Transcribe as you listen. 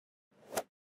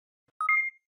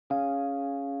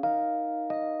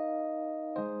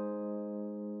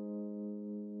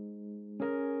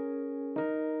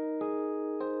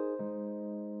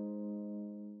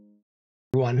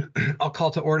everyone. I'll call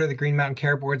to order the Green Mountain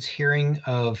Care Board's hearing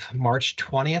of March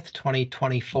 20th,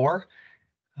 2024.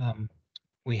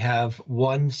 We have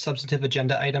one substantive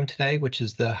agenda item today, which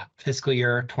is the fiscal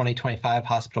year 2025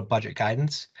 hospital budget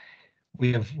guidance.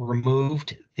 We have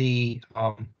removed the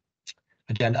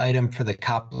agenda item for the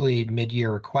Copley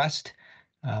mid-year request.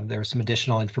 There was some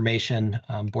additional information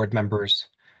board members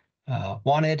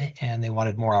wanted, and they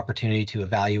wanted more opportunity to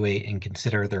evaluate and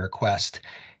consider the request.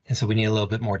 And so we need a little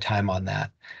bit more time on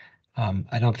that.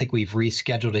 I don't think we've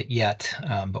rescheduled it yet,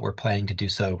 but we're planning to do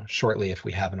so shortly if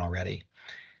we haven't already.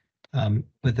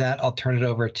 With that, I'll turn it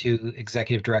over to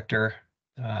Executive Director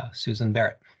Susan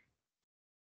Barrett.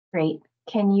 Great.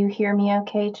 Can you hear me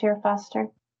okay, Chair Foster?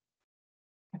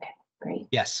 Okay, great.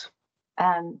 Yes.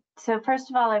 So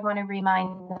first of all, I want to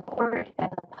remind the board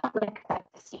and the public that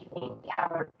this evening we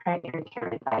have our primary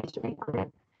care advisory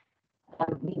group.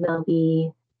 We will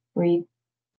be reviewing.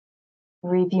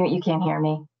 You can't hear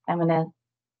me. I'm gonna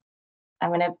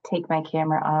take my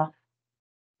camera off.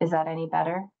 Is that any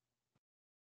better?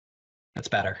 That's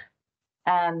better.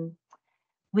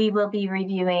 We will be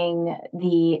reviewing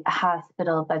the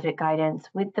hospital budget guidance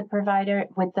with the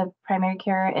primary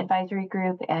care advisory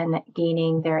group and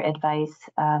gaining their advice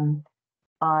on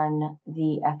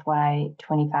the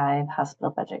FY25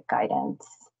 hospital budget guidance.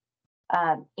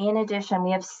 In addition,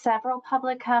 we have several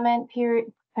public comments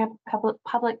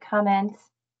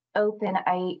open.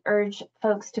 I urge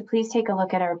folks to please take a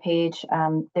look at our page.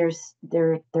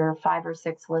 There are 5 or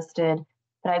 6 listed,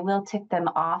 but I will tick them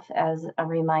off as a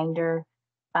reminder.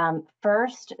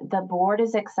 First, the board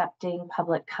is accepting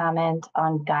public comment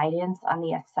on guidance on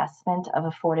the assessment of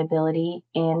affordability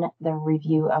in the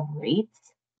review of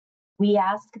rates. We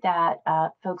ask that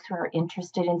folks who are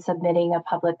interested in submitting a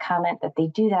public comment that they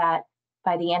do that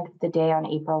by the end of the day on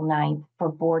April 9th for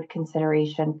board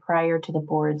consideration prior to the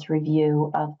board's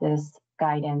review of this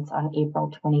guidance on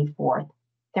April 24th.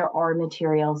 There are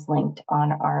materials linked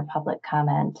on our public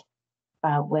comment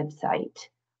website.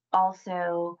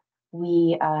 Also,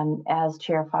 we, as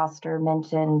Chair Foster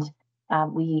mentioned,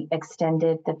 we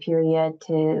extended the period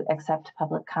to accept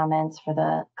public comments for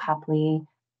the Copley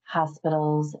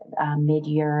Hospital's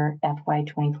mid-year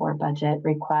FY24 budget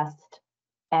request.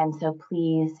 And so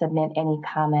please submit any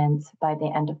comments by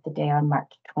the end of the day on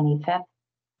March 25th.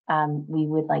 We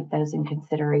would like those in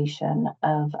consideration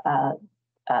of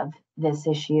this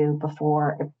issue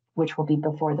which will be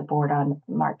before the board on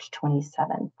March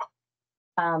 27th.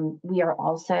 We are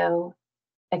also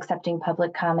accepting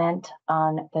public comment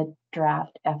on the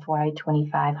draft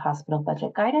FY25 hospital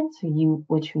budget guidance,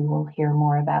 which we will hear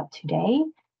more about today.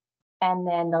 And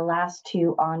then the last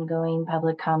 2 ongoing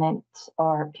public comments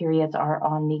or periods are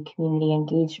on the community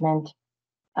engagement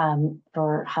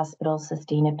for hospital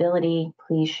sustainability.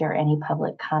 Please share any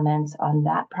public comments on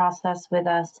that process with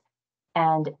us.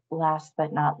 And last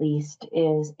but not least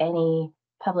is any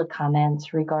public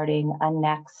comments regarding a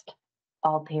next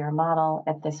all-payer model,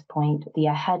 at this point, the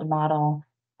AHEAD model.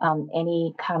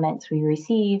 Any comments we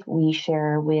receive, we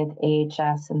share with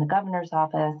AHS and the governor's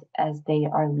office as they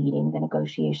are leading the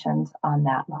negotiations on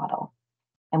that model.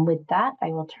 And with that, I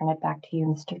will turn it back to you,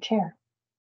 Mr. Chair.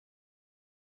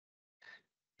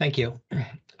 Thank you.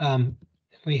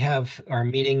 We have our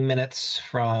meeting minutes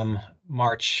from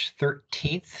March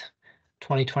 13th,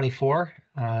 2024,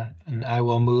 and I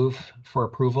will move for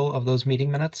approval of those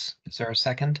meeting minutes. Is there a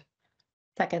second?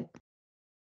 Second.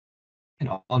 And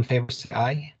all in favor, say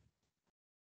aye.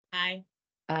 Aye.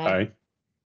 Aye.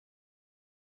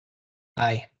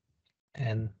 Aye.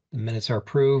 And the minutes are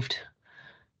approved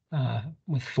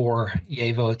with 4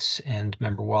 yay votes and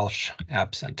Member Walsh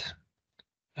absent.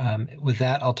 With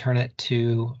that, I'll turn it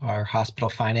to our hospital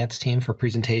finance team for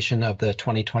presentation of the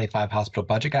 2025 hospital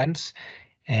budget guidance.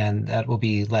 And that will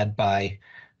be led by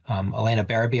Elena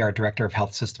Barabee, our Director of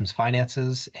Health Systems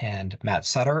Finances, and Matt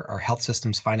Sutter, our Health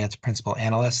Systems Finance Principal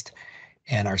Analyst,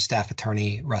 and our staff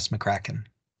attorney, Russ McCracken.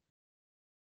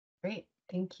 Great,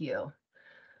 thank you. All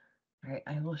right,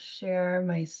 I will share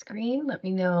my screen. Let me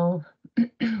know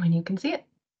when you can see it.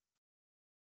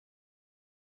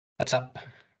 That's up.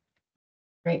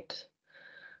 Great.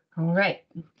 All right.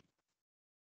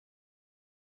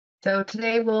 So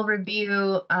today we'll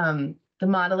review the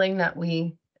modeling that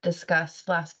we discussed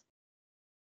last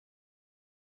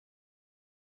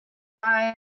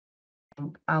time.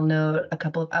 I'll note a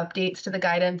couple of updates to the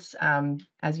guidance.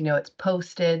 As you know, it's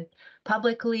posted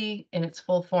publicly in its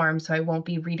full form, so I won't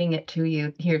be reading it to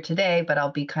you here today, but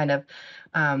I'll be kind of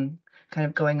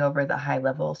going over the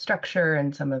high-level structure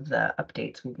and some of the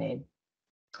updates we've made.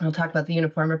 I'll talk about the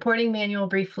Uniform Reporting Manual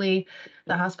briefly,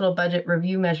 the hospital budget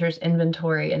review measures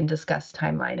inventory, and discuss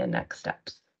timeline and next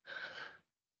steps.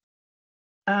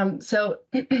 So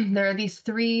there are these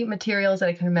three materials that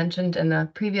I kind of mentioned in the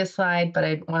previous slide, but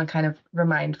I want to kind of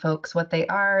remind folks what they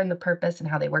are and the purpose and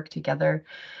how they work together.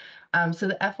 So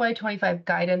the FY25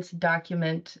 guidance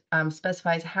document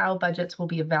specifies how budgets will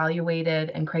be evaluated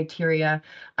and criteria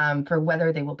for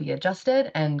whether they will be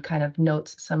adjusted, and kind of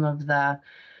notes some of the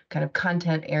kind of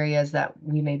content areas that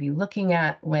we may be looking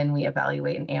at when we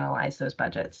evaluate and analyze those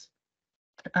budgets.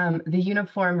 The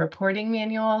Uniform Reporting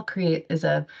Manual is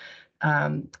a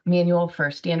manual for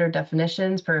standard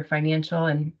definitions for financial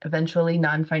and eventually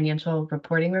non-financial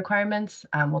reporting requirements.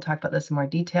 We'll talk about this in more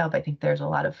detail, but I think there's a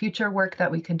lot of future work that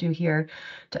we could do here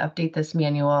to update this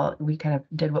manual. We kind of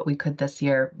did what we could this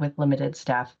year with limited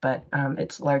staff, but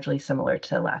it's largely similar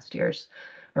to last year's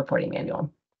reporting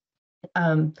manual.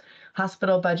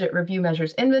 Hospital Budget Review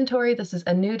Measures Inventory. This is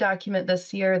a new document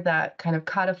this year that kind of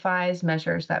codifies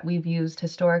measures that we've used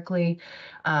historically,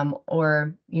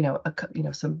 or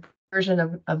some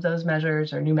version of those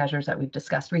measures or new measures that we've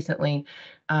discussed recently,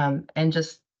 and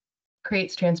just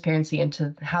creates transparency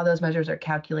into how those measures are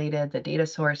calculated, the data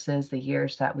sources, the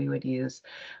years that we would use,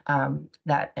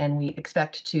 and we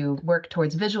expect to work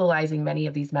towards visualizing many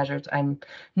of these measures. I'm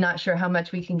not sure how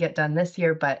much we can get done this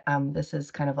year, but this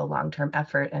is kind of a long-term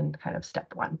effort and kind of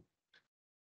step one.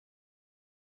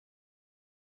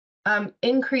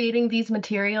 In creating these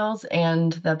materials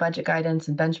and the budget guidance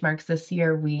and benchmarks this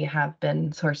year, we have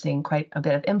been sourcing quite a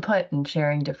bit of input and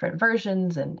sharing different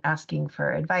versions and asking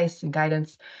for advice and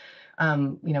guidance.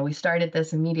 We started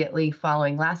this immediately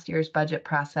following last year's budget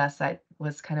process. I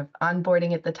was kind of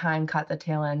onboarding at the time, caught the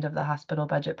tail end of the hospital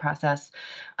budget process,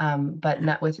 but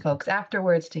met with folks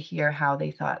afterwards to hear how they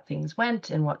thought things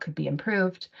went and what could be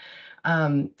improved.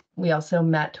 We also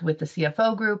met with the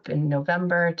CFO group in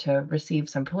November to receive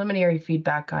some preliminary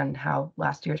feedback on how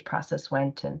last year's process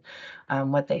went and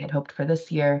what they had hoped for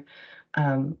this year.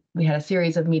 We had a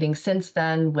series of meetings since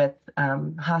then with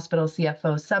hospital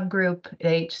CFO subgroup,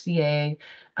 HCA,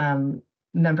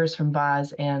 members from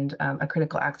VAS, and a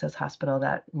critical access hospital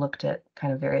that looked at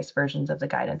kind of various versions of the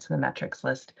guidance and the metrics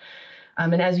list.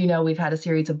 And as you know, we've had a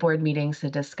series of board meetings to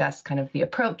discuss kind of the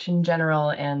approach in general.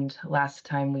 And last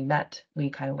time we met, we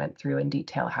kind of went through in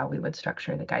detail how we would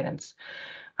structure the guidance.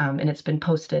 And it's been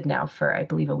posted now for, I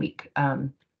believe, a week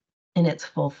in its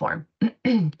full form.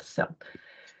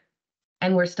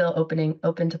 And we're still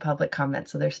open to public comment,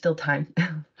 so there's still time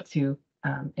to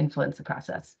influence the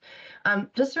process.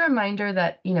 Just a reminder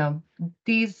that,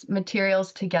 these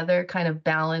materials together kind of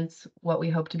balance what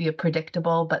we hope to be a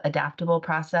predictable but adaptable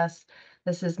process.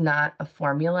 This is not a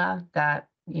formula that,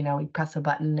 we press a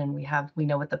button and we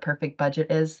know what the perfect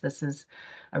budget is. This is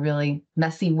a really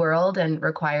messy world and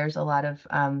requires a lot of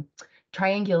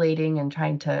triangulating and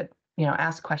trying to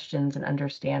ask questions and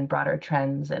understand broader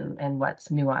trends and what's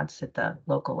nuanced at the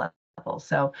local level.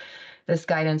 So this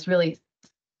guidance really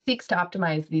seeks to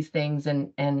optimize these things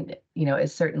and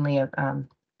is certainly a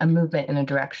movement in a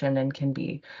direction and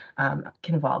can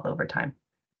evolve over time.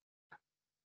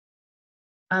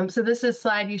 So this is a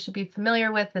slide you should be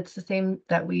familiar with. It's the same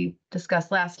that we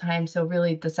discussed last time. So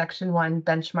really the section 1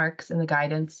 benchmarks in the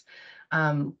guidance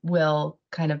will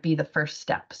kind of be the first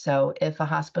step. So if a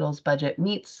hospital's budget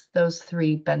meets those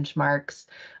 3 benchmarks,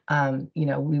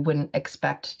 we wouldn't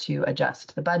expect to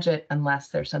adjust the budget unless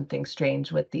there's something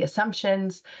strange with the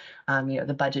assumptions,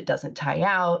 the budget doesn't tie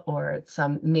out, or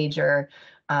some major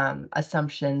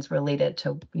assumptions related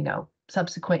to,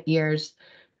 subsequent years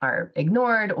are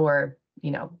ignored or,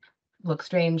 look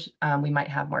strange. We might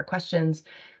have more questions,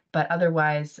 but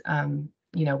otherwise,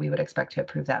 we would expect to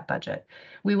approve that budget.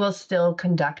 We will still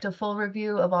conduct a full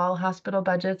review of all hospital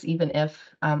budgets, even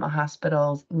if a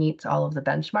hospital meets all of the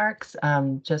benchmarks,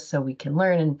 just so we can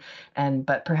learn.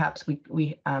 But perhaps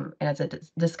we as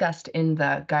it's discussed in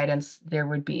the guidance, there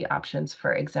would be options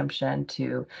for exemption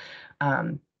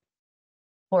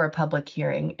for a public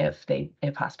hearing if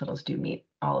hospitals do meet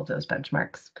all of those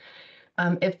benchmarks.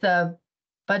 If the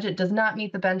budget does not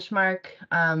meet the benchmark,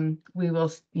 we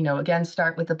will, again,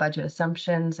 start with the budget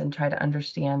assumptions and try to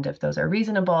understand if those are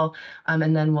reasonable.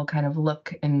 And then we'll kind of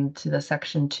look into the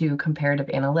section 2 comparative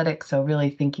analytics. So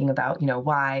really thinking about,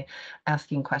 why,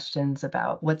 asking questions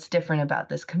about what's different about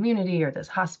this community or this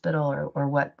hospital, or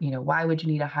what, why would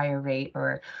you need a higher rate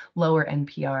or lower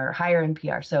NPR or higher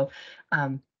NPR? So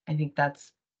I think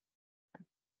that's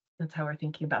how we're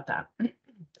thinking about that.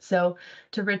 So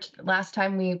to Rich, last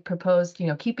time we proposed,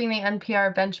 keeping the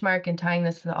NPR benchmark and tying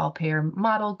this to the all-payer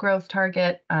model growth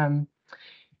target of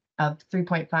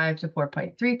 3.5 to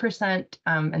 4.3%,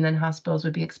 and then hospitals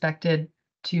would be expected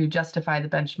to justify the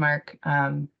benchmark,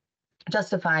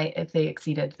 justify if they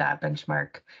exceeded that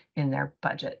benchmark in their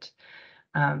budget.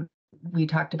 we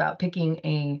talked about picking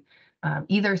a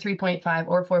either 3.5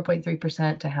 or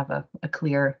 4.3% to have a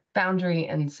clear boundary.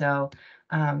 And so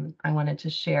I wanted to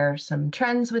share some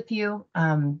trends with you.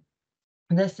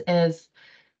 This is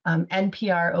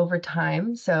NPR over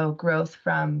time, so growth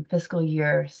from fiscal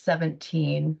year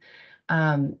 17.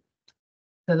 So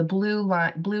the blue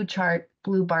line, blue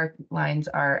bar lines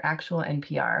are actual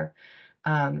NPR.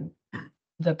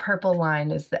 The purple line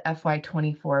is the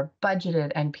FY24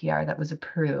 budgeted NPR that was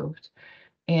approved.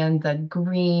 And the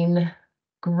green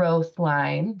growth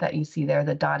line that you see there,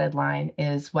 the dotted line,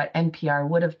 is what NPR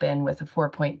would have been with a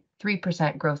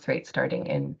 4.3% growth rate starting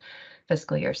in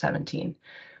fiscal year 17.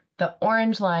 The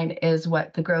orange line is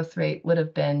what the growth rate would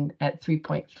have been at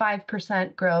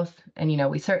 3.5% growth.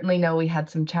 And, we certainly know we had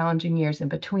some challenging years in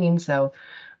between. So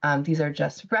these are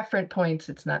just reference points.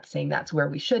 It's not saying that's where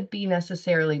we should be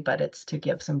necessarily, but it's to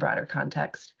give some broader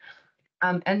context.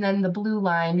 And then the blue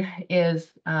line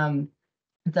is a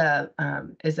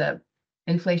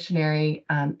inflationary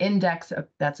index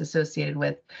that's associated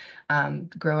with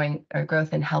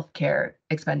growth in healthcare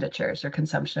expenditures or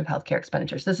consumption of healthcare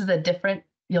expenditures. This is a different,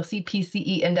 you'll see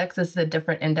PCE index. This is a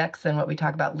different index than what we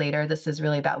talk about later. This is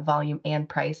really about volume and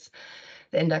price.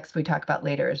 The index we talk about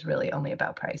later is really only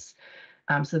about price.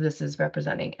 So this is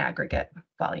representing aggregate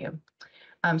volume.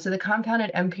 So the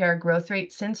compounded NPR growth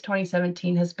rate since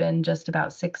 2017 has been just about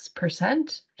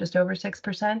 6%, just over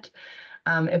 6%.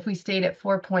 If we stayed at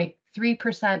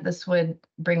 4.3%, this would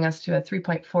bring us to a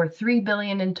 3.43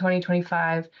 billion in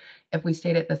 2025. If we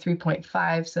stayed at the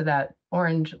 3.5, so that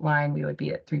orange line, we would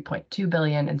be at 3.2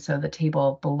 billion. And so the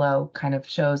table below kind of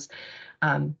shows,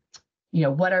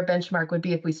 what our benchmark would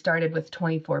be if we started with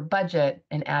 24 budget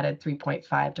and added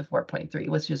 3.5 to 4.3,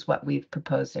 which is what we've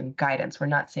proposed in guidance. We're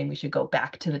not saying we should go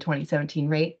back to the 2017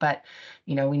 rate, but,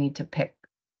 we need to pick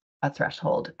a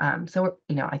threshold. So,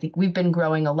 I think we've been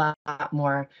growing a lot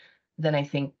more than I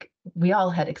think we all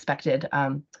had expected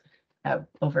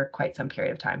over quite some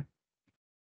period of time.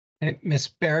 Ms.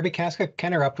 Barabikaska,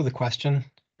 can I interrupt with a question?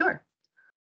 Sure.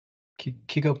 Can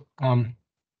you go?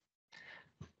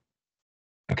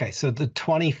 Okay, so the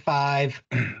 25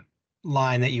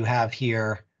 line that you have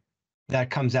here, that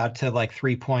comes out to like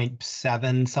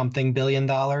 3.7 something billion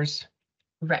dollars.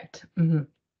 Right. Mm-hmm.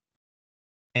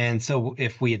 And so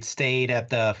if we had stayed at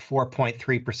the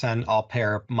 4.3% all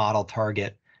pair model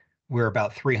target, we're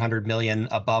about 300 million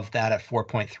above that at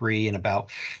 4.3 and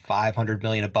about 500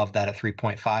 million above that at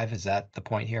 3.5. Is that the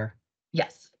point here?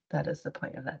 Yes, that is the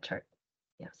point of that chart.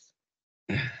 Yes.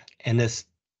 And this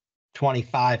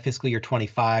 25 fiscal year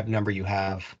 25 number you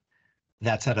have,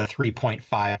 that's at a 3.5%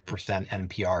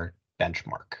 NPR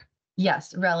benchmark.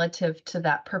 Yes, relative to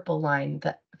that purple line,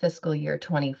 the fiscal year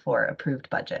 24 approved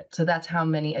budget. So that's how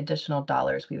many additional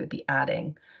dollars we would be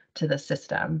adding to the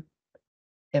system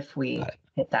if we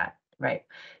hit that, right?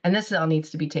 And this all needs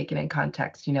to be taken in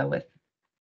context, with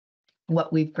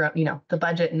what we've grown, the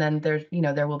budget, and then there's,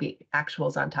 there will be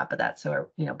actuals on top of that. So,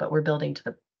 but we're building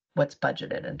to what's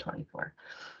budgeted in 24.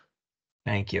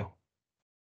 Thank you.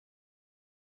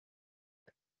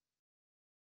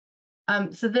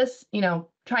 So this,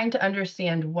 trying to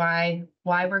understand why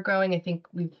we're growing, I think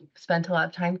we've spent a lot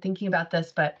of time thinking about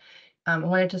this, but I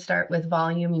wanted to start with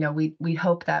volume. We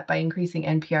hope that by increasing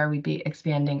NPR, we'd be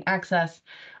expanding access.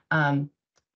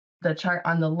 The chart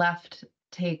on the left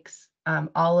takes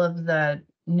all of the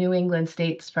New England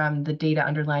states from the data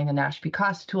underlying the NASHP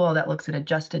cost tool that looks at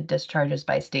adjusted discharges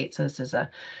by state. So this is a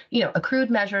crude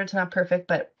measure. It's not perfect,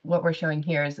 but what we're showing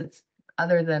here is it's,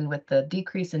 other than with the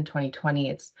decrease in 2020,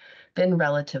 it's been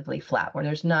relatively flat, where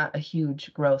there's not a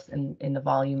huge growth in the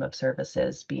volume of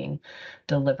services being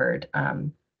delivered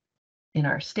in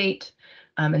our state,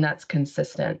 and that's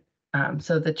consistent.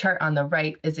 So the chart on the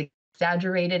right is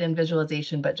exaggerated in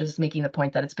visualization, but just making the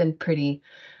point that it's been pretty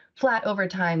flat over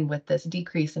time with this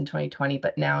decrease in 2020,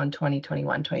 but now in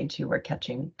 2021, 22, we're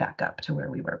catching back up to where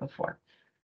we were before.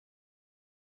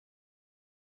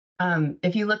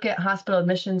 If you look at hospital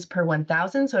admissions per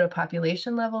 1,000, so at a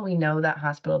population level, we know that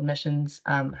hospital admissions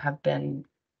have been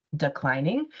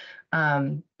declining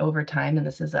over time, and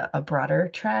this is a broader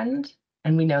trend.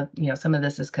 And we know, some of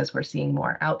this is because we're seeing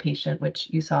more outpatient, which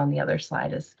you saw on the other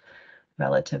slide is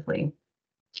relatively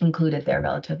included there,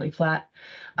 relatively flat.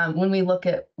 When we look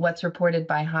at what's reported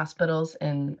by hospitals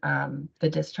in the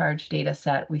discharge data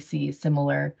set, we see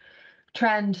similar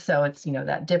trend. So it's,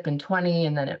 that dip in 20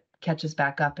 and then it catches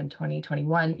back up in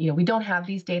 2021. We don't have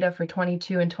these data for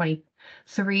 22 and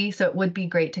 23, so it would be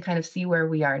great to kind of see where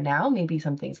we are now. Maybe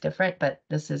something's different, but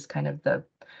this is kind of the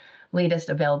latest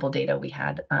available data we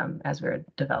had as we were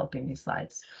developing these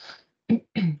slides.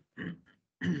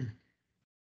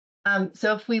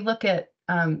 So if we look at,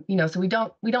 so we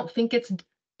don't think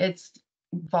it's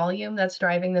volume that's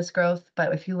driving this growth,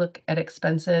 but if you look at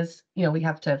expenses, we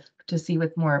have to see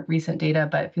with more recent data,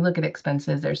 but if you look at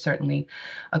expenses, there's certainly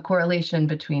a correlation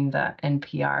between the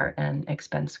NPR and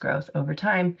expense growth over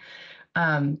time.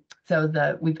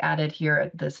 So we've added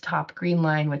here this top green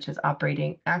line, which is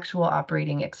actual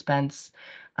operating expense,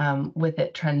 with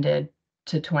it trended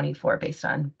to 24 based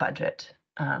on budget.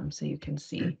 So you can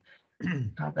see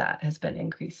how that has been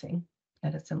increasing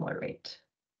at a similar rate.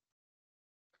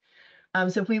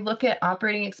 So if we look at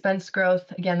operating expense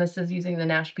growth, again, this is using the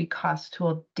NASHP cost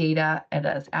tool data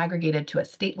as aggregated to a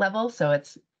state level. So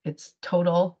it's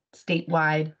total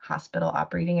statewide hospital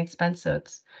operating expense. So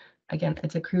it's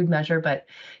a crude measure, but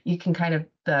you can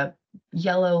the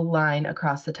yellow line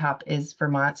across the top is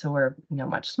Vermont. So we're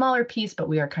much smaller piece, but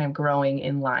we are kind of growing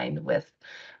in line with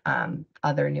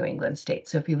other New England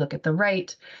states. So if you look at the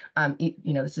right,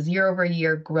 this is year over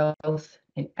year growth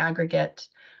in aggregate.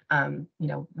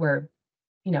 We're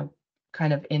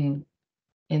kind of in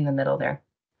the middle there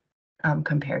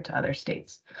compared to other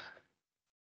states.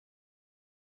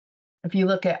 If you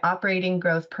look at operating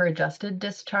growth per adjusted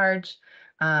discharge,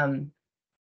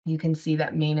 you can see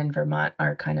that Maine and Vermont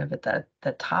are kind of at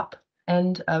the top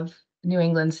end of New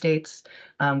England states,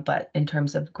 but in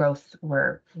terms of growth,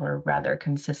 we're rather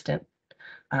consistent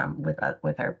with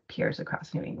our peers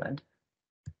across New England.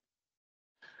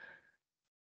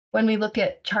 When we look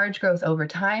at charge growth over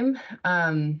time,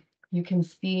 you can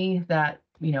see that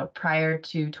prior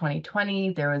to 2020,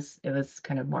 it was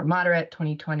kind of more moderate.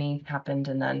 2020 happened,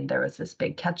 and then there was this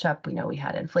big catch up. We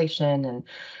had inflation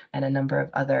and a number of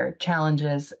other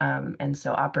challenges, and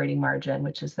so operating margin,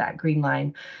 which is that green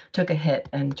line, took a hit,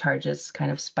 and charges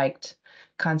kind of spiked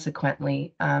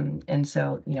consequently. And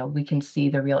so we can see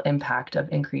the real impact of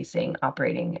increasing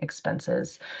operating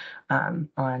expenses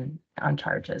on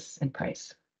charges and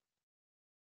price.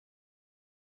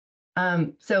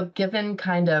 So given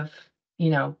kind of,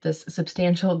 this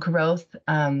substantial growth,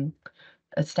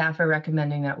 staff are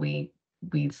recommending that we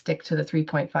stick to the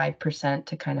 3.5%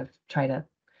 to kind of try to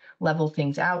level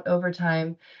things out over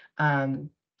time. And,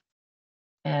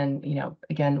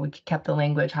 again, we kept the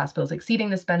language, hospitals exceeding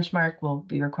this benchmark will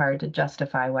be required to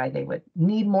justify why they would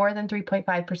need more than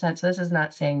 3.5%. So this is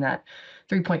not saying that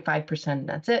 3.5%,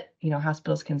 that's it.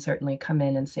 Hospitals can certainly come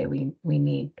in and say we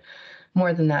need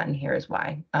more than that, and here is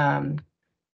why.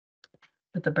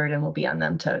 But the burden will be on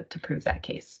them to prove that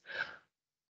case.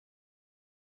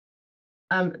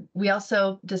 We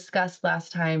also discussed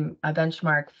last time a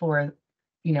benchmark for,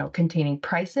 containing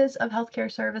prices of healthcare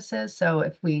services. So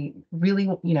if we really,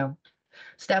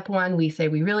 step one, we say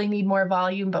we really need more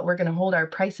volume, but we're going to hold our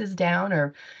prices down,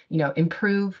 or,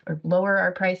 improve or lower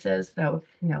our prices. That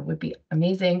would be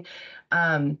amazing.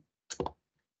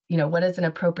 What is an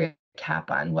appropriate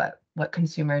cap on what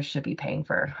consumers should be paying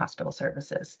for hospital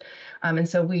services? And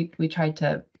so we came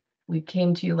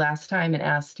to you last time and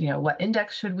asked, what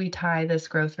index should we tie this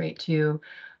growth rate to?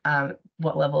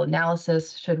 What level of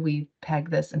analysis should we peg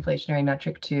this inflationary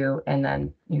metric to? And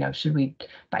then, should we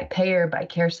by payer, by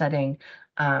care setting?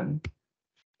 And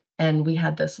we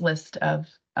had this list of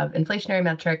inflationary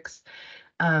metrics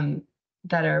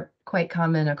that are quite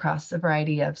common across a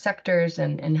variety of sectors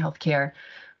and in healthcare.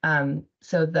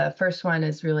 So the first one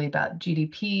is really about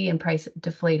GDP and price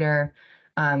deflator.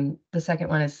 The second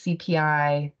one is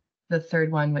CPI. The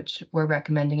third one, which we're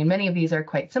recommending, and many of these are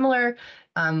quite similar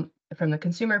from the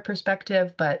consumer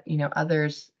perspective, but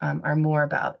others are more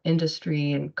about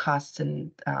industry and costs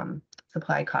and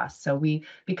supply costs. So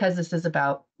because this is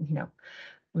about,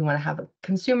 we want to have a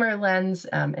consumer lens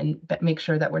and make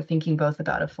sure that we're thinking both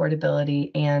about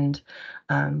affordability and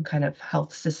kind of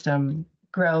health system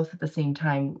growth. At the same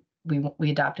time,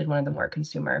 we adopted one of the more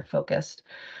consumer focused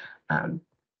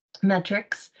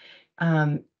metrics.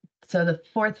 So the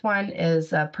fourth one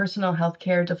is a personal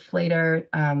healthcare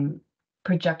deflator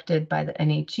projected by the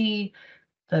NHE.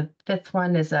 The fifth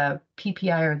one is a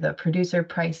PPI, or the producer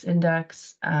price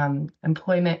index,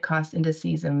 employment cost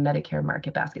indices, and Medicare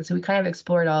market basket. So we kind of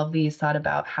explored all of these, thought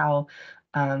about how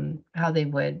they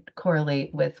would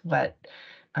correlate with what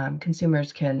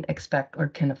consumers can expect or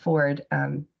can afford,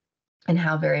 and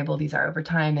how variable these are over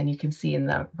time. And you can see in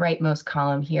the rightmost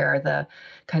column here are the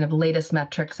kind of latest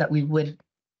metrics that we would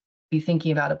be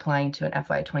thinking about applying to an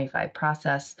FY25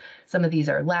 process. Some of these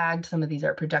are lagged, some of these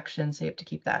are projections, so you have to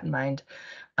keep that in mind.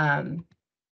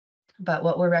 But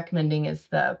what we're recommending is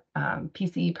the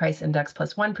PCE price index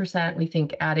plus 1%. We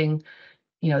think adding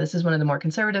this is one of the more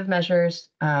conservative measures,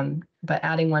 but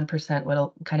adding 1%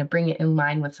 would kind of bring it in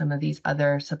line with some of these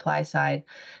other supply side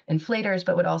inflators,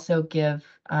 but would also give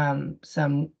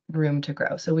some room to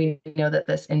grow. So we know that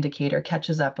this indicator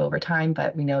catches up over time,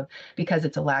 but we know because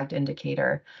it's a lagged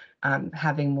indicator,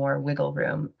 having more wiggle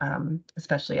room,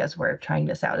 especially as we're trying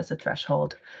this out as a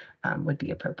threshold, would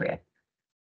be appropriate.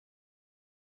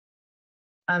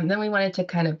 Then we wanted to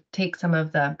kind of take some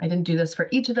of I didn't do this for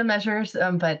each of the measures,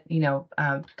 but,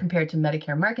 compared to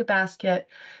Medicare market basket,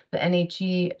 the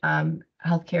NHE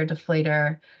healthcare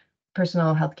deflator,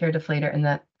 personal healthcare deflator, and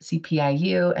the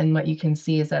CPIU. And what you can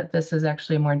see is that this is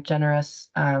actually a more generous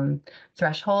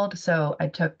threshold. So I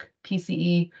took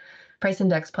PCE price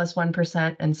index plus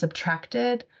 1% and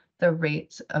subtracted the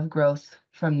rates of growth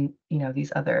from,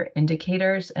 these other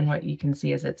indicators. And what you can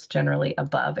see is it's generally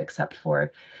above, except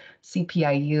for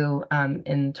CPIU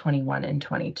in 21 and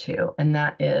 22. And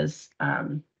that is,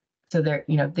 so they're,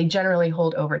 they generally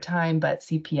hold over time, but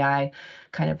CPI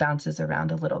kind of bounces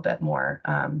around a little bit more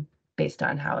based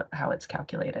on how it's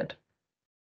calculated.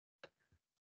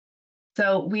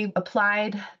 So we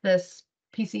applied this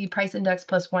PCE price index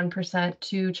plus 1%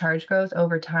 to charge growth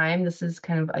over time. This is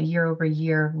kind of a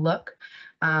year-over-year look.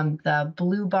 The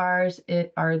blue bars is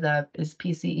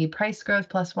PCE price growth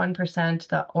plus 1%.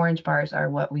 The orange bars are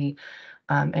what we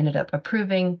ended up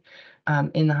approving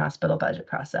in the hospital budget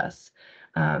process.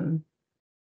 And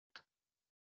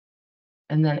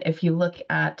then if you look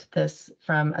at this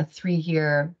from a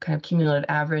 3-year kind of cumulative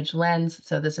average lens,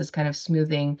 so this is kind of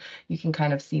smoothing, you can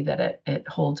kind of see that it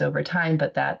holds over time,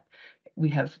 but that we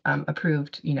have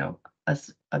approved,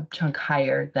 a chunk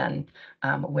higher than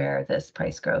where this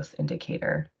price growth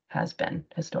indicator has been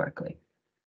historically.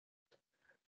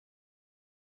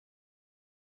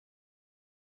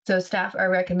 So staff are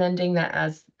recommending that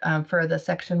as for the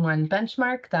Section 1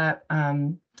 benchmark that,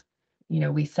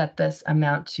 we set this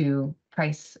amount to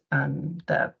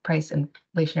the price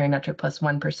inflationary metric plus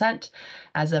 1%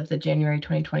 as of the January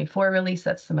 2024 release.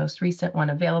 That's the most recent one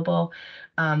available,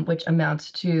 which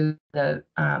amounts to the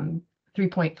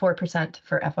 3.4%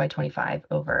 for FY25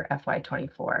 over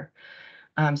FY24.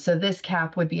 So this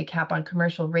cap would be a cap on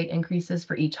commercial rate increases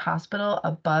for each hospital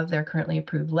above their currently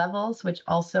approved levels, which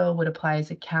also would apply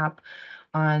as a cap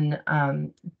on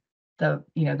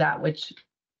that which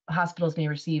hospitals may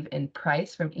receive in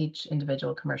price from each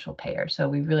individual commercial payer. So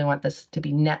we really want this to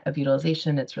be net of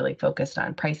utilization. It's really focused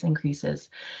on price increases.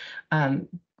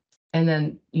 And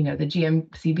then, the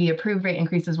GMCB approved rate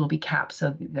increases will be capped.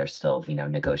 So there's still,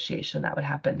 negotiation that would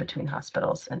happen between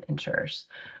hospitals and insurers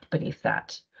beneath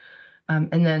that.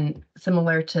 And then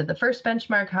similar to the first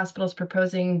benchmark, hospitals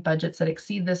proposing budgets that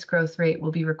exceed this growth rate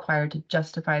will be required to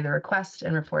justify the request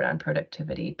and report on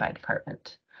productivity by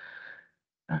department.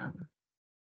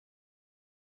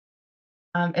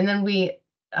 And then we,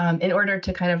 in order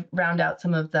to kind of round out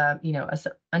some of the,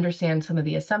 understand some of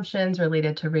the assumptions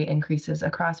related to rate increases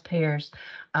across payers,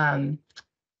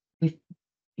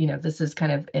 this is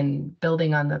kind of in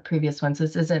building on the previous ones.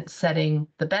 This isn't setting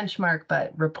the benchmark,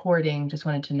 but reporting. Just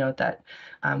wanted to note that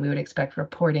we would expect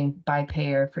reporting by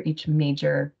payer for each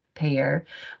major payer,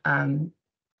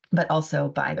 but also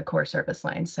by the core service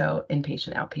line, so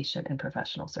inpatient, outpatient, and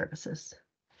professional services.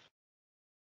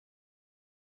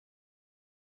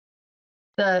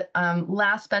 The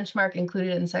last benchmark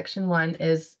included in Section 1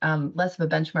 is less of a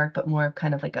benchmark, but more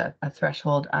kind of like a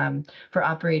threshold for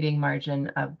operating margin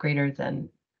of greater than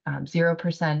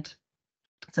 0%.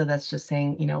 So that's just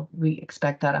saying, we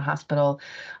expect that a hospital,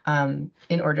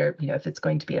 in order, if it's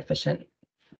going to be efficient,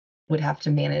 would have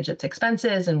to manage its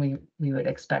expenses, and we would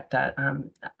expect that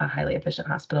a highly efficient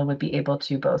hospital would be able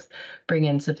to both bring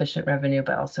in sufficient revenue,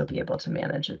 but also be able to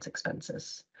manage its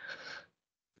expenses.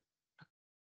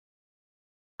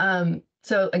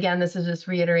 So again, this is just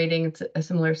reiterating, it's a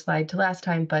similar slide to last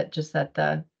time, but just that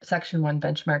the Section 1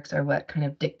 benchmarks are what kind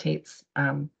of dictates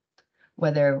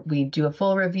whether we do a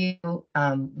full review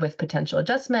with potential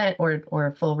adjustment or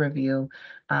a full review,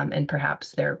 and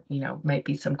perhaps there might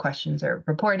be some questions or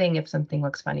reporting if something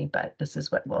looks funny, but this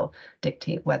is what will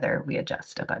dictate whether we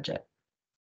adjust a budget.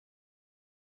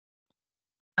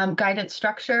 Guidance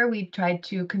structure, we tried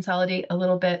to consolidate a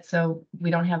little bit, so we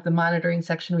don't have the monitoring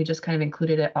section. We just kind of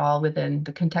included it all within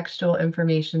the contextual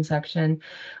information section,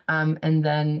 and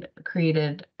then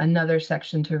created another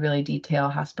section to really detail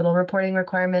hospital reporting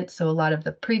requirements. So a lot of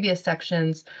the previous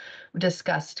sections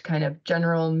discussed kind of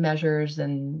general measures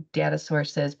and data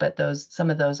sources, but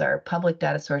some of those are public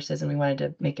data sources, and we wanted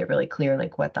to make it really clear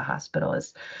like what the hospital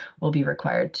will be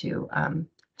required to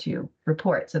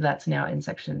report. So that's now in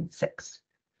Section 6.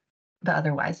 But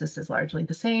otherwise, this is largely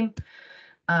the same.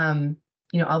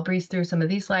 I'll breeze through some of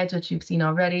these slides, which you've seen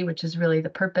already, which is really the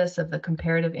purpose of the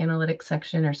comparative analytics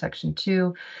section, or section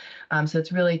 2. So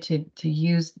it's really to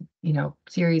use,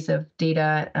 series of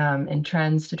data and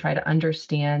trends to try to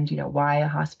understand, why a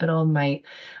hospital might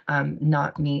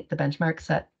not meet the benchmark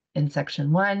set in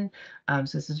section 1.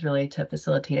 So this is really to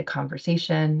facilitate a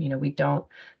conversation. We don't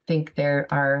think there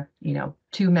are,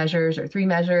 2 measures or 3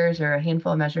 measures or a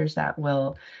handful of measures that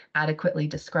will adequately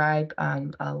describe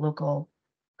a local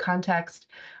context.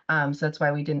 So that's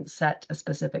why we didn't set a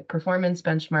specific performance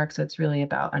benchmark. So it's really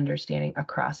about understanding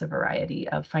across a variety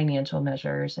of financial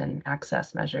measures and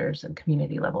access measures and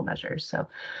community level measures. So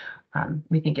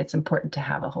we think it's important to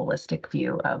have a holistic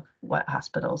view of what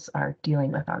hospitals are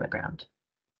dealing with on the ground.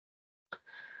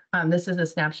 This is a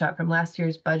snapshot from last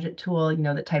year's budget tool,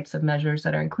 the types of measures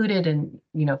that are included, and,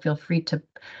 feel free to,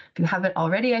 if you haven't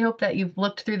already, I hope that you've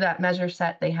looked through that measure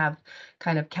set. They have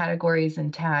kind of categories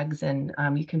and tags, and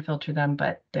you can filter them,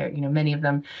 but they're, many of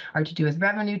them are to do with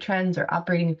revenue trends or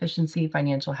operating efficiency,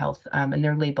 financial health, and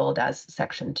they're labeled as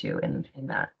section 2 in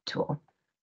that tool.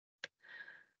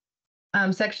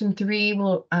 Section 3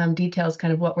 will details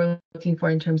kind of what we're looking for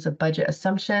in terms of budget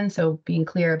assumption. So being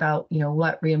clear about,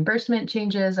 what reimbursement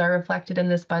changes are reflected in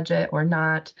this budget or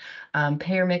not,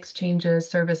 payer mix changes,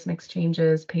 service mix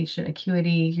changes, patient acuity,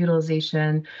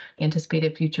 utilization,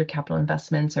 anticipated future capital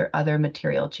investments, or other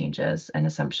material changes and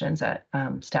assumptions that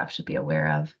staff should be aware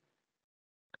of.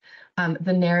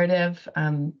 The narrative,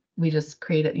 we just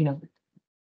created,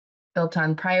 built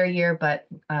on prior year, but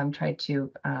tried to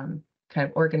kind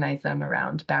of organize them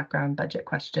around background budget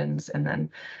questions and then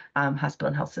hospital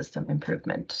and health system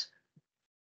improvement.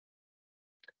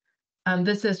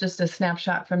 This is just a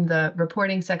snapshot from the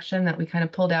reporting section that we kind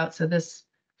of pulled out. So this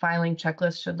filing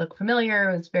checklist should look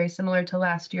familiar. It's very similar to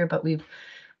last year, but we've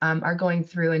are going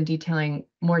through and detailing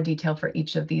more detail for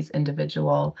each of these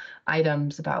individual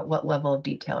items about what level of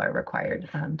detail are required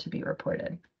to be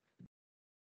reported.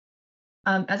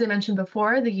 As I mentioned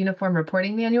before, the Uniform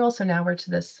Reporting Manual. So now we're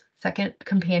to this second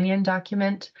companion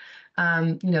document.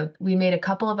 We made a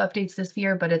couple of updates this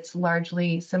year, but it's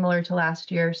largely similar to last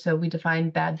year. So we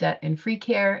defined bad debt and free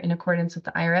care in accordance with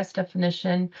the IRS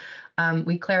definition.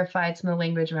 We clarified some of the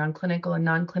language around clinical and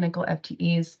non-clinical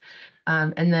FTEs.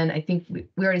 And then I think we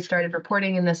already started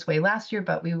reporting in this way last year,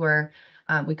 but we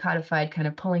codified kind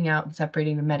of pulling out and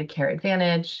separating the Medicare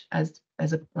Advantage as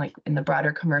like in the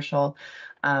broader commercial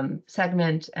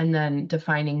segment, and then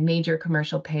defining major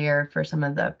commercial payer for some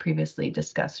of the previously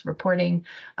discussed reporting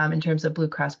in terms of Blue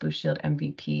Cross Blue Shield,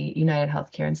 MVP, United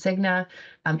Healthcare, and Cigna,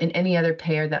 and any other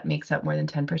payer that makes up more than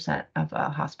 10% of a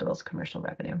hospital's commercial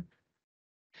revenue.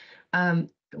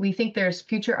 We think there's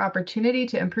future opportunity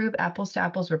to improve apples to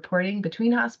apples reporting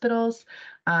between hospitals.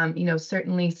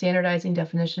 Certainly standardizing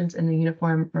definitions in the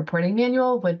Uniform Reporting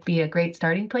Manual would be a great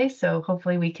starting place. So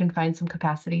hopefully we can find some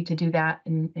capacity to do that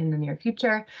in the near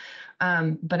future.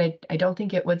 But I don't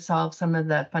think it would solve some of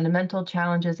the fundamental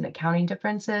challenges and accounting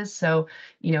differences. So,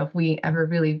 if we ever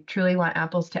really truly want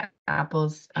apples to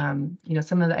apples, some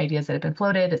of the ideas that have been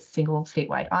floated, a single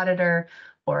statewide auditor,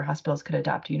 or hospitals could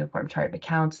adopt a uniform chart of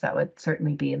accounts. That would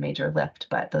certainly be a major lift,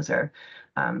 but those are,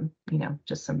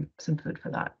 just some food for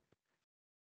thought.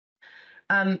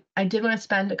 I did want to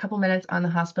spend a couple minutes on the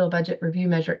hospital budget review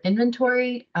measure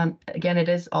inventory. Again, it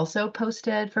is also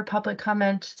posted for public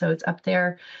comment, so it's up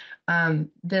there.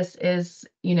 This is,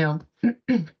 there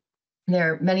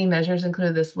are many measures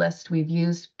included this list we've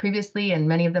used previously, and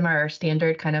many of them are our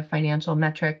standard kind of financial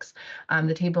metrics.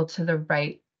 The table to the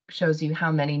right shows you how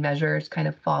many measures kind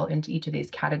of fall into each of these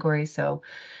categories. So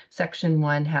section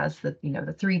 1 has the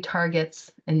 3 targets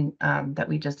and that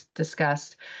we just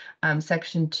discussed.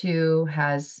 Section 2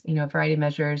 has a variety of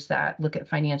measures that look at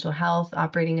financial health,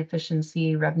 operating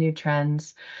efficiency, revenue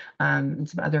trends, and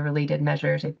some other related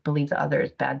measures. I believe the other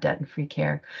is bad debt and free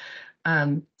care.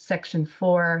 Section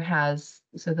 4 has,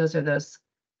 so those are those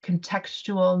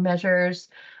contextual measures,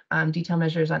 detail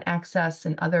measures on access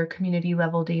and other community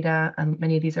level data.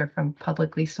 Many of these are from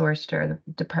publicly sourced or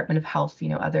the Department of Health,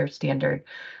 other standard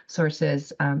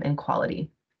sources, and quality.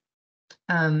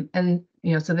 So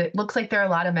it looks like there are a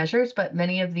lot of measures, but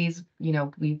many of these,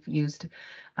 we've used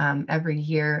every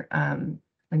year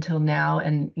until now.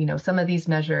 And, some of these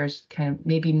measures kind of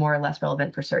may be more or less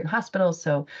relevant for certain hospitals.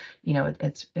 So,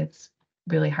 it's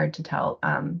really hard to tell,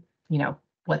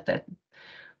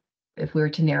 if we were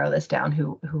to narrow this down,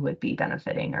 who would be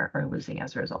benefiting or losing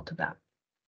as a result of that.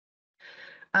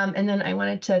 And then I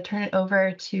wanted to turn it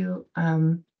over to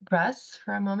Russ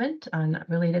for a moment on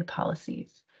related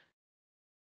policies.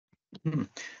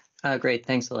 Great,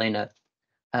 thanks, Elena.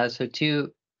 So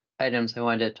 2 items I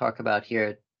wanted to talk about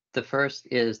here. The first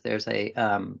is there's a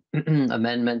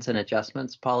amendments and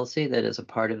adjustments policy that is a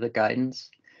part of the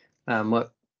guidance.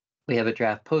 What we have a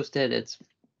draft posted. It's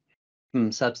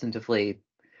substantively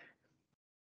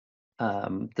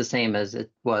the same as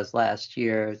it was last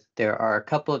year. There are a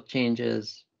couple of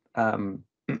changes,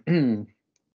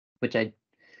 which I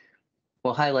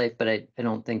will highlight, but I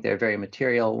don't think they're very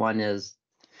material. One is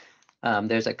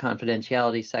there's a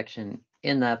confidentiality section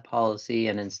in that policy,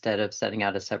 and instead of setting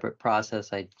out a separate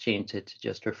process, I changed it to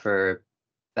just refer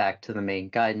back to the main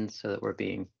guidance so that we're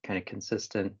being kind of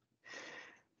consistent.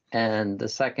 And the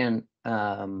second,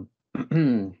 in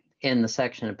the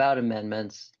section about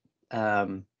amendments,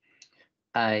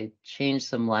 I changed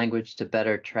some language to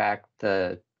better track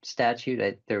the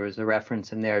statute. There was a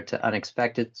reference in there to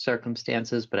unexpected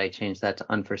circumstances, but I changed that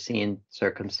to unforeseen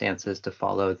circumstances to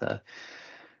follow the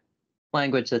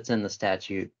language that's in the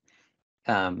statute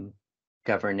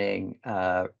governing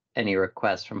any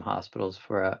requests from hospitals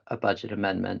for a budget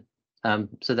amendment.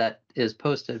 So that is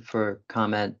posted for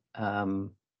comment,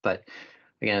 but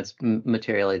again, it's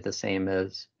materially the same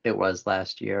as it was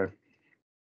last year.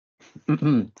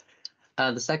 The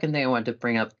second thing I wanted to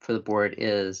bring up for the board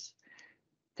is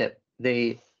that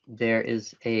there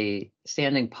is a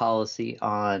standing policy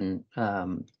on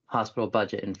hospital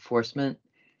budget enforcement.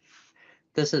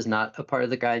 This is not a part of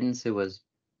the guidance. It was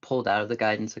pulled out of the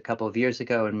guidance a couple of years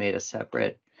ago and made a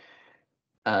separate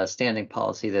standing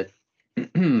policy that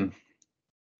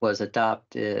was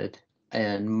adopted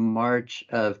in March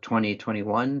of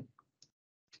 2021.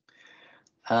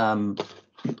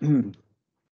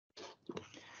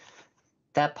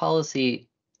 That policy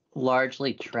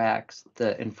largely tracks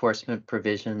the enforcement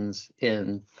provisions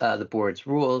in the board's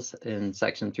rules in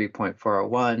section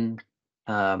 3.401.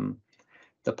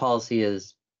 The policy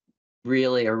is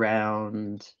really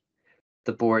around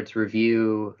the board's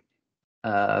review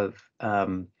of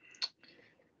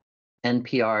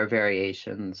NPR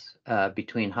variations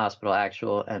between hospital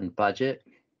actual and budget.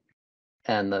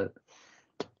 And the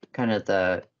kind of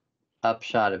the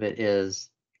upshot of it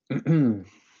is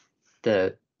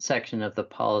the section of the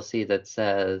policy that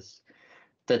says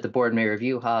that the board may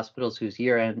review hospitals whose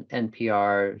year-end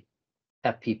NPR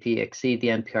FPP exceed the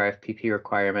NPR FPP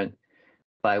requirement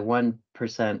by 1%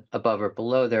 above or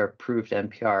below their approved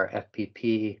NPR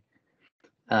FPP.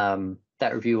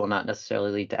 That review will not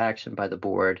necessarily lead to action by the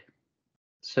board.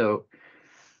 So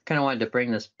kind of wanted to bring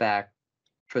this back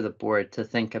for the board to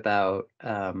think about.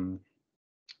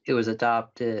 It was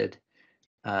adopted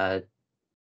sort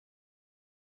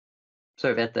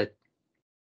of at the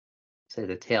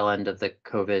tail end of the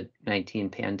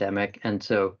COVID-19 pandemic. And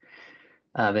so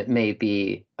it may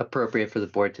be appropriate for the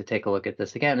board to take a look at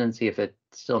this again and see if it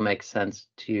still makes sense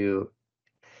to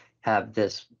have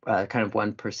this kind of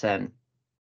 1%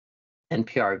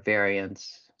 NPR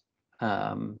variance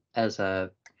as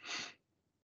a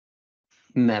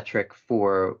metric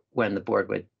for when the board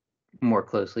would more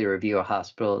closely review a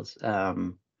hospital's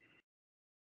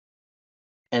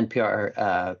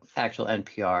NPR, actual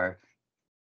NPR.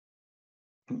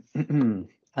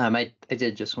 I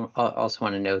did just also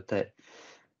want to note that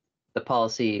the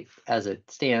policy as it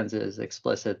stands is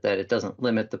explicit that it doesn't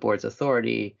limit the board's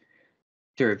authority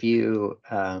to review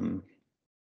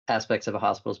aspects of a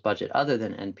hospital's budget other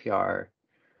than NPR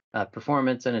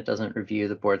performance, and it doesn't review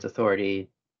the board's authority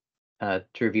to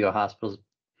review a hospital's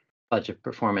budget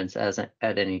performance at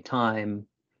any time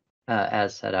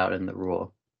as set out in the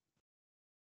rule.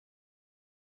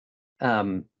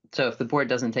 So if the board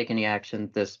doesn't take any action,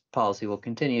 this policy will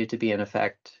continue to be in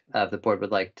effect. If the board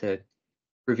would like to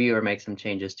review or make some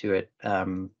changes to it,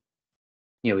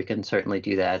 we can certainly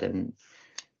do that, and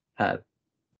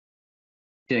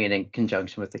doing it in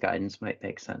conjunction with the guidance might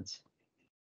make sense.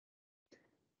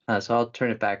 So I'll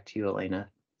turn it back to you, Elena.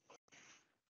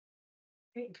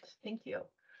 Great, thank you.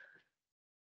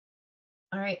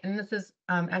 All right, and this is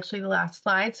actually the last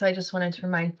slide, so I just wanted to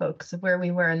remind folks of where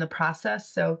we were in the process.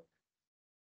 So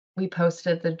we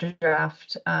posted the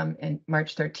draft in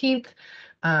March 13th.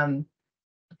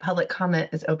 Public comment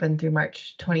is open through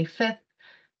March 25th.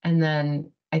 And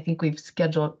then I think we've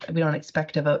scheduled, we don't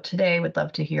expect a vote today. Would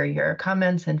love to hear your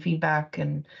comments and feedback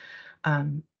and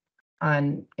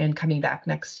coming back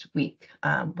next week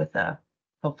with a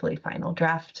hopefully final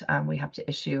draft. We have to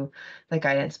issue the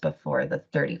guidance before the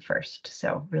 31st.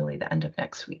 So really the end of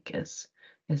next week is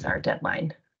our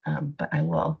deadline. But I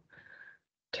will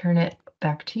turn it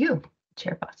back to you,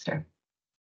 Chair Foster.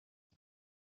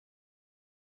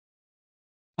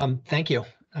 Thank you.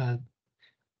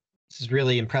 This is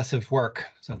really impressive work.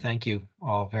 So thank you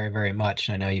all very, very much.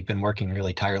 I know you've been working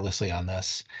really tirelessly on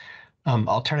this.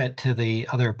 I'll turn it to the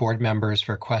other board members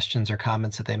for questions or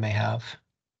comments that they may have.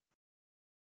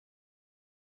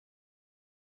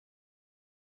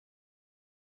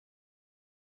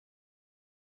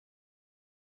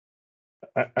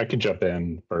 I can jump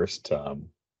in first. So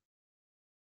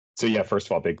yeah, first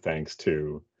of all, big thanks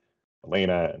to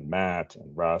Elena and Matt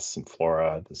and Russ and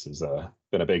Flora. This has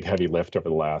been a big heavy lift over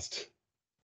the last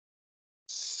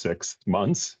 6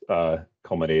 months,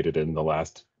 culminated in the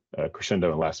last crescendo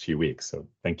in the last few weeks. So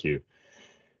thank you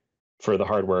for the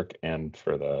hard work and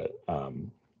for the, I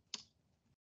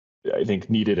think,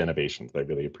 needed innovations. I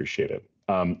really appreciate it.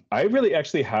 I really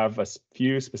actually have a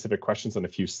few specific questions on a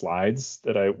few slides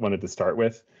that I wanted to start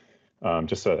with,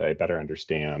 just so that I better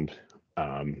understand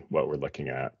what we're looking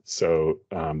at. So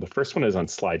the first one is on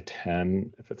slide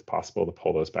 10. If it's possible to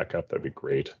pull those back up, that'd be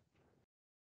great.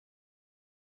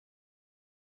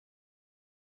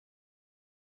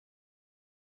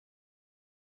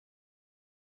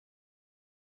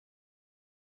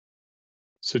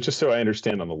 So just so I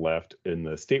understand on the left, in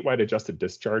the statewide adjusted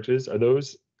discharges,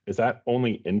 is that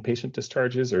only inpatient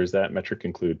discharges, or does that metric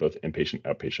include both inpatient,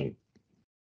 outpatient?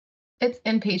 It's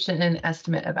inpatient and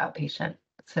estimate of outpatient.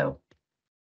 So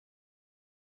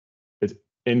it's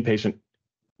inpatient,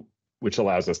 which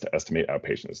allows us to estimate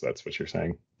outpatients. That's what you're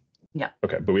saying? Yeah.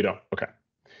 Okay, but we don't. Okay.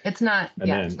 It's not. And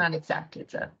it's not exact.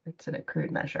 It's an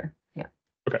accrued measure. Yeah.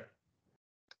 Okay.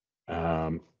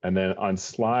 And then on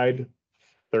slide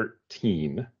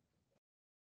 13,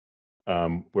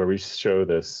 where we show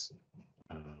this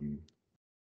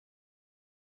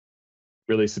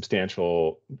really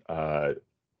substantial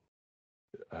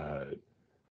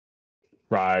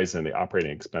rise in the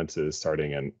operating expenses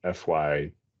starting in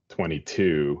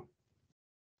FY22.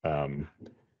 I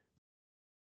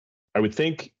would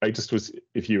think,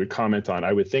 if you would comment on,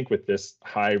 I would think with this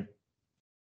high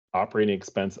operating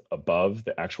expense above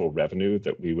the actual revenue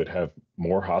that we would have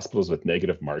more hospitals with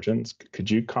negative margins.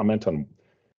 Could you comment on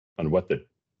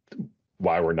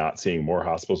why we're not seeing more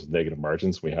hospitals with negative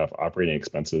margins? We have operating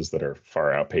expenses that are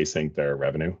far outpacing their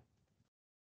revenue.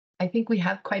 I think we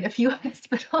have quite a few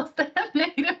hospitals that have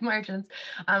negative margins.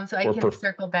 So I can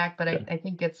circle back, but I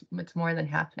think it's more than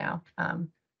half now.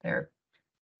 They're,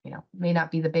 may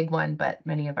not be the big one, but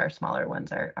many of our smaller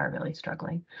ones are really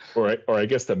struggling. Or I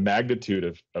guess the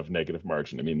magnitude of negative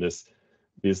margin. I mean, this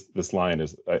line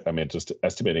is, just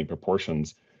estimating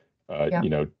proportions.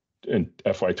 In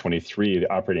FY23,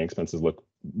 the operating expenses look,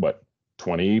 what,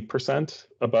 20%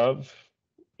 above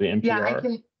the NPR? Yeah,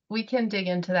 we can dig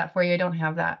into that for you. I don't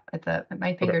have that at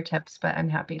my fingertips, but I'm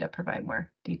happy to provide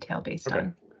more detail based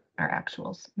on our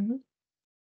actuals. Mm-hmm.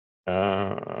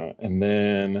 And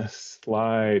then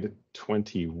slide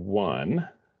 21.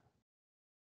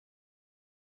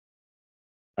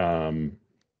 I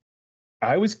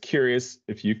was curious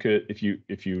if you could, if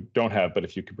you don't have, but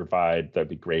if you could provide, that'd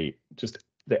be great. Just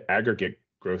the aggregate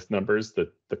growth numbers, the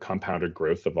compounded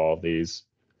growth of all of these.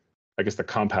 I guess the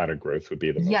compounded growth would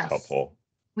be the most helpful.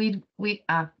 We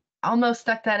almost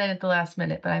stuck that in at the last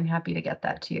minute, but I'm happy to get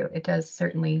that to you. It does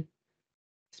certainly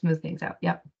smooth things out.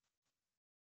 Yep.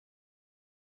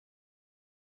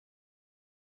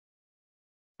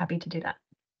 Happy to do that.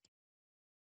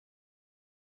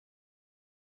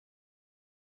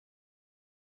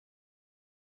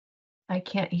 I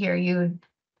can't hear you,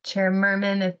 Chair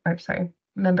Merman,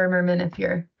 Member Merman, if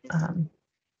you're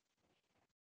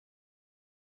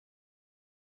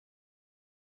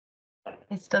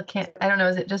I still can't. I don't know.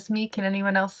 Is it just me? Can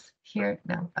anyone else hear?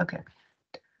 No. Okay.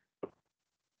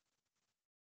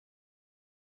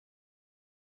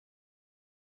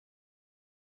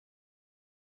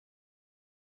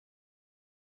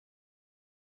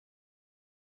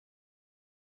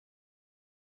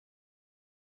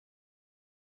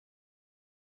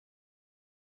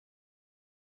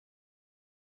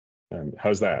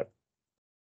 How's that?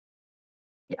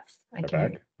 Yes, I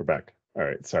can. We're back. All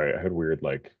right. Sorry, I had weird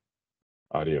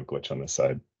audio glitch on this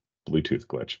side, Bluetooth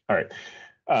glitch. All right.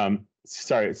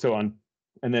 Sorry. So and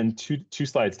then two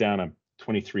slides down on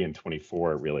 23 and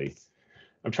 24. Really,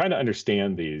 I'm trying to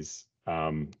understand these,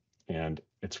 and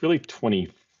it's really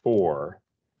 24.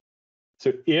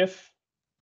 So if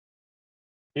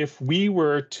we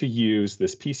were to use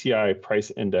this PCI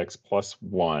price index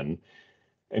 +1,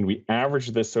 and we average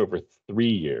this over 3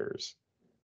 years,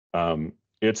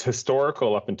 it's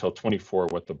historical up until 24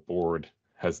 what the board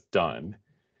has done.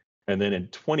 And then in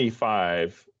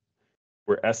 25,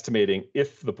 we're estimating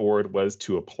if the board was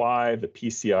to apply the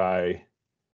PCE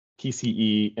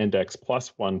index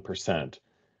 +1%,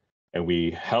 and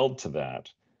we held to that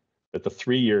the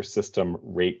 3-year system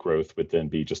rate growth would then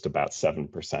be just about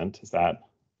 7%. Is that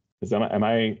am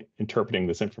I interpreting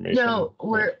this information? No,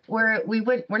 we're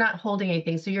not holding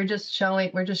anything. So we're just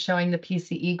showing the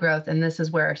PCE growth, and this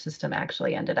is where our system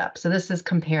actually ended up. So this is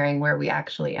comparing where we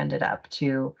actually ended up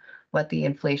to what the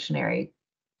inflationary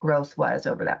growth was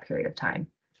over that period of time.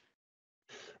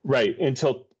 Right,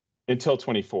 until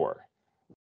 24.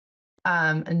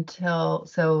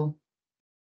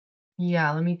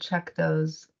 Yeah, let me check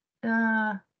those.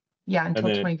 Yeah,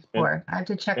 until 24. I have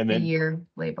to check the year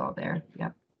label there.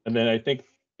 Yep. And then I think,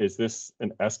 is this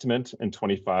an estimate in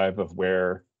 25 of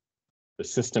where the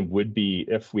system would be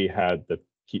if we had the,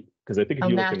 because I think if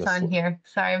you look in Matt's on here.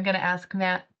 Sorry, I'm going to ask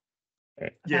Matt.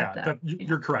 Yeah,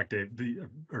 you're correct, Dave.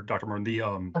 Or Dr. Moran,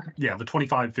 yeah, the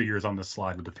 25 figures on this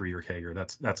slide with the 3-year CAGR,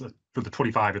 that's for the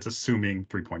 25, it's assuming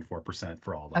 3.4%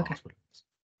 for all the hospitals.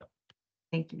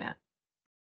 Thank you, Matt.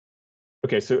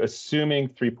 Okay, so assuming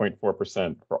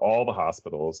 3.4% for all the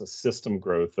hospitals, a system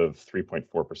growth of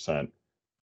 3.4%,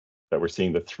 that we're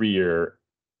seeing the 3-year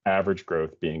average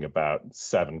growth being about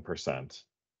 7%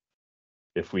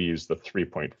 if we use the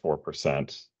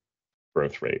 3.4%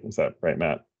 growth rate. Is that right,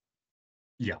 Matt?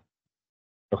 Yeah.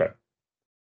 Okay.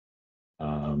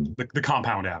 The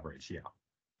compound average, yeah.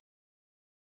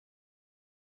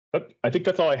 But I think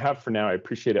that's all I have for now. I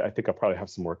appreciate it. I think I'll probably have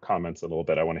some more comments in a little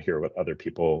bit. I want to hear what other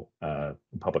people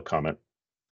in public comment.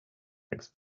 Thanks.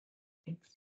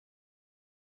 Thanks.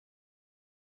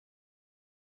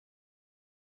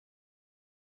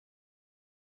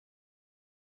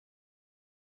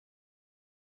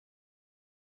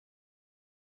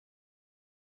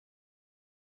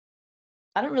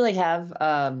 I don't really have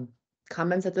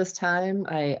comments at this time.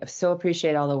 I so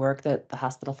appreciate all the work that the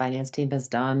hospital finance team has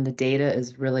done. The data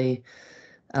is really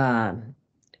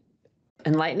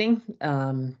enlightening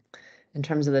in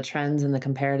terms of the trends and the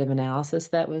comparative analysis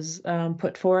that was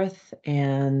put forth.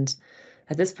 And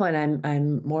at this point,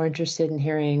 I'm more interested in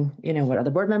hearing, what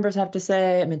other board members have to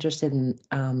say. I'm interested in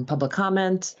public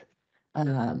comment.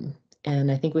 And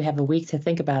I think we have a week to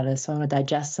think about it, so I want to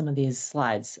digest some of these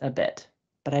slides a bit.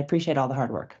 But I appreciate all the hard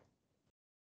work.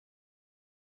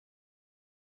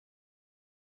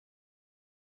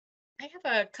 I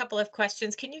have a couple of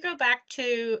questions. Can you go back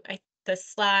to the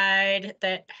slide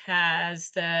that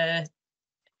has I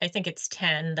think it's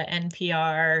 10, the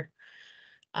NPR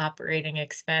operating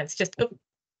expense?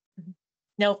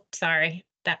 Nope, sorry.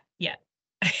 Yeah.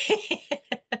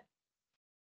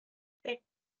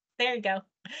 There you go.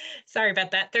 Sorry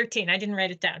about that. 13, I didn't write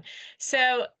it down.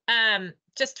 So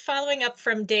just following up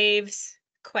from Dave's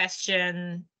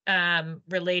question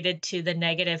related to the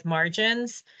negative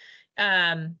margins.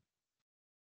 I'm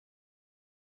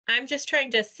just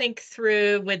trying to think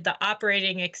through with the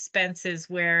operating expenses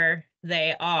where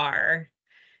they are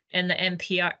and the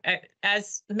NPR.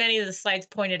 As many of the slides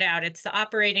pointed out, it's the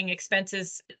operating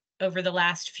expenses over the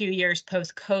last few years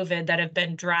post-COVID that have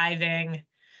been driving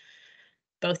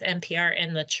both NPR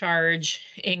and the charge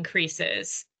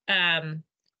increases.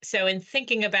 So in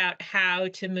thinking about how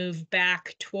to move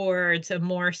back towards a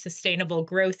more sustainable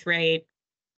growth rate,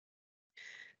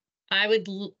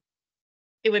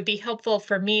 it would be helpful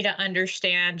for me to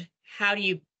understand how do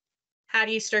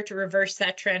you start to reverse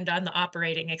that trend on the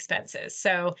operating expenses.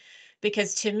 So,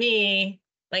 because to me,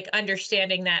 like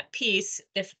understanding that piece,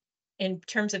 if in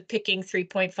terms of picking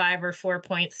 3.5 or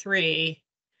 4.3,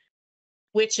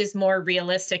 which is more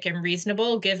realistic and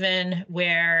reasonable given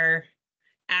where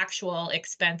actual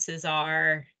expenses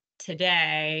are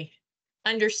today,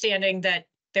 understanding that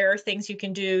there are things you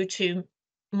can do to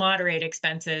moderate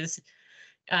expenses.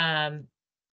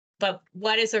 But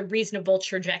what is a reasonable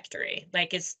trajectory?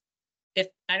 Like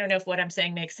I don't know if what I'm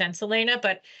saying makes sense, Elena,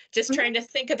 but just trying to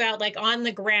think about like on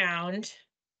the ground,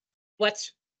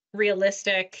 what's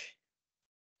realistic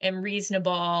and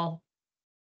reasonable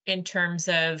in terms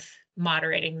of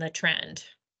moderating the trend,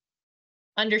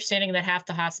 understanding that half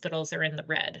the hospitals are in the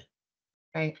red.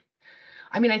 Right.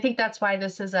 I mean, I think that's why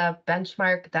this is a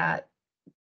benchmark that,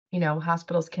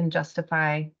 hospitals can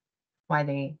justify why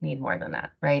they need more than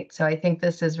that, right? So I think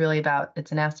this is really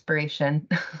it's an aspiration.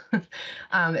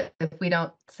 If we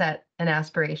don't set an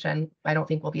aspiration, I don't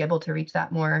think we'll be able to reach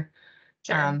that more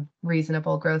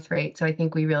reasonable growth rate. So I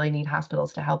think we really need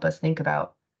hospitals to help us think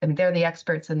about, they're the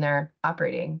experts in their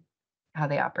how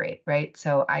they operate, right?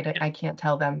 So I can't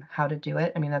tell them how to do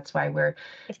it. That's why we're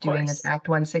doing this Act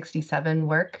 167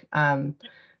 work.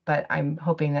 But I'm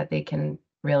hoping that they can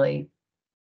really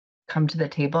come to the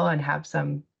table and have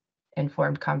some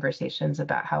informed conversations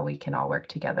about how we can all work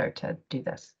together to do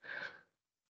this.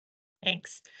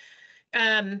 Thanks.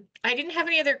 I didn't have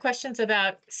any other questions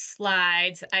about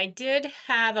slides. I did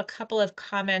have a couple of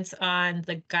comments on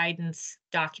the guidance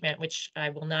document, which I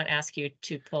will not ask you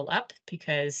to pull up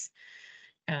because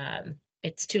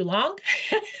it's too long.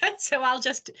 So I'll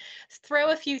just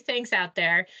throw a few things out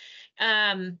there.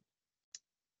 In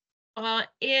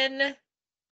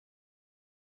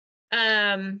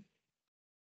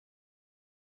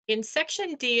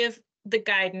section D of the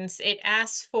guidance, it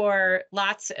asks for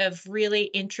lots of really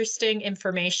interesting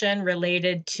information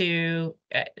related to,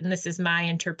 and this is my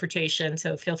interpretation,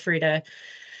 so feel free to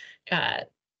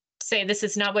say this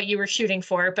is not what you were shooting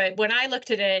for. But when I looked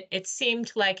at it, it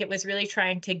seemed like it was really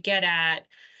trying to get at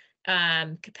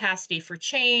capacity for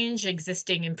change,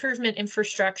 existing improvement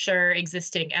infrastructure,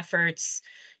 existing efforts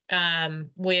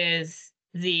with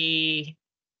the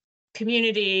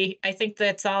community. I think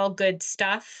that's all good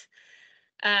stuff.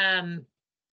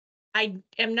 I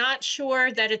am not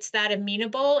sure that it's that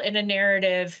amenable in a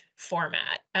narrative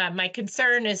format. My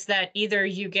concern is that either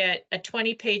you get a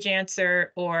 20-page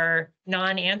answer or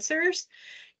non-answers.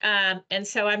 And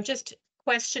so I'm just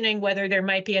questioning whether there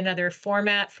might be another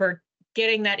format for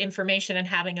getting that information and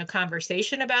having a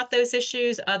conversation about those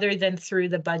issues other than through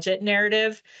the budget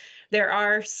narrative. There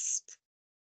are...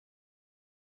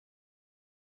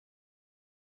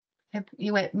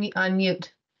 You went on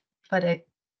mute, but it...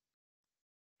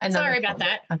 Sorry about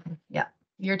that. Okay. Yeah,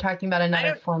 you're talking about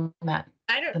another format.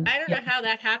 I don't know how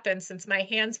that happened since my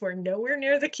hands were nowhere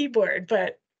near the keyboard,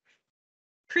 but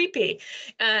creepy.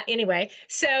 Anyway,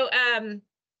 so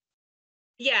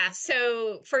yeah,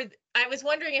 so I was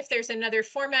wondering if there's another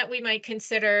format we might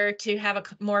consider to have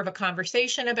more of a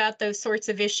conversation about those sorts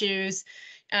of issues.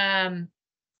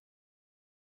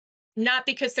 Not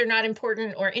because they're not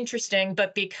important or interesting,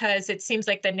 but because it seems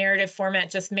like the narrative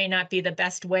format just may not be the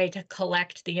best way to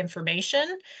collect the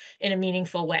information in a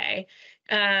meaningful way.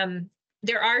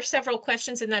 There are several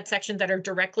questions in that section that are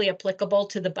directly applicable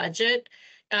to the budget,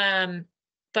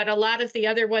 but a lot of the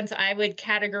other ones I would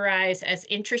categorize as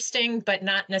interesting, but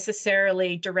not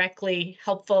necessarily directly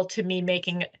helpful to me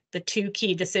making the two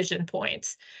key decision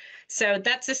points. So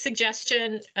that's a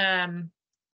suggestion.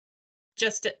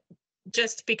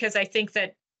 Just because I think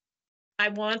that I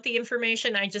want the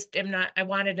information, I just am not. I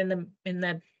want it in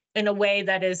a way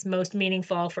that is most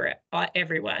meaningful for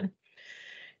everyone.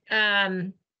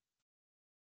 Let's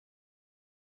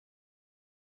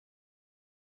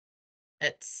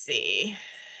see.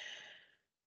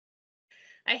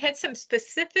 I had some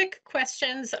specific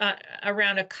questions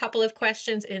around a couple of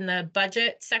questions in the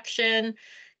budget section.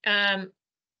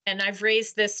 And I've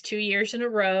raised this 2 years in a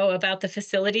row about the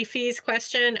facility fees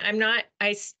question.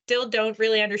 I still don't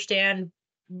really understand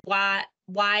why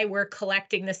we're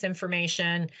collecting this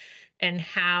information and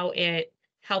how it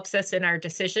helps us in our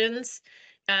decisions.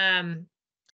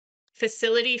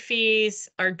 Facility fees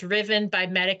are driven by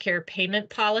Medicare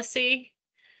payment policy.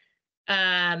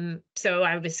 So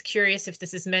I was curious if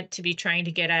this is meant to be trying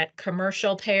to get at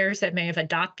commercial payers that may have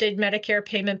adopted Medicare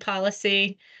payment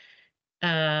policy.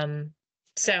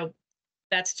 So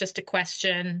that's just a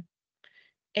question.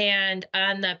 And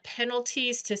on the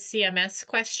penalties to CMS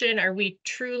question, are we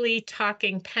truly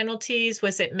talking penalties?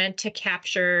 Was it meant to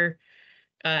capture,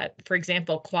 for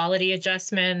example, quality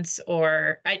adjustments?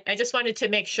 Or I just wanted to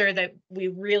make sure that we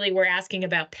really were asking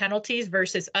about penalties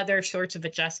versus other sorts of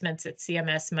adjustments that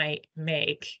CMS might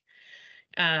make.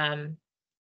 And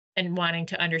wanting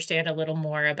to understand a little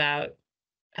more about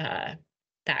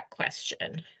that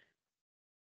question.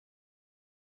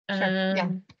 Sure. Yeah.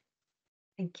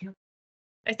 Thank you.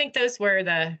 I think those were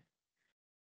the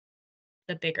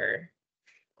bigger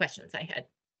questions I had.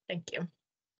 Thank you.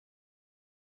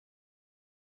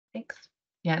 Thanks.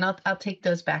 Yeah, and I'll take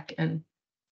those back and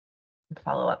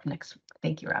follow up next.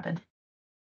 Thank you, Robin.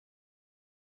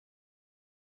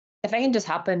 If I can just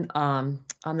hop in on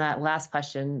that last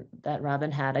question that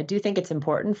Robin had, I do think it's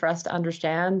important for us to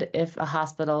understand if a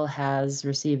hospital has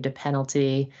received a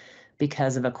penalty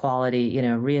because of a quality,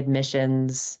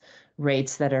 readmissions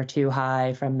rates that are too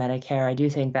high from Medicare. I do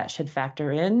think that should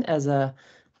factor in as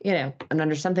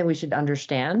something we should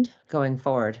understand going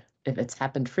forward. If it's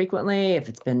happened frequently, if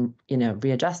it's been,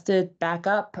 readjusted back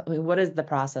up, I mean, what is the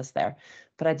process there?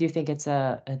 But I do think it's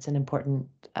an important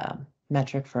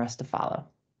metric for us to follow.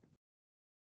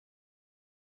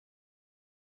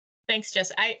 Thanks,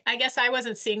 Jess. I guess I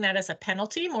wasn't seeing that as a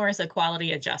penalty, more as a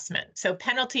quality adjustment. So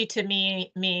penalty to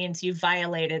me means you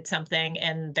violated something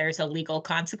and there's a legal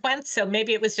consequence. So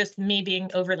maybe it was just me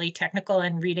being overly technical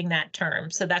and reading that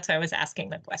term. So that's why I was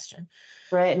asking the question.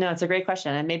 Right. No, it's a great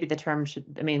question. And maybe the term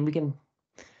we can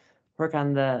work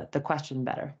on the question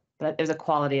better, but there's a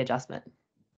quality adjustment.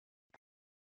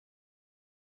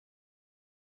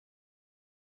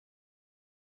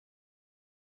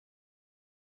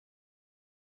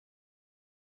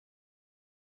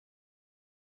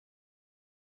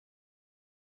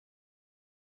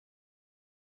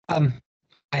 I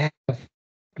have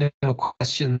no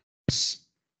questions.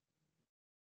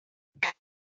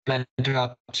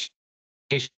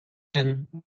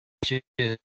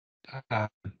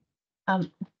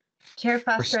 Chair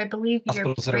Foster, I believe you're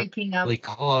hospitals that are breaking up. really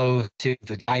close to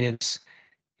the guidance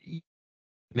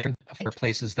for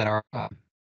places that are.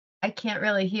 I can't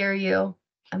really hear you.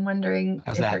 I'm wondering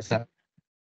How's if that? Is that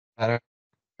better?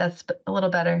 that's a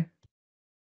little better.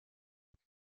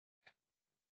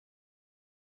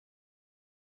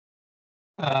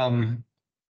 I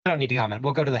don't need to comment.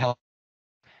 We'll go to the health.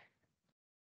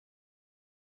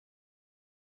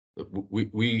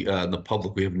 We in the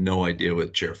public, we have no idea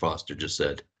what Chair Foster just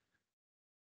said.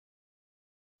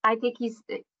 I think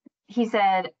he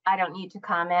said, I don't need to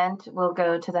comment. We'll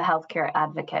go to the healthcare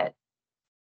advocate.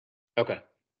 Okay.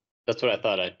 That's what I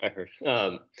thought I heard.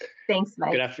 Thanks,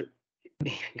 Mike.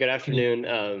 Good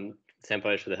afternoon. Sam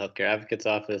Page for the Healthcare Advocates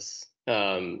Office.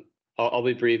 I'll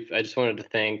be brief. I just wanted to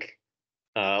thank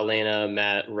Elena,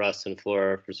 Matt, Russ, and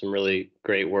Flora for some really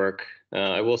great work.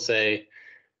 I will say,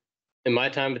 in my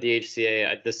time at the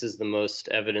HCA, this is the most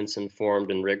evidence-informed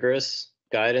and rigorous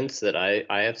guidance that I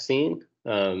have seen.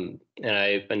 And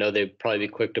I know they'd probably be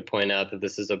quick to point out that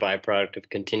this is a byproduct of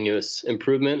continuous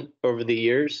improvement over the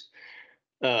years.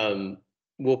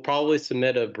 We'll probably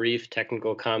submit a brief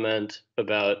technical comment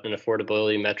about an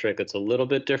affordability metric that's a little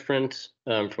bit different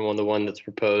from the one that's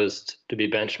proposed to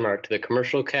be benchmarked to the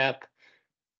commercial cap.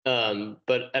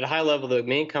 But at a high level, the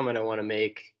main comment I want to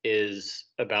make is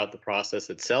about the process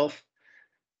itself.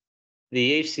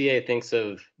 The HCA thinks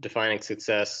of defining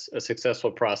a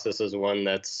successful process as one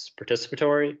that's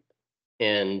participatory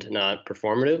and not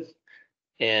performative.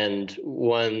 And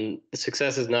one,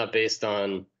 success is not based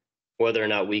on whether or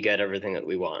not we get everything that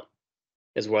we want,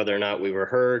 is whether or not we were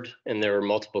heard and there were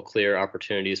multiple clear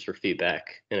opportunities for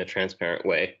feedback in a transparent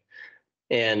way.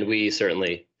 And we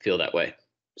certainly feel that way.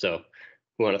 So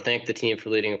we want to thank the team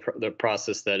for leading the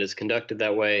process that is conducted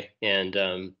that way, and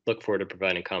look forward to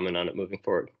providing comment on it moving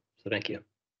forward. So thank you.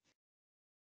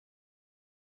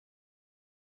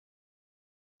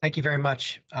 Thank you very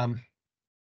much.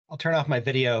 I'll turn off my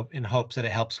video in hopes that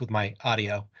it helps with my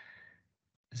audio.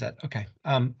 Is that okay?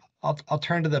 I'll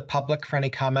turn to the public for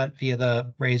any comment via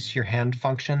the raise your hand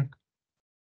function.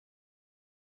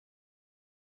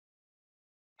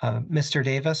 Mr.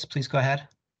 Davis, please go ahead.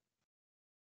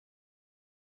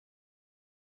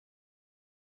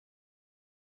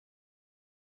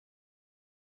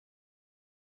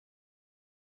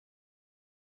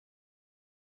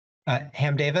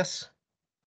 Ham Davis.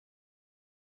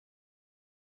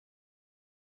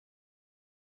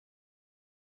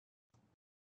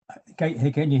 Okay,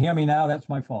 hey, can you hear me now? That's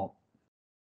my fault.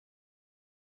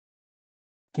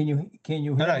 Can you hear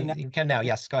me now? You can now.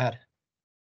 Yes, go ahead.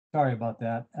 Sorry about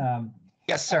that.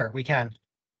 Yes, sir, we can.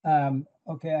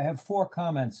 Okay, I have 4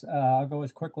 comments. I'll go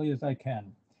as quickly as I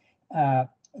can.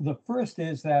 The first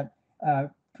is that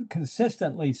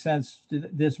consistently since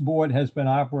this board has been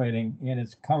operating in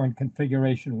its current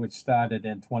configuration, which started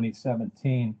in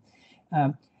 2017,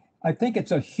 I think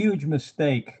it's a huge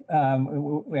mistake to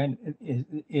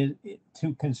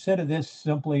consider this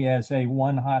simply as a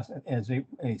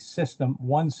system,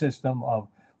 one system of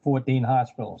 14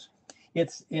 hospitals.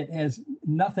 It has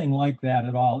nothing like that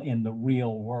at all in the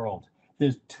real world.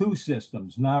 There's 2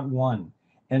 systems, not one,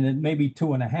 and it may be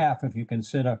 2.5 if you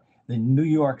consider the New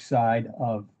York side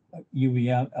of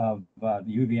UVM the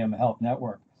UVM Health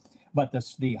Network. But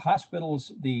the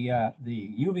hospitals, the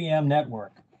UVM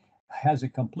network has a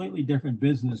completely different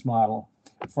business model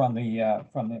from the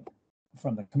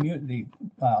community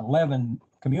 11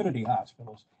 community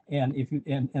hospitals, and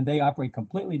and they operate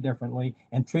completely differently,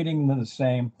 and treating them the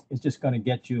same is just going to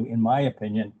get you, in my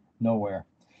opinion, nowhere.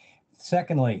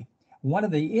 Secondly, one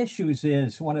of the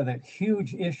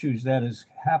huge issues that is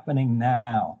happening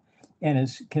now and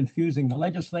is confusing the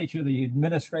legislature, the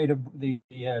administrative, the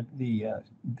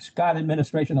Scott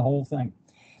administration, the whole thing.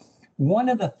 One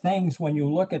of the things when you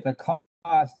look at the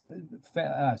cost,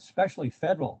 especially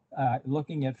federal,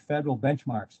 looking at federal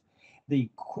benchmarks, the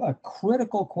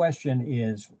critical question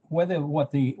is whether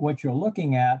what you're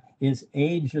looking at is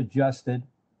age adjusted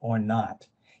or not.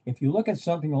 If you look at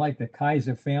something like the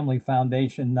Kaiser Family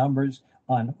Foundation numbers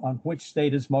on which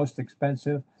state is most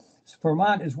expensive,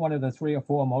 Vermont is one of the 3 or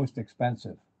 4 most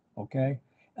expensive. Okay.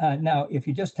 Now, if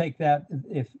you just take that,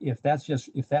 if that's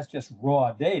just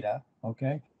raw data,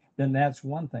 okay, then that's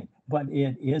one thing. But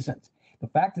it isn't. The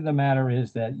fact of the matter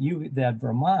is that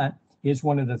Vermont is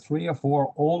one of the 3 or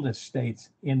 4 oldest states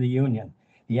in the union.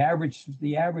 The average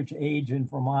age in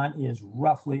Vermont is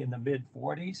roughly in the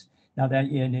mid-40s. Now that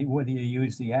whether you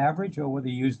use the average or whether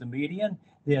you use the median,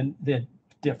 then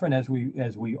different, as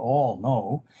we all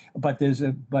know, but there's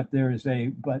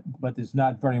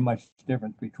not very much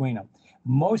difference between them.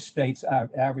 Most states are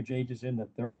average ages in the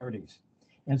 30s.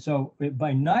 And so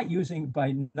by not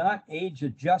age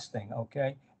adjusting,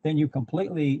 okay, then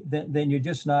you're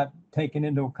just not taking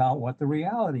into account what the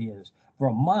reality is.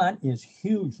 Vermont is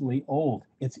hugely old.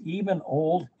 It's even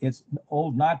old. It's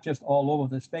old not just all over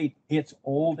the state. It's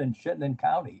old in Chittenden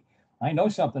County. I know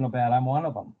something about it. I'm one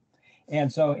of them.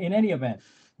 And so in any event,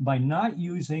 by not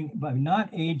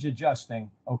age adjusting,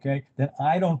 okay, then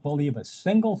I don't believe a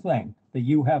single thing that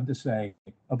you have to say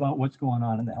about what's going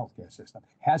on in the healthcare system.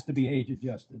 It has to be age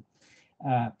adjusted.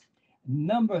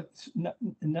 Number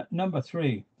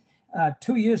three,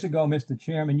 2 years ago, Mr.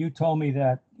 Chairman, you told me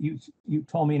that you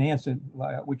told me an answer,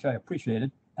 which I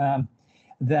appreciated,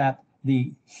 that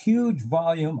the huge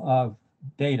volume of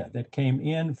data that came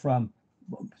in from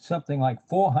something like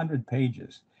 400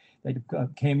 pages that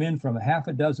came in from half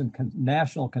a dozen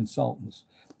national consultants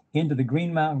into the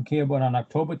Green Mountain Care Board on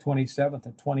October 27th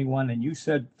of 21, and you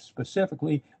said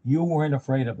specifically you weren't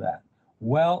afraid of that.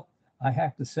 Well, I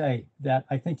have to say that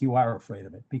I think you are afraid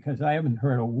of it, because I haven't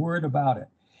heard a word about it.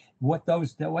 What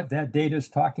that data is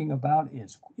talking about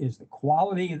is the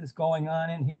quality that's going on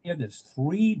in here. There's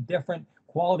 3 different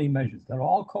quality measures that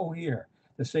all cohere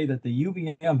to say that the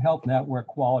UVM Health Network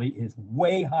quality is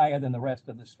way higher than the rest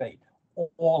of the state,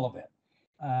 all of it.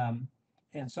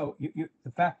 And so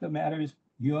the fact of the matter is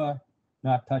you're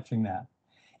not touching that.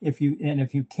 If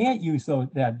you can't use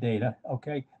that data,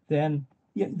 okay, then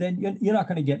you're not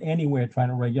going to get anywhere trying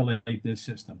to regulate this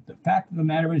system. The fact of the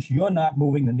matter is you're not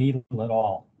moving the needle at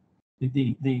all.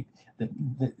 The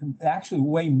actual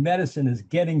way medicine is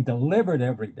getting delivered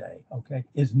every day, okay,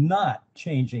 is not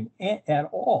changing at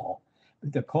all,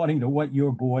 according to what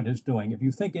your board is doing. If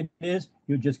you think it is,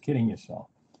 you're just kidding yourself.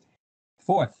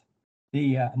 Fourth,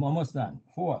 I'm almost done.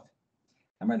 Fourth,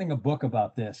 I'm writing a book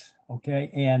about this,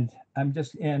 okay, and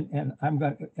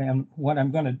what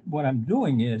I'm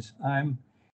doing is I'm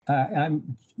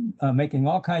making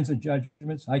all kinds of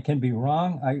judgments. I can be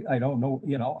wrong. I don't know,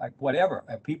 whatever.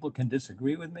 People can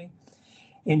disagree with me.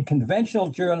 In conventional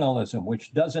journalism,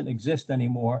 which doesn't exist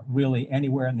anymore really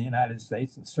anywhere in the United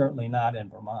States, and certainly not in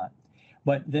Vermont,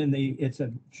 but then it's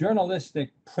a journalistic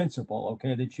principle,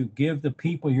 okay, that you give the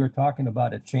people you're talking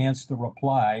about a chance to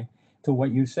reply to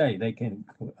what you say. They can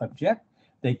object.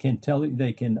 They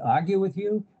can argue with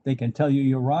you. They can tell you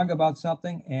you're wrong about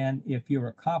something. And if you're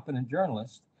a competent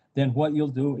journalist, then what you'll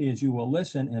do is you will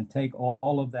listen and take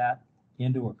all of that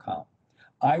into account.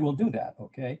 I will do that,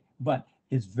 okay? But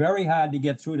it's very hard to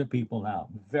get through to people now.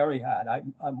 Very hard.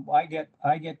 I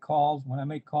get calls when I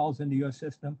make calls into your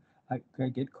system. I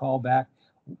get called back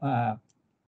 1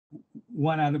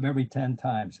 out of every 10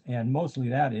 times, and mostly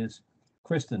that is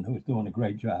Kristen, who's doing a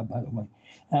great job, by the way.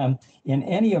 In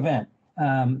any event,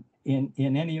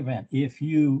 if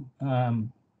you,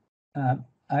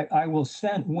 I will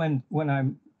send when I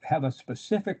have a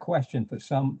specific question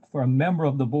for a member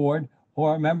of the board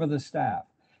or a member of the staff,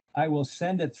 I will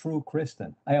send it through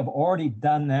Kristen. I have already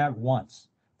done that once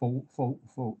for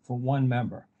one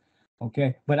member.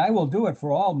 Okay, but I will do it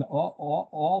for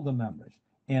all the members,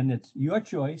 and it's your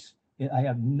choice.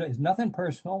 It's nothing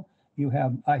personal.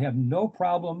 I have no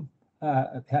problem.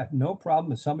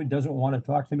 If somebody doesn't want to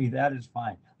talk to me, that is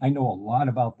fine. I know a lot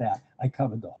about that. I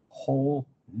covered the whole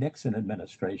Nixon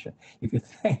administration. If you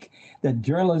think that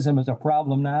journalism is a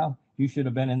problem now, you should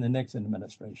have been in the Nixon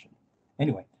administration.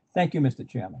 Anyway, thank you, Mr.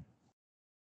 Chairman.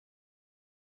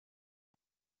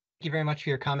 Thank you very much for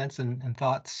your comments and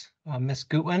thoughts. Ms.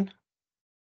 Gutwin?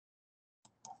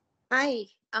 Hi,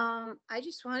 I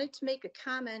just wanted to make a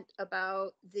comment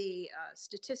about the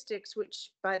statistics,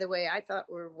 which, by the way, I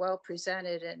thought were well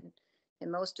presented, and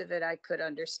most of it I could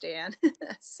understand.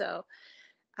 So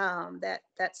that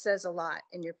says a lot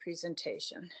in your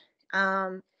presentation.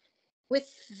 With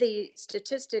the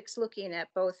statistics looking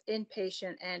at both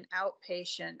inpatient and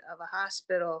outpatient of a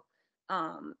hospital,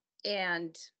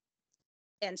 and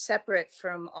separate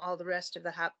from all the rest of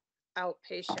the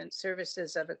outpatient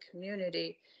services of a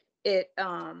community, it's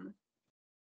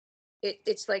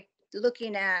like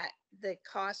looking at the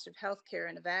cost of healthcare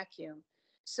in a vacuum.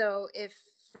 So if,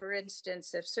 for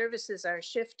instance, if services are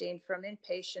shifting from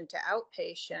inpatient to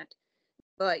outpatient,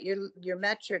 but your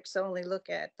metrics only look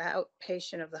at the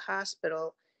outpatient of the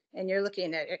hospital, and you're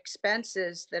looking at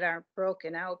expenses that aren't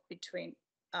broken out between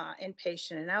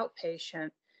inpatient and outpatient,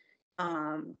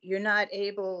 you're not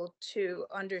able to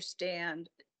understand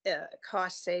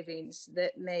cost savings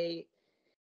that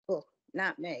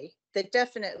that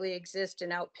definitely exist in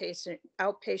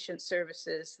outpatient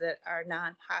services that are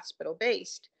non-hospital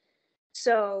based.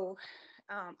 So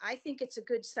I think it's a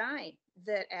good sign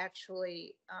that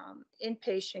actually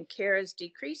inpatient care is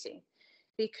decreasing,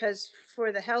 because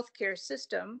for the healthcare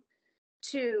system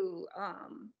to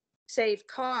save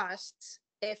costs,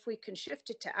 if we can shift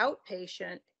it to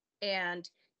outpatient, and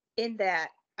in that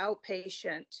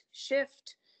outpatient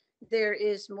shift, there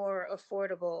is more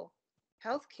affordable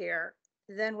healthcare,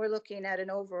 then we're looking at an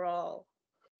overall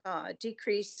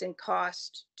decrease in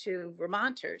cost to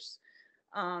Vermonters.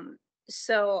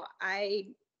 So I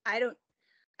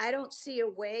don't see a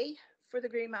way for the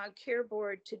Green Mountain Care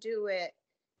Board to do it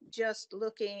just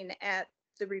looking at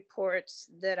the reports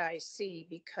that I see,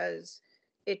 because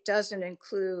it doesn't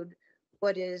include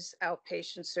what is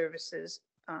outpatient services,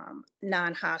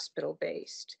 non-hospital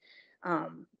based.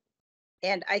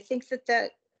 And I think that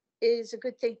that is a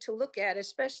good thing to look at,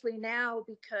 especially now,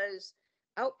 because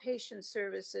outpatient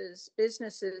services,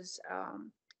 businesses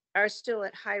are still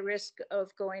at high risk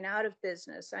of going out of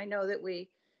business. I know that we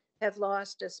have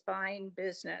lost a spine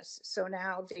business. So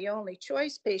now the only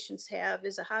choice patients have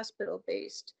is a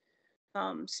hospital-based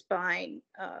spine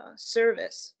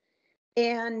service.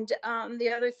 And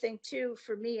the other thing too,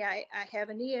 for me, I have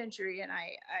a knee injury and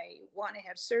I want to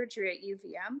have surgery at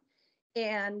UVM.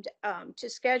 And to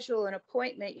schedule an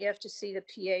appointment, you have to see the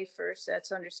PA first.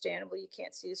 That's understandable. You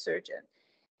can't see the surgeon.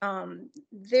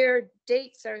 Their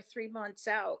dates are 3 months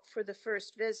out for the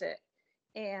first visit.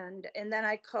 And then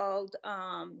I called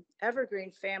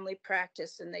Evergreen Family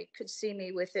Practice, and they could see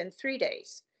me within 3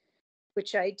 days,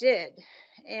 which I did.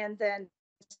 And then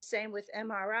same with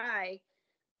MRI.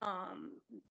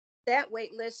 That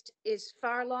wait list is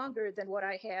far longer than what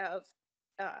I have,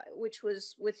 which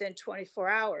was within 24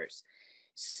 hours.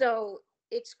 So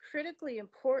it's critically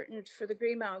important for the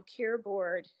Green Mountain Care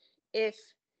Board, if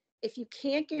you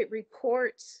can't get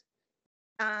reports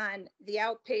on the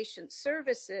outpatient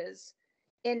services,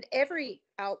 and every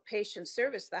outpatient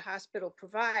service the hospital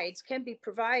provides can be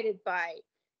provided by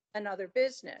another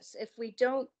business. If we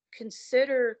don't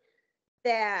consider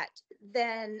that,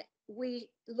 then we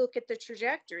look at the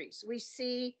trajectories. We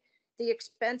see the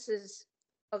expenses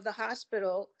of the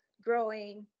hospital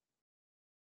growing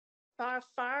far,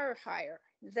 far higher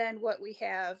than what we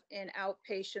have in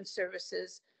outpatient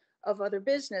services of other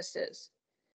businesses.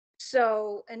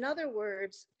 So in other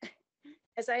words,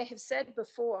 as I have said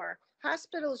before,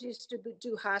 hospitals used to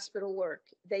do hospital work.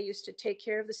 They used to take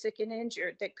care of the sick and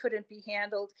injured that couldn't be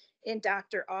handled in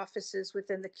doctor offices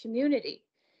within the community.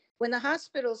 When the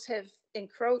hospitals have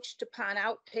encroached upon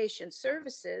outpatient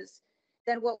services,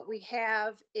 then what we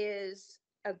have is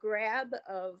a grab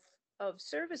of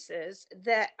services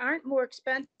that aren't more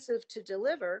expensive to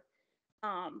deliver,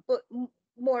 but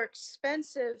more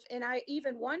expensive. And I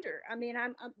even wonder, I mean,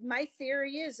 my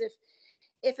theory is,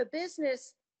 if a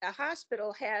business, a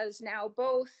hospital has now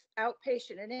both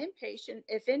outpatient and inpatient,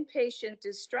 if inpatient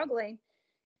is struggling,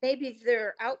 maybe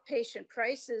their outpatient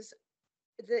prices,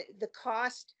 the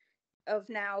cost of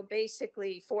now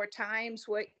basically 4 times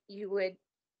what you would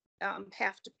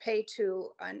have to pay to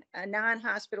a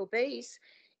non-hospital base,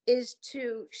 is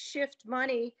to shift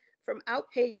money from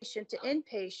outpatient to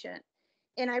inpatient.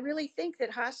 And I really think that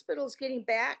hospitals getting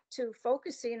back to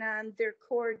focusing on their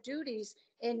core duties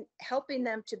and helping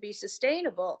them to be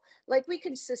sustainable, like we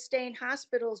can sustain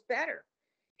hospitals better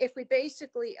if we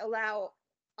basically allow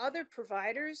other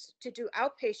providers to do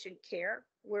outpatient care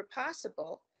where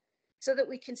possible, so that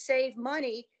we can save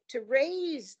money to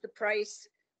raise the price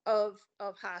of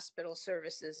hospital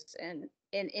services and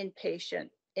inpatient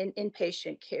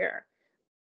care.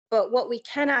 But what we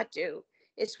cannot do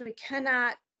is we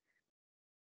cannot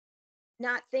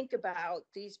not think about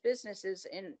these businesses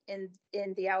in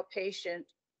the outpatient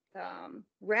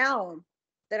realm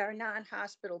that are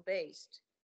non-hospital based,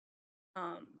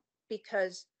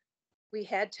 because we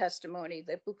had testimony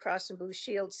that Blue Cross and Blue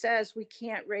Shield says we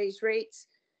can't raise rates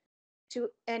to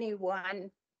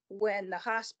anyone when the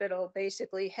hospital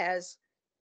basically has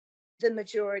the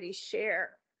majority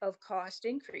share of cost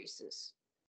increases.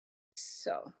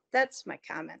 So that's my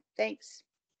comment. Thanks.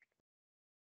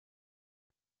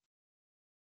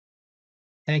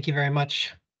 Thank you very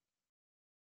much.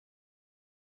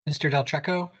 Mr. Del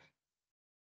Treco.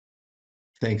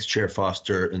 Thanks, Chair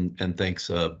Foster, and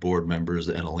thanks, board members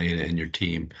and Elena and your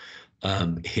team.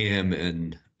 Ham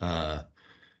and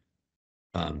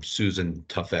Susan,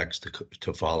 tough acts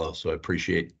to follow, so I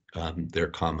appreciate their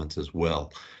comments as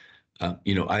well.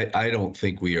 You know, I don't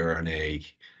think we are in a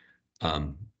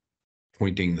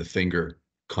pointing the finger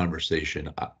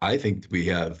conversation. I think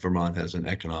Vermont has an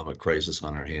economic crisis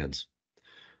on our hands.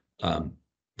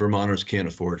 Vermonters can't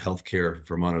afford healthcare.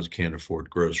 Vermonters can't afford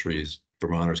groceries.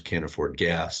 Vermonters can't afford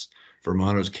gas.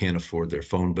 Vermonters can't afford their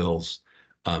phone bills.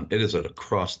 It is an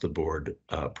across-the-board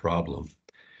problem.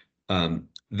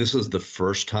 This is the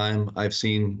first time I've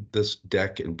seen this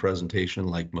deck in presentation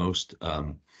like most.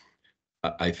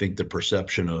 I think the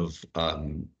perception of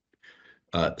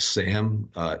Sam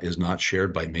is not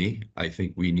shared by me. I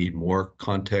think we need more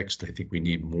context. I think we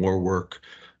need more work.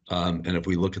 And if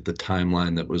we look at the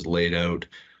timeline that was laid out,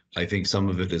 I think some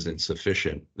of it is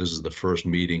insufficient. This is the first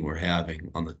meeting we're having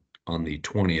on the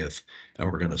 20th, and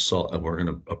we're going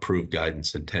to approve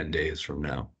guidance in 10 days from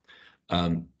now.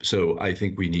 So I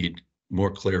think we need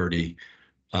more clarity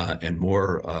and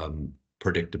more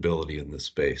predictability in this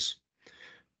space.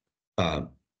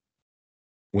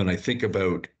 When I think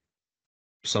about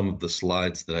some of the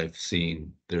slides that I've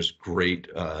seen, there's great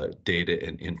data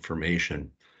and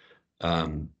information.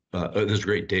 There's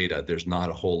great data. There's not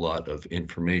a whole lot of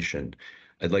information.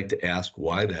 I'd like to ask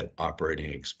why that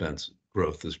operating expense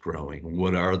growth is growing.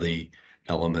 What are the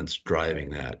elements driving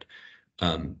that?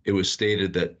 It was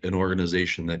stated that an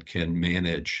organization that can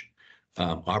manage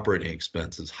operating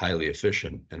expenses is highly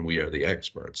efficient, and we are the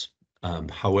experts.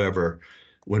 However,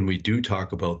 when we do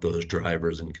talk about those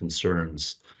drivers and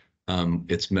concerns,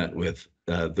 it's met with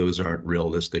those aren't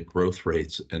realistic growth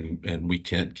rates, and we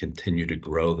can't continue to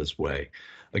grow this way.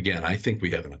 Again, I think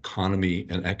we have an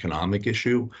economic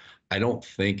issue. I don't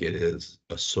think it is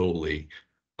solely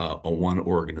a one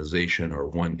organization or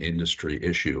one industry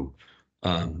issue.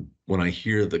 When I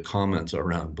hear the comments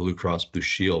around Blue Cross Blue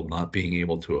Shield not being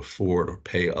able to afford or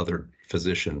pay other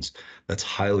physicians, that's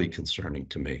highly concerning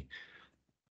to me.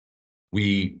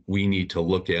 We need to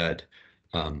look at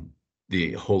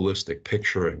the holistic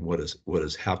picture and what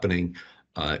is happening,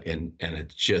 and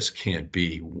it just can't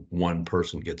be one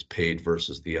person gets paid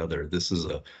versus the other. This is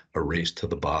a race to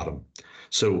the bottom.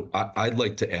 So I'd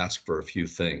like to ask for a few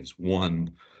things.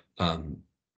 One,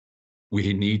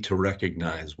 we need to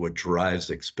recognize what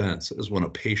drives expense is when a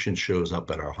patient shows up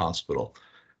at our hospital.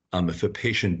 If a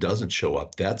patient doesn't show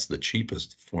up, that's the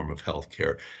cheapest form of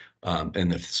healthcare.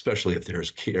 And especially if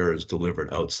there's care is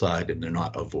delivered outside and they're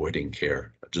not avoiding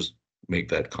care. Just make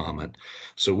that comment.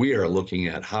 So we are looking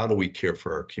at how do we care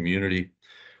for our community.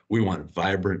 We want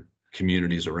vibrant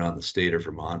communities around the state of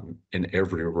Vermont in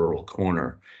every rural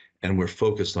corner, and we're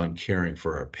focused on caring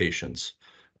for our patients.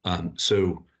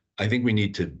 So I think we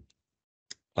need to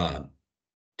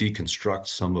deconstruct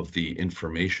some of the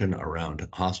information around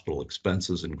hospital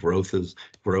expenses and growth,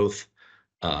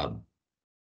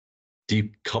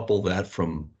 decouple that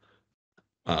from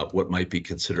what might be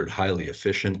considered highly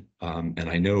efficient. And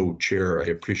I know, Chair, I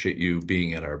appreciate you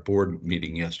being at our board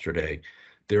meeting yesterday.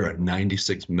 There are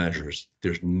 96 measures.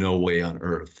 There's no way on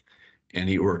earth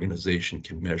any organization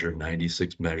can measure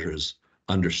 96 measures,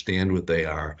 understand what they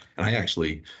are. And I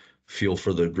actually feel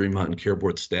for the Green Mountain Care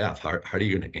Board staff. How are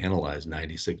you going to analyze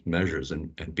 96 measures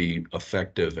and be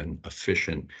effective and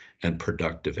efficient and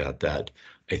productive at that?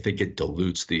 I think it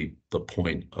dilutes the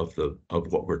point of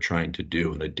what we're trying to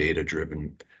do in a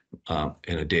data-driven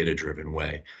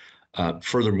way.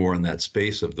 Furthermore, in that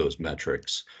space of those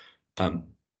metrics,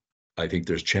 I think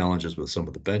there's challenges with some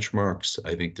of the benchmarks.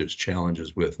 I think there's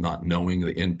challenges with not knowing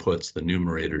the inputs, the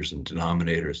numerators and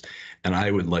denominators, and I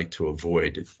would like to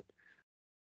avoid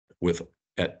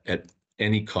at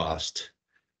any cost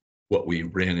what we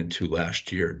ran into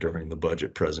last year during the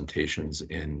budget presentations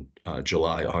in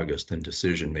July, August, and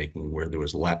decision making, where there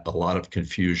was a lot of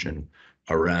confusion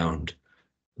around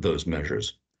those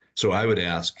measures. So I would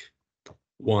ask,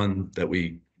 one, that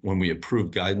when we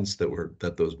approve guidance,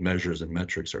 that those measures and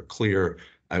metrics are clear.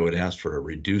 I would ask for a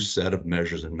reduced set of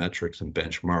measures and metrics and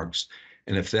benchmarks.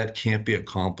 And if that can't be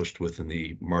accomplished within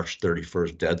the March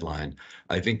 31st deadline,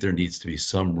 I think there needs to be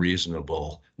some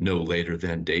reasonable no later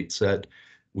than date set.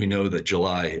 We know that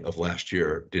July of last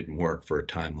year didn't work for a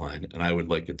timeline, and I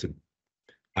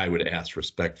would ask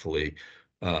respectfully,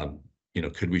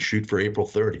 could we shoot for April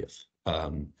 30th?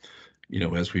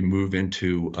 As we move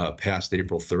into past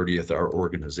April 30th, our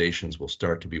organizations will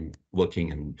start to be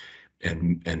looking and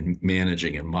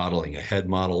managing and modeling ahead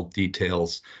model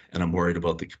details, and I'm worried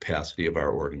about the capacity of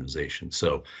our organization.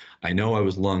 So I know I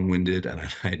was long-winded, and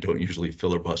I don't usually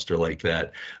filibuster like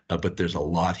that, but there's a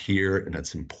lot here, and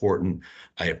it's important.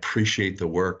 I appreciate the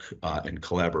work and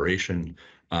collaboration,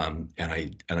 and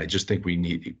I just think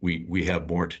we have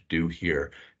more to do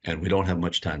here, and we don't have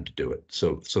much time to do it.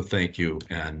 So thank you,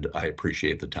 and I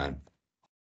appreciate the time.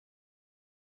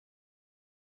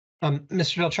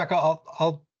 Mr. Del Trecca,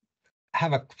 I'll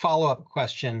have a follow-up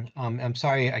question. I'm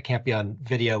sorry I can't be on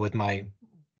video with my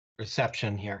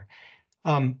reception here.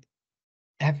 Do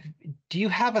you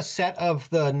have a set of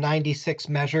the 96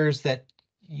 measures that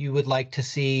you would like to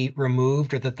see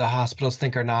removed or that the hospitals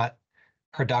think are not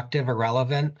productive or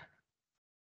relevant?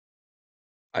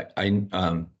 I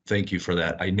thank you for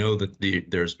that. I know that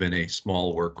there's been a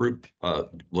small work group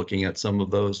looking at some of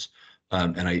those,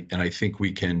 and I think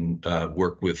we can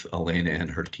work with Elena and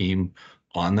her team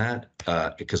on that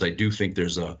because I do think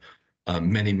there's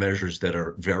many measures that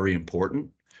are very important,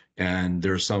 and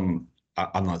there's some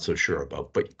I'm not so sure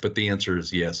about. But the answer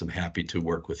is yes. I'm happy to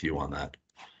work with you on that.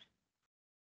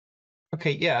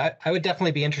 Okay, yeah, I would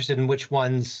definitely be interested in which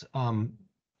ones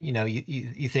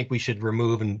you think we should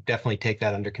remove, and definitely take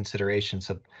that under consideration.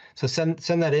 So send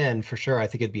that in for sure. I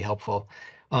think it'd be helpful.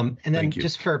 And then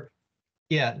just for,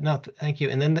 thank you.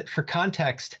 And then for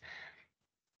context,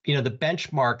 the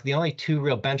benchmark, the only two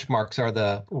real benchmarks are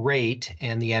the rate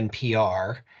and the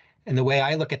NPR. And the way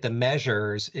I look at the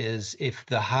measures is if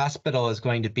the hospital is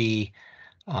going to be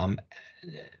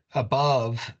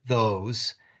above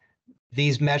those,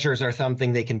 these measures are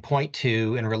something they can point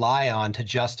to and rely on to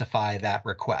justify that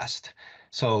request.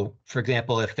 So, for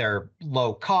example, if they're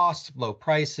low cost, low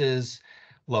prices,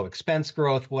 low expense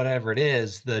growth, whatever it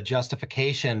is, the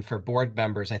justification for board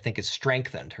members, I think, is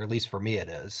strengthened, or at least for me it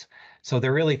is. So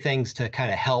they're really things to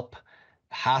kind of help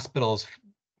hospitals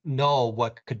know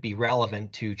what could be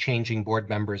relevant to changing board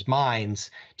members'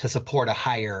 minds to support a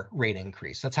higher rate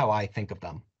increase. That's how I think of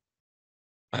them.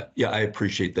 Yeah, I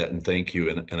appreciate that, and thank you.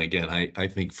 And again, I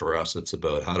think for us, it's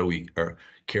about how do we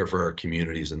care for our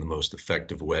communities in the most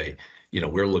effective way.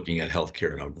 We're looking at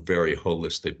healthcare in a very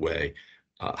holistic way,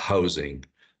 housing,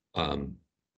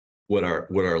 what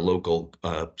our local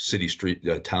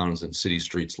towns and city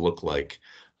streets look like,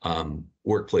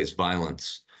 workplace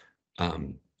violence,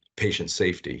 patient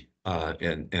safety,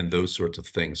 and those sorts of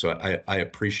things. So I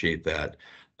appreciate that,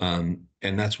 and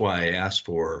that's why I asked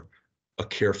for a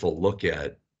careful look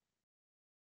at.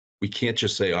 We can't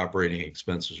just say operating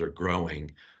expenses are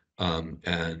growing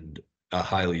and a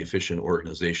highly efficient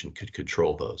organization could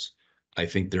control those. I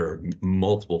think there are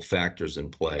multiple factors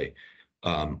in play.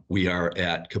 We are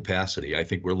at capacity. I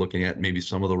think we're looking at maybe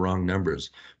some of the wrong numbers.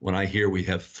 When I hear we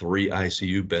have 3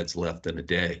 ICU beds left in a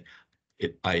day,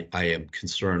 I am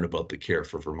concerned about the care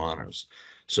for Vermonters.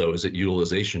 So is it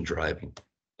utilization driving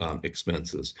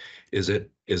expenses? Is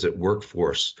it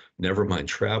workforce, never mind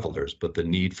travelers, but the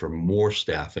need for more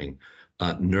staffing,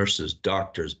 nurses,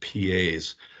 doctors,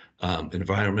 PAs,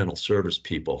 environmental service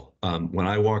people? When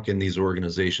I walk in these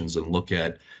organizations and look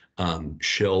at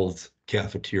shelved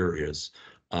cafeterias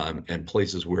and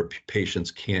places where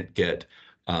patients can't get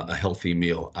a healthy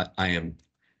meal, I am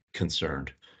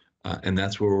concerned. And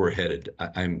that's where we're headed.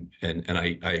 I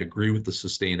agree with the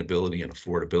sustainability and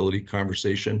affordability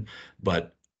conversation,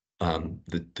 but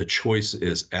the choice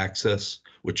is access,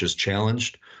 which is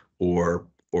challenged, or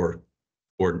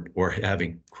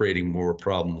creating more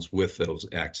problems with those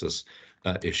access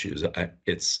issues.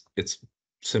 It's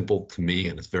simple to me,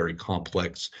 and it's very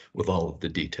complex with all of the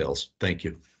details. Thank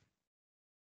you.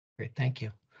 Great, thank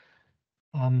you.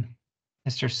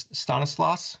 Mr.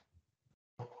 Stanislas?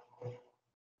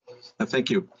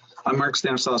 Thank you. I'm Mark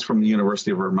Stanislas from the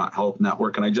University of Vermont Health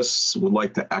Network, and I just would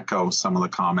like to echo some of the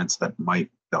comments that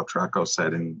Mike Beltraco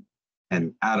said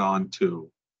and add on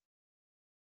to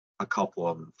a couple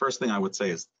of them. First thing I would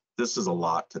say is this is a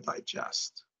lot to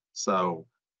digest. So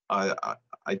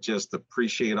I just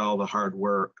appreciate all the hard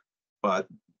work, but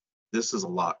this is a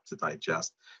lot to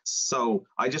digest. So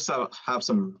I just have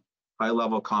some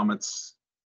high-level comments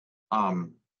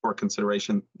for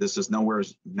consideration. This is nowhere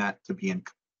meant to be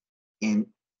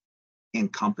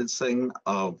encompassing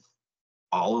of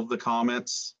all of the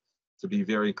comments, to be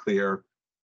very clear.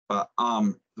 But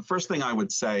the first thing I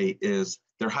would say is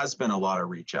there has been a lot of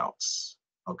reach outs,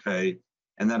 okay?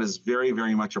 And that is very,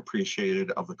 very much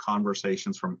appreciated of the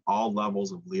conversations from all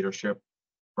levels of leadership,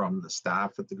 from the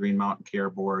staff at the Green Mountain Care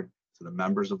Board, to the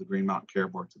members of the Green Mountain Care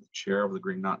Board, to the chair of the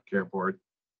Green Mountain Care Board.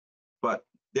 But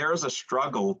there is a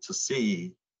struggle to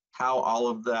see how all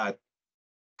of that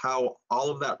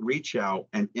reach out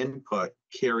and input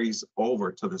carries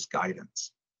over to this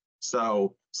guidance.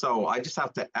 So I just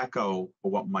have to echo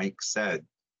what Mike said,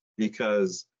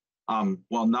 because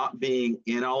while not being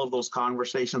in all of those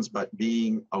conversations, but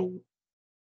being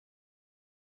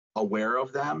aware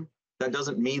of them, that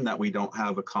doesn't mean that we don't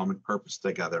have a common purpose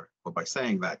together. But by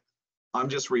saying that, I'm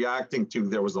just reacting to,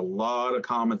 there was a lot of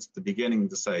comments at the beginning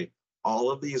to say, all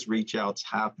of these reach outs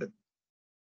happen.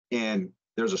 And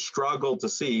there's a struggle to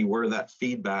see where that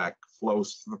feedback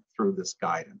flows through this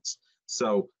guidance.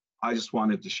 So I just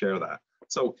wanted to share that.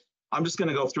 So I'm just going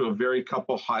to go through a very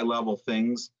couple high level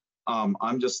things.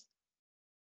 I'm just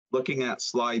looking at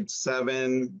slide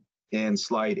 7 and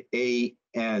slide 8,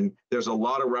 and there's a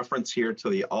lot of reference here to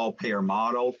the all payer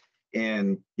model.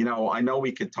 And, you know, I know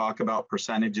we could talk about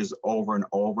percentages over and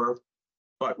over,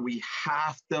 but we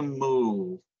have to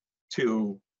move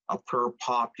to a per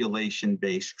population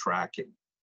based tracking.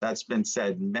 That's been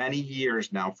said many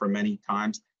years now for many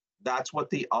times. That's what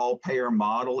the all payer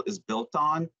model is built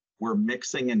on. We're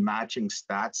mixing and matching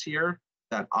stats here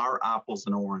that are apples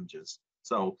and oranges.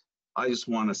 So I just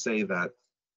want to say that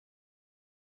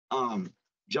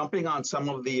jumping on some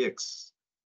of the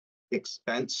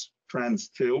expense trends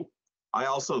too, I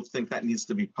also think that needs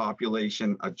to be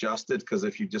population adjusted, because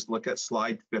if you just look at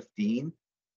slide 15,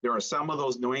 there are some of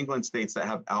those New England states that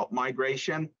have out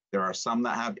migration. There are some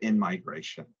that have in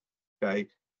migration, okay?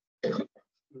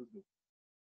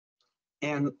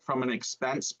 And from an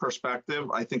expense perspective,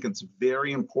 I think it's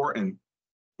very important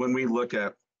when we look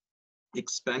at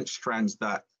expense trends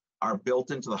that are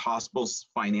built into the hospital's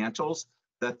financials,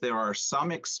 that there are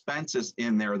some expenses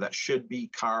in there that should be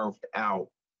carved out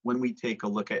when we take a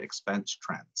look at expense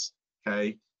trends,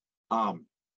 okay?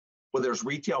 Well, there's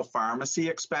retail pharmacy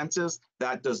expenses.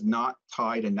 That does not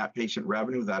tie to net patient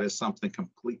revenue. That is something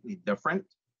completely different.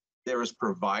 There is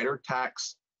provider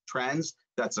tax trends.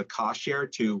 That's a cost share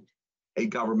to a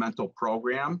governmental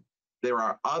program. There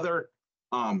are other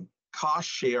cost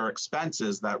share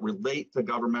expenses that relate to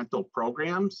governmental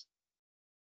programs.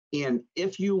 And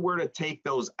if you were to take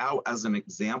those out as an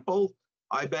example,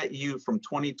 I bet you from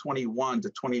 2021 to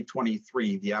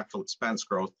 2023, the actual expense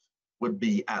growth would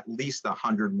be at least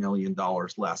 $100 million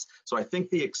less. So I think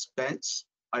the expense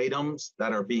items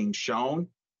that are being shown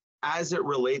as it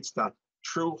relates to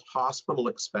true hospital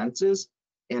expenses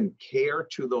and care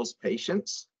to those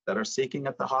patients that are seeking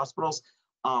at the hospitals,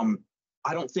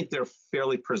 I don't think they're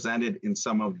fairly presented in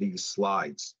some of these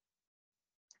slides.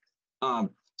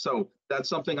 So that's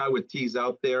something I would tease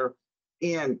out there.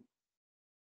 And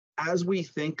as we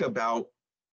think about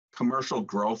commercial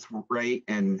growth rate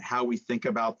and how we think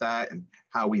about that and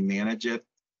how we manage it,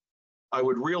 I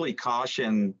would really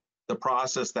caution the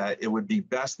process that it would be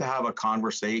best to have a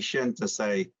conversation to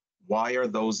say, why are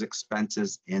those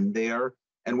expenses in there?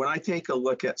 And when I take a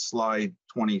look at slide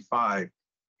 25,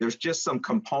 there's just some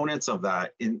components of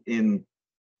that in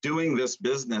doing this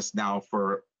business now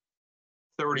for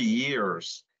 30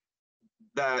 years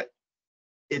that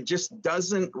it just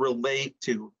doesn't relate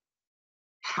to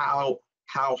how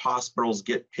hospitals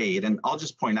get paid. And I'll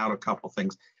just point out a couple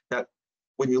things that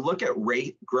when you look at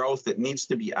rate growth, it needs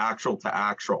to be actual to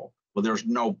actual. Well, there's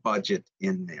no budget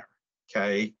in there,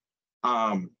 okay?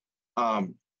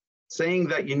 Saying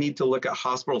that you need to look at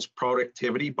hospitals'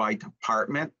 productivity by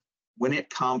department, when it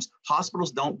comes,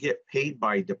 hospitals don't get paid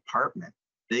by department.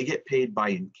 They get paid by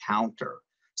encounter.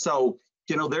 So,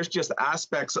 you know, there's just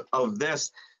aspects of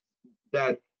this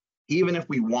that even if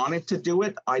we wanted to do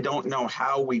it, I don't know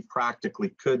how we practically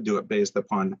could do it based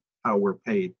upon how we're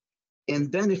paid.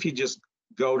 And then if you just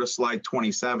go to slide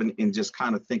 27 and just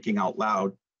kind of thinking out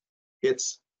loud,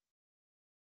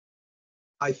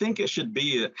 I think it should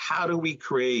be, how do we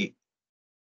create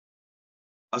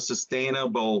a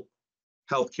sustainable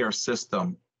healthcare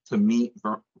system to meet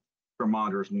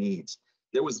Vermonters' needs?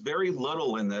 There was very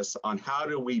little in this on how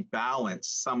do we balance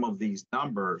some of these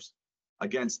numbers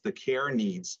against the care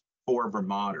needs for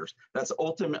Vermonters. That's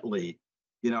ultimately,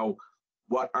 you know,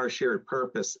 what our shared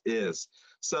purpose is.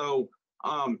 So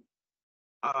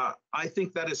I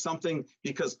think that is something,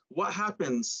 because what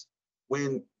happens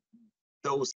when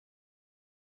those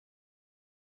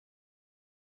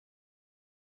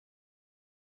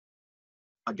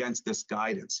against this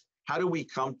guidance? How do we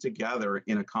come together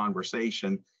in a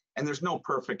conversation? And there's no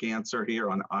perfect answer here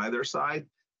on either side,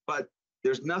 but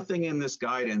there's nothing in this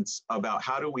guidance about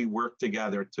how do we work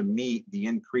together to meet the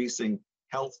increasing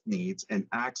health needs and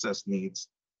access needs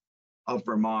of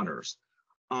Vermonters.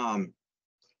 And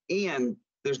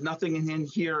there's nothing in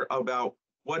here about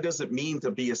what does it mean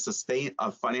to be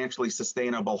a financially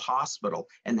sustainable hospital,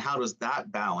 and how does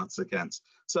that balance against?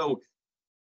 So,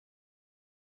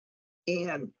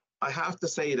 and I have to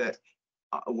say that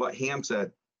what Ham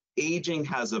said, aging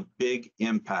has a big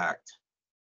impact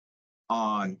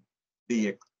on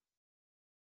the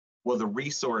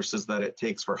resources that it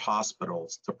takes for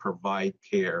hospitals to provide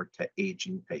care to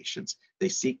aging patients. They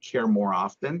seek care more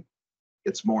often.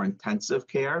 It's more intensive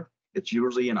care. It's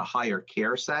usually in a higher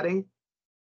care setting.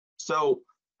 So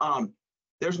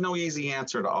there's no easy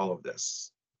answer to all of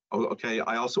this. Okay,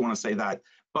 I also want to say that.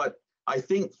 But I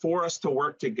think for us to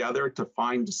work together to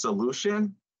find a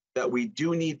solution, that we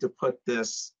do need to put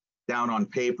this down on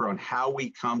paper on how we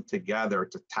come together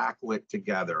to tackle it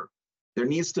together. There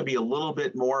needs to be a little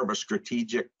bit more of a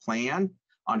strategic plan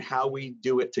on how we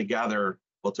do it together,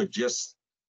 to just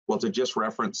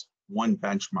reference one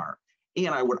benchmark. And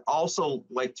I would also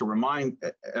like to remind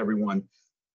everyone,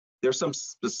 there's some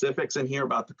specifics in here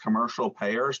about the commercial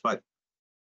payers, but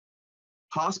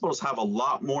hospitals have a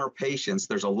lot more patients.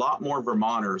 There's a lot more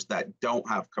Vermonters that don't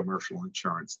have commercial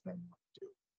insurance than do.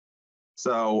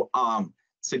 So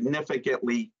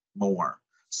significantly more.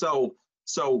 So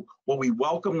when we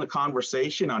welcome the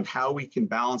conversation on how we can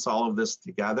balance all of this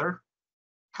together,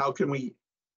 how can we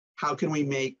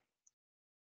make,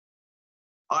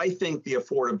 I think the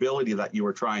affordability that you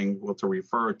were trying to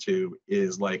refer to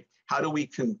is like, how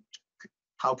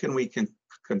can we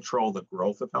control the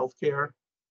growth of healthcare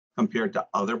compared to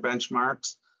other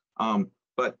benchmarks?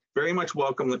 But very much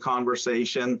welcome the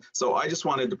conversation. So I just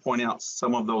wanted to point out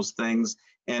some of those things,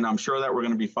 and I'm sure that we're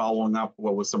going to be following up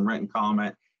with some written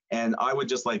comment. And I would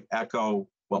just like echo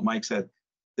what Mike said.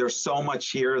 There's so much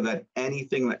here that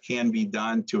anything that can be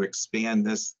done to expand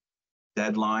this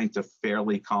deadline to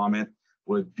fairly comment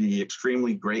would be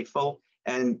extremely grateful.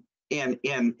 And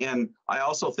I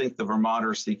also think the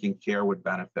Vermonters seeking care would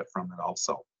benefit from it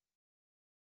also.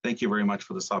 Thank you very much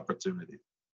for this opportunity.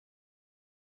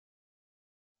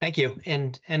 Thank you.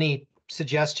 And any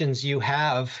suggestions you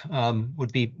have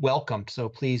would be welcomed. So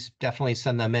please definitely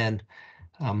send them in.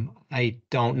 I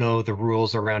don't know the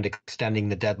rules around extending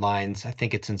the deadlines. I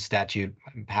think it's in statute.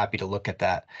 I'm happy to look at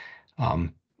that.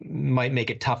 Might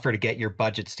make it tougher to get your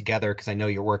budgets together because I know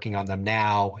you're working on them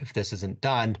now if this isn't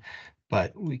done,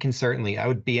 but we can certainly, I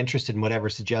would be interested in whatever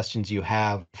suggestions you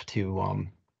have to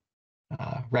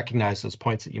recognize those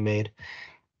points that you made.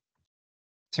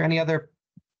 Is there any other?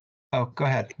 Oh, go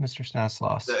ahead, Mr.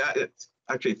 Stanislaus.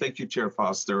 Actually, thank you, Chair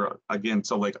Foster. Again,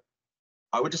 so like,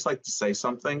 I would just like to say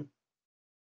something.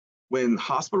 When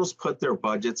hospitals put their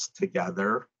budgets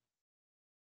together,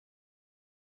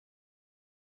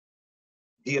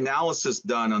 the analysis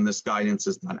done on this guidance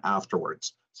is done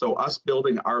afterwards. So us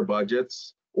building our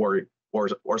budgets, or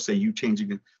say you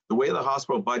changing it, the way the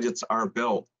hospital budgets are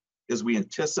built is we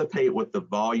anticipate what the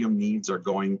volume needs are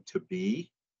going to be,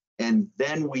 and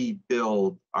then we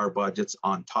build our budgets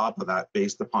on top of that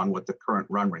based upon what the current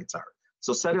run rates are.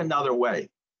 So said another way,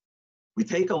 we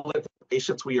take a look at the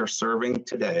patients we are serving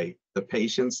today, the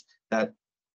patients that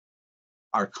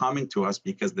are coming to us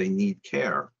because they need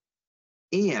care,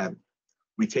 and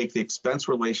we take the expense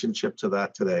relationship to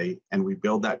that today and we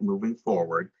build that moving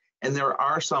forward. And there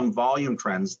are some volume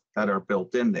trends that are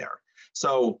built in there.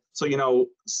 So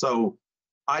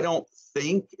I don't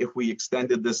think if we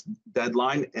extended this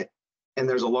deadline, and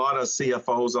there's a lot of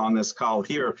CFOs on this call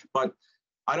here, but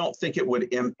I don't think it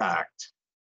would impact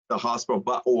the hospital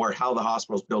or how the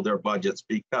hospitals build their budgets,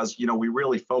 because we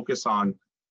really focus on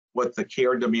what the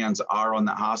care demands are on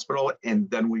the hospital, and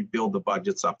then we build the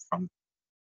budgets up from.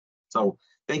 So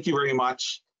thank you very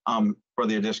much for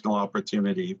the additional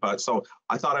opportunity. But so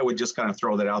I thought I would just kind of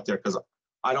throw that out there because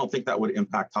I don't think that would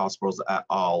impact hospitals at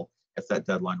all if that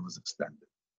deadline was extended.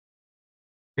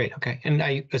 Great. Okay. And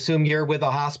I assume you're with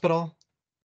a hospital?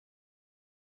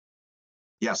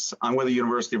 Yes, I'm with the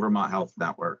University of Vermont Health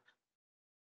Network.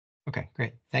 Okay,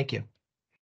 great. Thank you.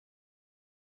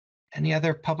 Any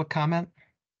other public comment?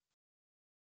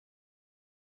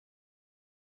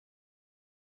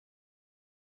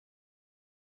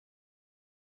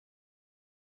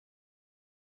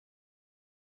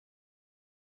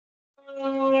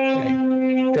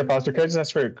 Chair Foster, could I just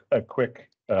ask for a quick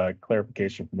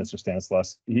clarification from Mr.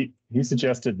 Stanislaus? He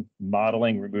suggested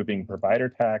modeling, removing provider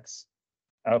tax,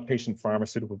 outpatient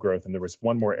pharmaceutical growth, and there was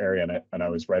one more area, and I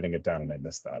was writing it down and I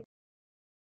missed that.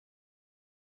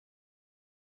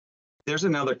 There's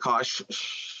another cost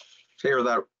share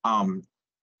that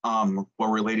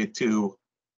were related to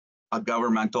a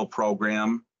governmental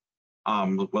program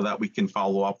that we can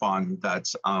follow up on.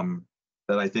 That's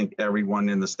that I think everyone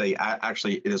in the state,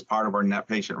 actually it is part of our net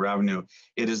patient revenue.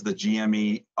 It is the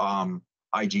GME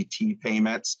IGT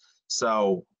payments.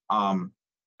 So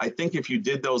I think if you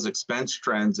did those expense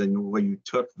trends and when you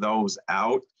took those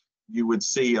out, you would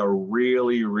see a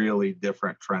really, really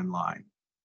different trend line.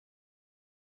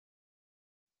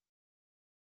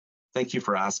 Thank you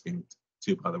for asking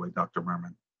too, by the way, Dr.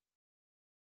 Merman.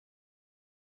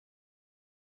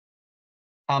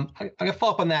 I'm going to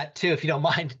follow up on that too, if you don't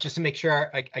mind, just to make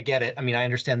sure I get it. I mean, I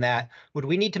understand that. Would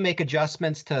we need to make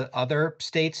adjustments to other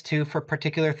states too for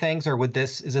particular things, or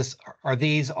are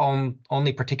these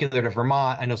only particular to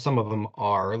Vermont? I know some of them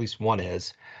are, or at least one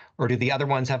is. Or do the other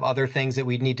ones have other things that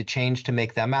we'd need to change to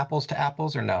make them apples to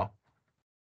apples, or no?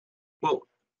 Well,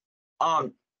 I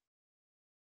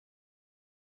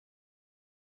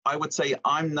would say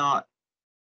I'm not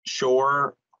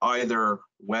sure either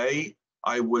way.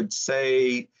 I would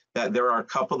say that there are a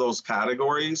couple of those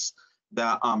categories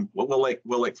that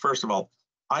first of all,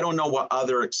 I don't know what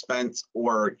other expense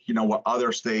or what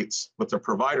other states with their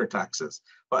provider taxes,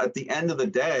 but at the end of the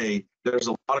day, there's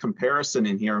a lot of comparison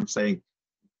in here. I'm saying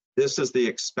this is the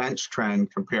expense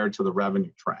trend compared to the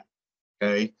revenue trend.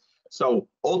 Okay, so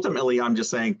ultimately, I'm just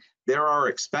saying there are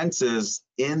expenses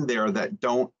in there that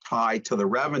don't tie to the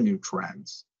revenue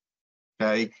trends.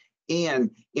 Okay, and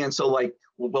so like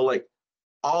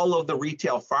all of the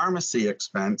retail pharmacy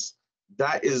expense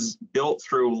that is built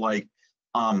through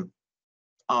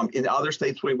in other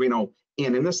states we know,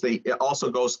 and in this state it also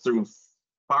goes through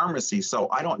pharmacy. So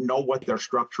I don't know what their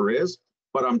structure is,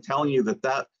 but I'm telling you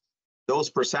that those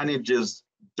percentages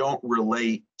don't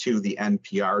relate to the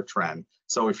NPR trend.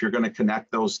 So if you're going to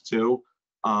connect those two,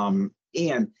 and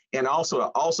also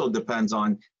it also depends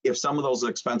on if some of those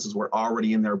expenses were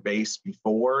already in their base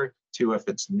before too, if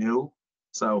it's new.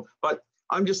 So, but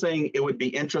I'm just saying it would be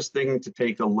interesting to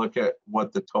take a look at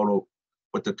what the total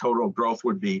growth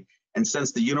would be. And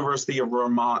since the University of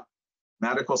Vermont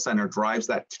Medical Center drives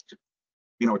that,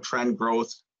 trend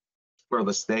growth for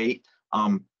the state,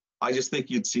 I just think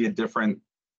you'd see a different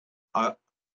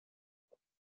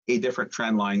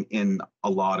trend line in a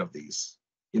lot of these.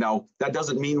 That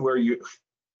doesn't mean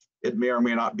it may or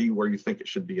may not be where you think it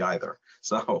should be either.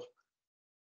 So.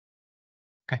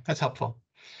 Okay, that's helpful.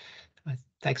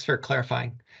 Thanks for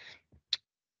clarifying.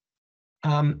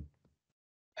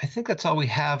 I think that's all we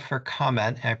have for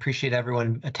comment. I appreciate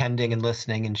everyone attending and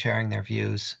listening and sharing their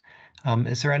views.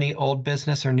 Is there any old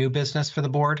business or new business for the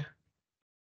board?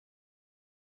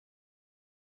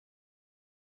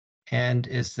 And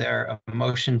is there a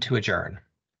motion to adjourn?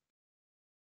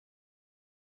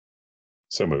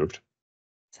 So moved.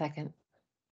 Second.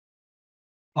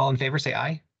 All in favor, say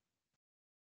aye.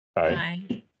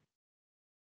 Aye.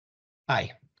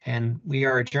 Aye. And we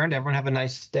are adjourned. Everyone have a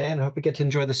nice day, and I hope you get to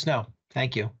enjoy the snow.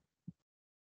 Thank you.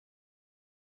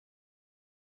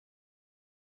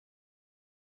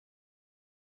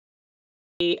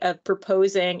 Of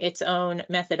proposing its own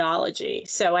methodology.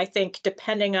 So I think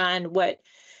depending on what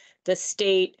the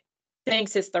state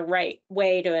thinks is the right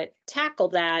way to tackle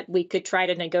that, we could try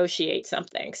to negotiate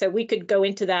something. So we could go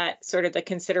into that sort of the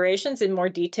considerations in more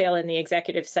detail in the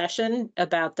executive session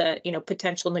about the,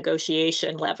 potential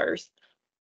negotiation levers.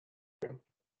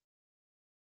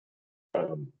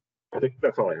 I think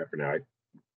that's all I have for now. I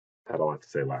had a lot to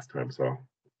say last time, so I'll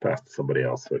pass to somebody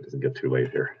else so it doesn't get too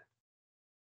late here.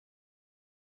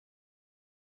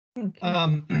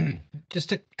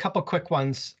 Just a couple quick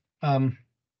ones.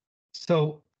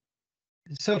 So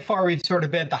far we've sort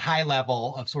of been at the high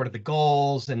level of sort of the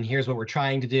goals, and here's what we're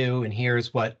trying to do, and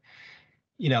here's what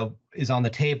is on the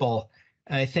table.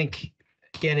 And I think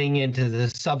getting into the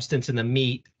substance and the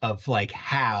meat of like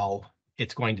how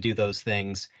it's going to do those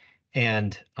things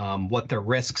and what the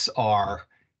risks are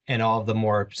and all of the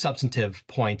more substantive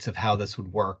points of how this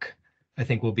would work, I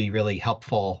think will be really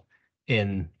helpful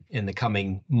in the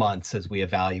coming months as we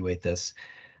evaluate this.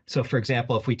 So for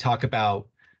example, if we talk about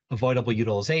avoidable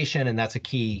utilization, and that's a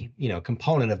key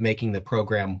component of making the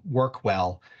program work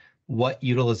well, what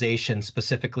utilization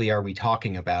specifically are we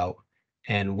talking about,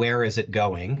 and where is it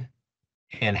going,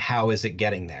 and how is it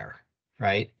getting there,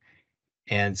 right?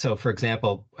 And so for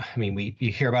example, I mean,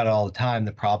 you hear about it all the time,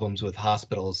 the problems with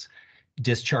hospitals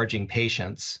discharging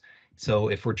patients. So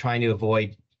if we're trying to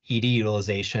avoid ED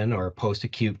utilization or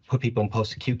post-acute, put people in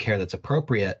post-acute care that's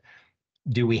appropriate,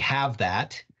 do we have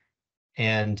that?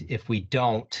 And if we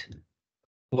don't,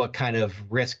 what kind of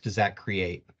risk does that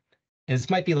create? And this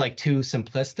might be like too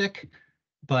simplistic,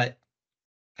 but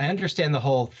I understand the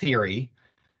whole theory.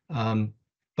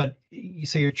 But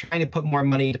so you're trying to put more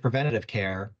money into preventative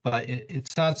care, but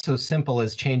it's not so simple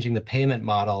as changing the payment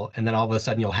model, and then all of a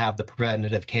sudden you'll have the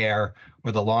preventative care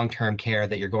or the long-term care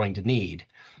that you're going to need.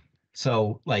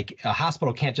 So like a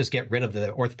hospital can't just get rid of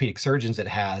the orthopedic surgeons it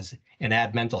has and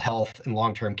add mental health and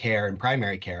long-term care and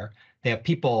primary care. They have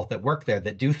people that work there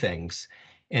that do things,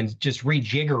 and just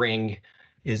rejiggering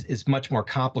is much more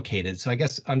complicated. So I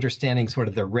guess understanding sort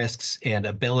of the risks and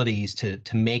abilities to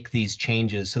make these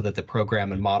changes so that the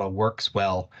program and model works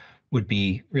well would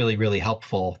be really, really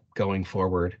helpful going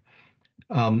forward.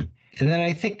 And then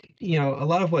I think, a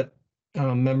lot of what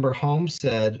Member Holmes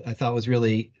said, I thought was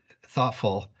really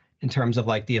thoughtful in terms of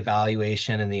like the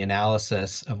evaluation and the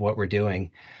analysis of what we're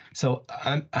doing. So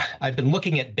I've been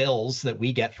looking at bills that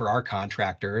we get for our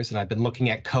contractors, and I've been looking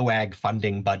at COAG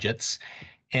funding budgets,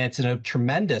 and it's a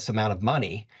tremendous amount of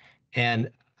money.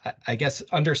 And I guess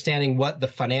understanding what the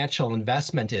financial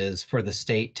investment is for the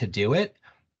state to do it.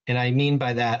 And I mean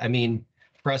by that, I mean,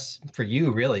 for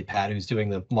you really, Pat, who's doing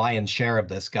the lion's share of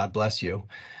this, God bless you.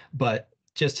 But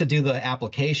just to do the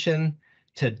application,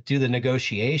 to do the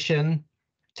negotiation,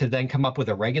 to then come up with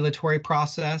a regulatory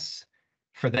process,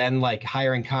 for then like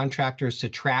hiring contractors to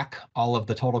track all of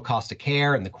the total cost of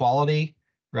care and the quality,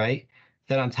 right?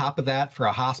 Then on top of that, for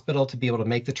a hospital to be able to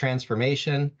make the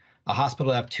transformation, a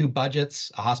hospital to have two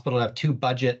budgets, a hospital to have two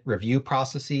budget review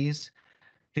processes,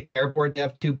 the care board to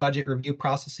have two budget review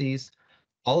processes.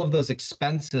 All of those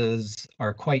expenses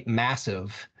are quite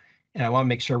massive. And I want to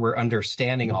make sure we're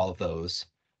understanding all of those.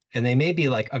 And they may be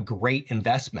like a great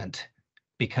investment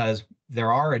because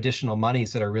there are additional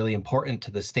monies that are really important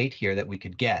to the state here that we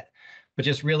could get. But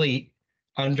just really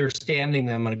understanding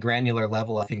them on a granular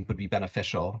level, I think would be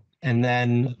beneficial. And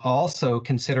then also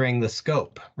considering the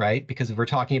scope, right? Because if we're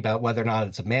talking about whether or not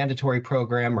it's a mandatory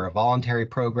program or a voluntary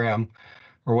program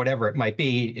or whatever it might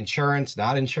be, insurance,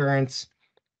 not insurance,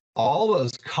 all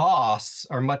those costs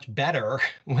are much better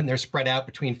when they're spread out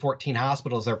between 14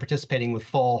 hospitals that are participating with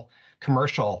full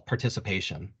commercial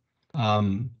participation.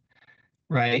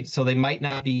 Right? So they might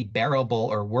not be bearable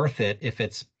or worth it if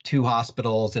it's two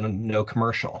hospitals and no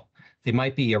commercial. They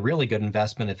might be a really good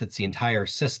investment if it's the entire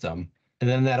system. And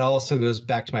then that also goes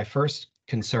back to my first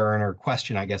concern or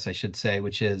question, I guess I should say,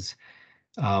 which is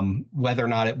whether or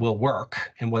not it will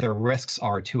work and whether risks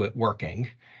are to it working.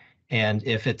 And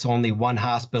if it's only one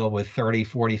hospital with 30,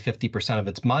 40, 50% of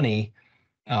its money,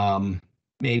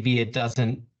 maybe it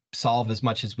doesn't solve as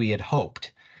much as we had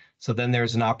hoped. So then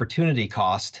there's an opportunity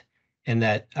cost in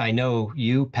that I know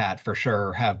you, Pat, for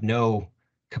sure, have no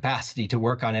capacity to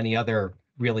work on any other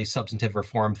really substantive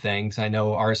reform things. I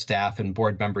know our staff and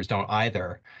board members don't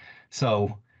either.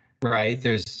 So, right,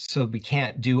 so we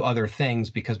can't do other things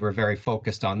because we're very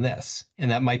focused on this. And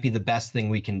that might be the best thing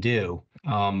we can do.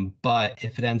 But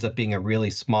if it ends up being a really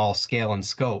small scale and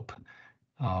scope,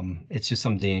 it's just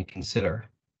something to consider.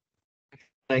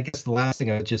 I guess the last thing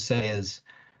I would just say is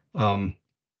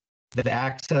the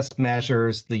access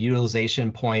measures, the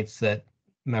utilization points that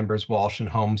members Walsh and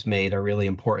Holmes made are really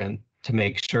important to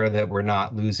make sure that we're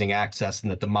not losing access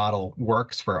and that the model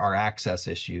works for our access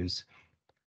issues.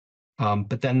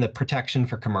 But then the protection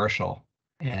for commercial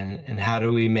and how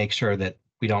do we make sure that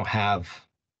we don't have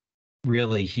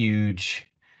really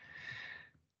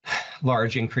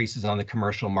large increases on the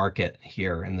commercial market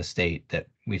here in the state that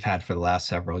we've had for the last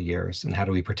several years, and how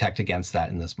do we protect against that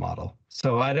in this model?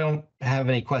 So I don't have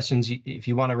any questions. If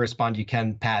you want to respond, you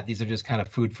can, Pat. These are just kind of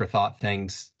food for thought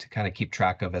things to kind of keep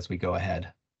track of as we go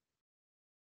ahead.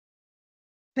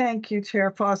 Thank you,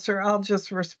 Chair Foster. I'll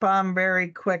just respond very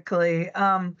quickly.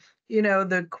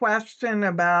 The question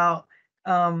about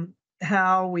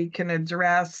how we can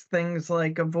address things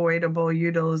like avoidable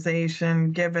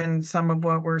utilization, given some of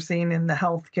what we're seeing in the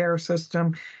healthcare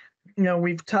system.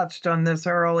 We've touched on this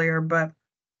earlier, but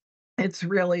it's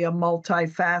really a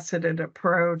multifaceted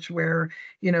approach where,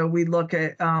 we look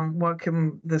at what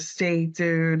can the state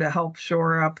do to help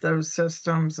shore up those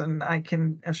systems. And I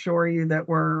can assure you that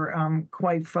we're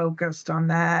quite focused on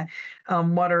that.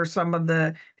 What are some of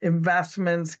the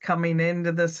investments coming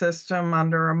into the system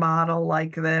under a model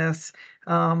like this?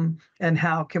 And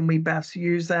how can we best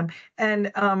use them?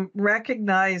 And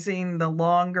recognizing the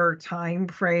longer time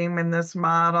frame in this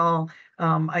model,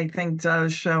 I think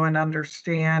does show an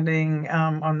understanding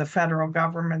on the federal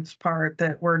government's part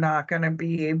that we're not going to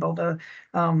be able to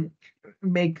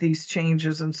make these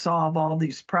changes and solve all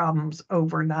these problems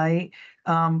overnight.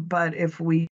 But if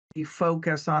we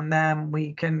focus on them,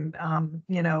 we can,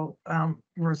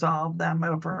 resolve them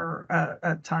over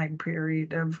a time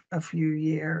period of a few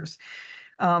years.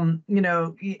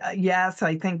 Yes,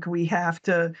 I think we have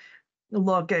to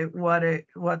look at what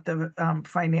the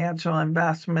financial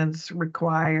investments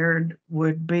required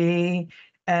would be,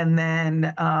 and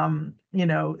then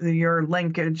your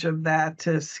linkage of that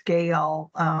to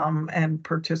scale and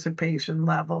participation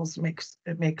levels makes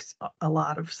a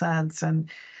lot of sense. And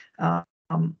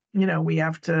we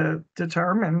have to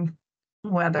determine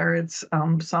whether it's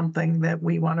something that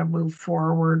we want to move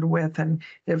forward with, and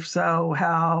if so,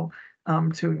 how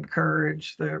to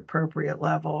encourage the appropriate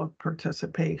level of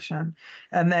participation.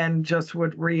 And then just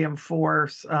would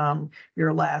reinforce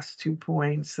your last 2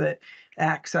 points that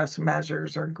access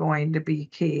measures are going to be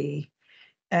key.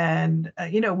 And,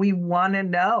 we want to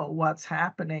know what's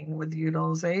happening with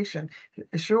utilization.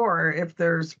 Sure, if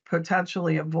there's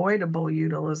potentially avoidable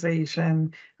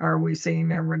utilization, are we seeing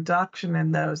a reduction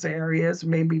in those areas?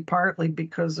 Maybe partly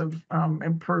because of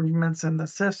improvements in the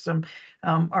system.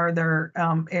 Are there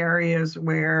areas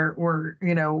where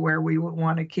where we would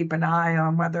want to keep an eye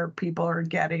on whether people are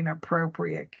getting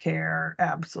appropriate care?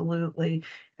 Absolutely.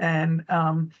 And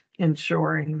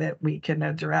ensuring that we can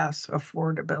address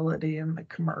affordability in the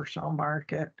commercial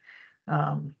market.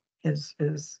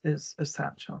 is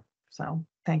essential. So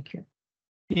thank you.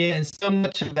 Yeah, and so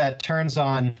much of that turns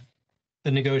on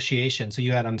the negotiation. So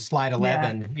you had on slide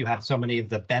 11, you have so many of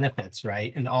the benefits,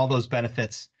 right? And all those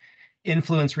benefits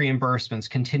influence reimbursements,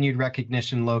 continued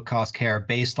recognition, low-cost care,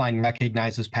 baseline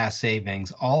recognizes past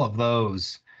savings. All of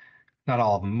those, not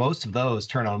all of them, most of those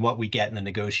turn on what we get in the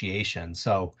negotiation.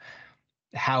 So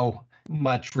how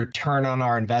much return on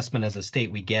our investment as a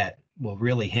state we get will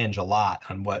really hinge a lot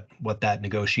on what that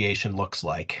negotiation looks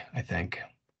like, I think.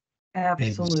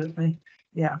 Absolutely.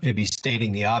 Yeah. Maybe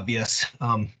stating the obvious.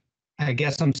 I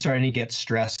guess I'm starting to get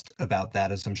stressed about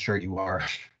that, as I'm sure you are.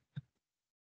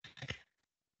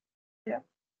 Yeah.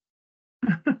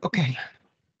 Okay.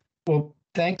 Well,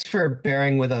 thanks for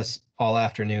bearing with us all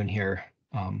afternoon here.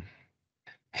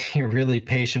 You're really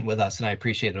patient with us, and I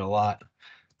appreciate it a lot.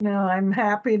 No, I'm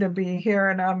happy to be here,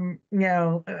 and I'm,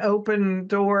 open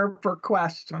door for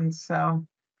questions. So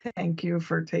thank you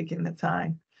for taking the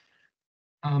time.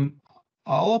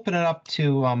 I'll open it up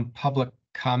to public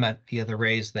comment via the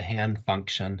raise the hand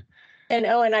function. And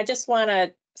Owen, I just want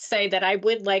to say that I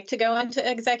would like to go into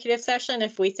executive session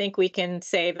if we think we can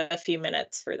save a few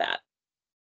minutes for that.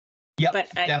 Yeah, but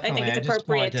I think it's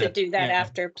appropriate to do that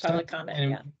after public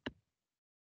comment.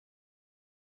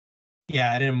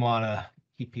 Yeah, I didn't want to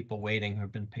keep people waiting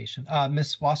who've been patient.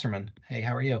 Ms. Wasserman, hey,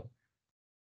 how are you?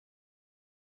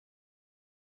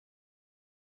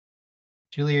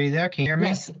 Julie, are you there? Can you hear me?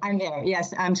 Yes, I'm there.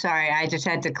 Yes, I'm sorry. I just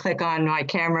had to click on my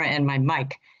camera and my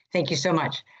mic. Thank you so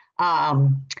much.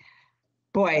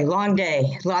 Boy, long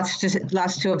day, lots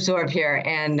to absorb here.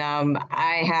 And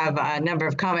I have a number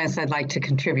of comments I'd like to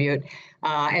contribute.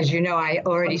 As you know, I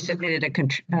already submitted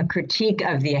a critique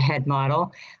of the AHEAD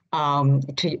model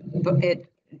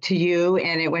to you,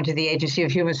 and it went to the Agency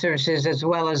of Human Services as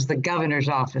well as the governor's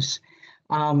office.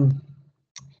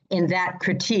 In that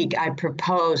critique, I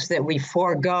propose that we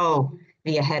forego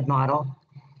the AHEAD model.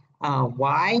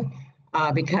 Why?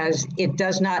 Because it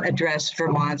does not address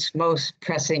Vermont's most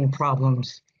pressing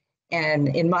problems.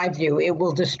 And in my view, it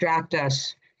will distract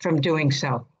us from doing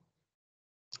so.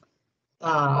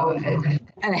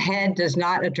 AHEAD does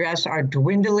not address our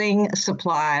dwindling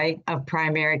supply of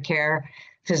primary care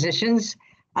physicians.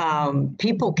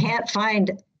 People can't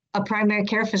find a primary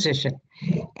care physician.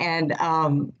 And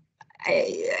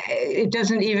it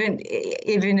doesn't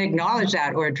even acknowledge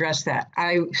that or address that.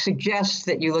 I suggest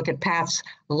that you look at Pat's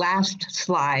last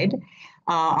slide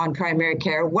on primary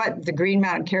care, what the Green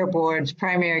Mountain Care Board's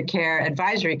Primary Care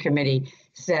Advisory Committee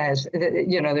says.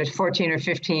 There's 14 or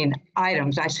 15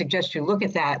 items. I suggest you look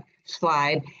at that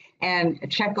slide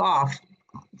and check off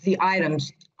the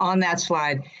items on that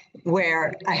slide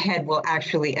where AHEAD will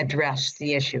actually address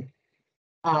the issue.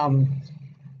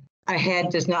 AHEAD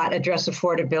does not address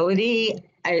affordability,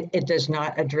 it does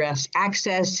not address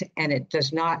access, and it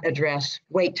does not address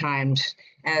wait times,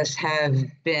 as have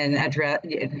been addressed.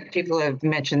 People have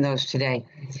mentioned those today.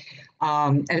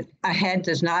 AHEAD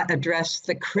does not address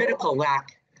the critical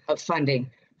lack of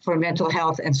funding for mental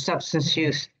health and substance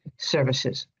use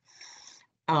services.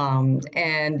 And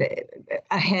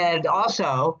AHEAD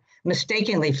also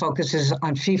mistakenly focuses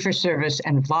on fee-for-service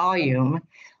and volume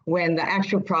when the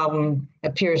actual problem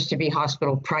appears to be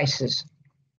hospital prices.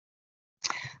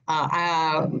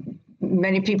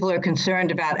 Many people are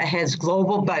concerned about AHEAD's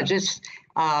global budgets,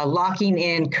 locking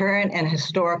in current and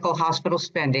historical hospital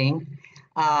spending,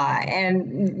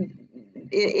 and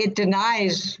it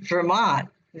denies Vermont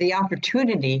the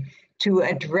opportunity to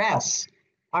address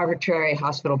arbitrary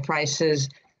hospital prices,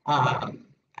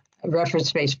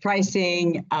 reference-based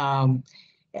pricing,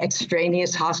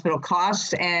 extraneous hospital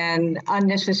costs, and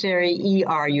unnecessary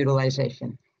ER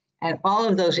utilization. And all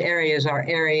of those areas are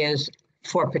areas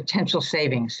for potential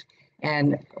savings.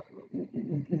 And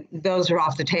those are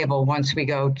off the table once we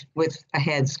go with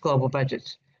AHEAD's global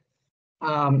budgets.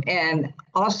 And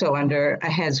also under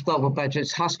AHEAD's global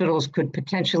budgets, hospitals could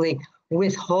potentially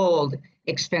withhold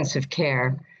expensive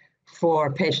care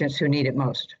for patients who need it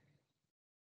most.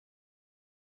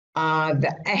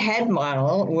 The AHEAD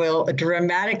model will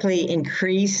dramatically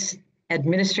increase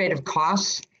administrative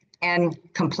costs and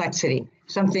complexity,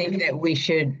 something that we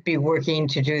should be working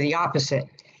to do the opposite.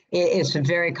 It's a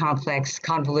very complex,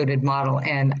 convoluted model,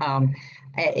 and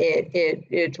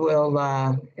it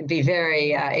will be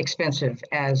very expensive,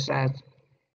 as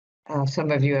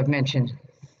some of you have mentioned.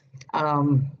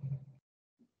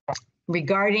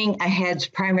 Regarding AHEAD's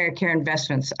primary care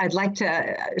investments, I'd like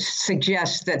to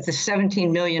suggest that the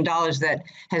 $17 million that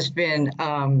has been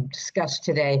discussed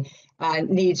today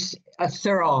needs a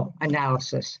thorough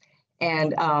analysis.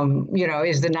 And,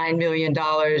 is the $9 million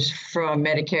from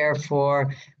Medicare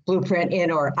for Blueprint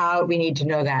in or out? We need to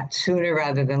know that sooner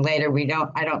rather than later.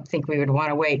 I don't think we would want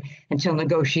to wait until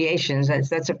negotiations.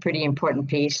 That's a pretty important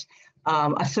piece.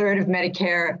 A third of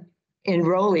Medicare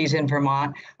enrollees in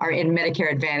Vermont are in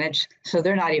Medicare Advantage, so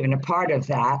they're not even a part of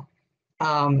that.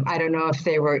 I don't know if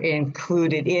they were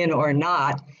included in or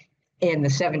not in the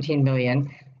 17 million.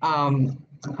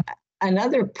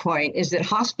 Another point is that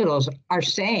hospitals are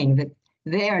saying that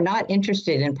they are not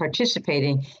interested in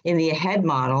participating in the AHEAD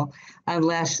model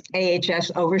unless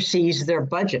AHS oversees their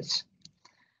budgets.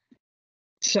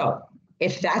 So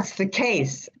if that's the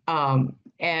case, and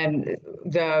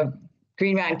the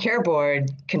Green Mountain Care Board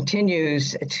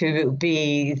continues to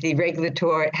be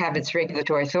have its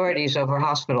regulatory authorities over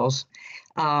hospitals,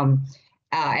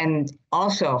 and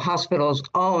also hospitals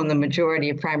own the majority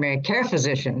of primary care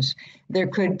physicians, there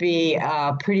could be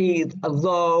a pretty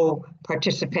low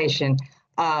participation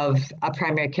of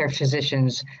primary care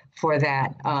physicians for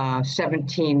that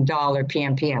 $17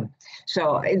 PMPM.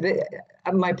 So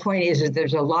my point is that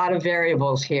there's a lot of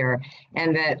variables here,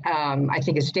 and that I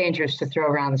think it's dangerous to throw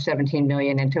around the 17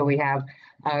 million until we have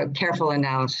a careful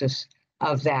analysis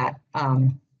of that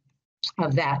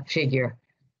figure.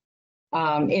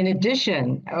 In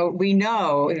addition, we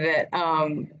know that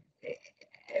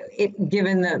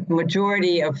given the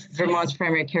majority of Vermont's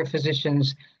primary care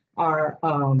physicians are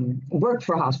work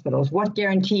for hospitals, what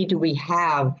guarantee do we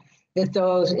have that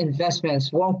those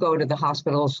investments won't go to the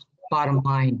hospital's bottom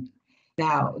line?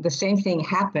 Now, the same thing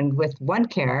happened with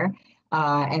OneCare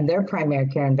and their primary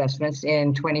care investments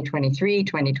in 2023,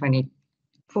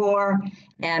 2024,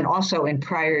 and also in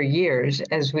prior years.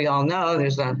 As we all know,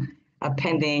 there's a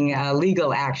pending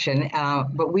legal action,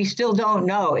 but we still don't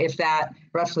know if that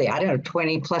roughly,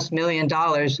 $20+ million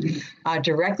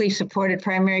directly supported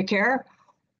primary care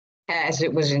as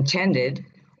it was intended,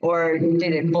 or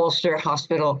did it bolster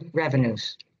hospital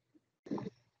revenues?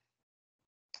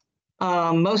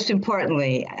 Most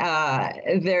importantly,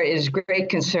 there is great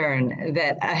concern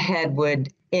that AHEAD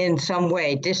would in some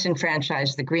way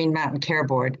disenfranchise the Green Mountain Care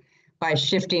Board by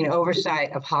shifting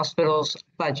oversight of hospitals'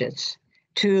 budgets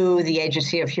to the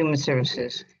Agency of Human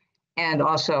Services, and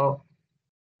also,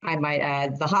 I might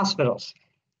add, the hospitals.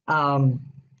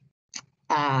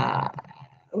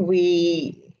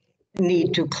 We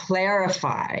need to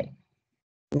clarify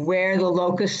where the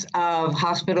locus of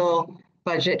hospital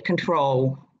budget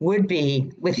control would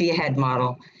be with the AHEAD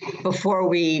model before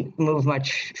we move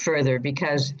much further,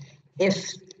 because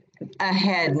if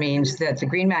AHEAD means that the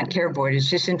Green Mountain Care Board is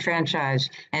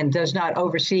disenfranchised and does not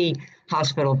oversee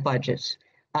hospital budgets,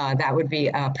 that would be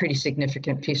a pretty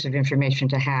significant piece of information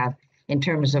to have in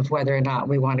terms of whether or not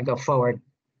we want to go forward.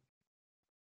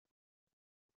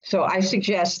 So I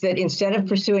suggest that instead of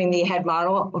pursuing the AHEAD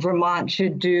model, Vermont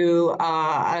should do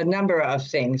a number of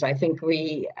things. I think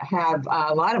we have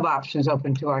a lot of options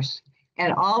open to us,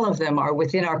 and all of them are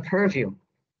within our purview.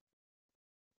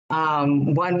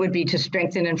 One would be to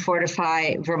strengthen and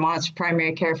fortify Vermont's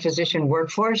primary care physician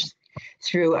workforce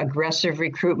through aggressive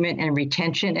recruitment and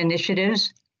retention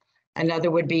initiatives.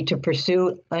 Another would be to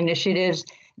pursue initiatives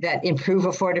that improve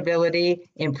affordability,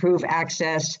 improve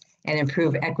access, and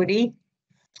improve equity.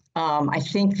 I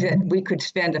think that we could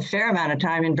spend a fair amount of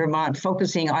time in Vermont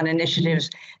focusing on initiatives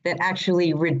that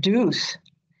actually reduce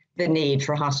the need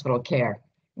for hospital care.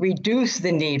 Reduce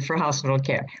the need for hospital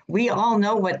care. We all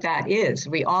know what that is.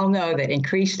 We all know that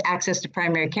increased access to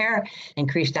primary care,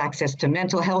 increased access to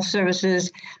mental health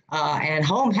services, and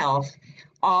home health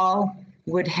all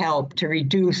would help to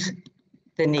reduce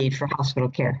the need for hospital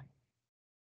care.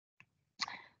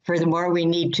 Furthermore, we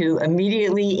need to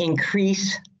immediately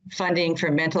increase funding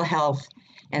for mental health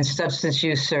and substance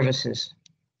use services.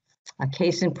 A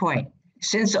case in point,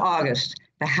 since August,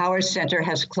 the Howard Center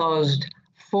has closed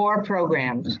 4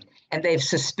 programs, and they've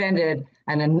suspended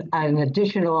an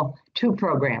additional 2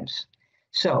 programs.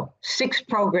 So 6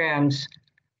 programs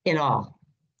in all.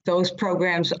 Those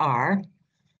programs are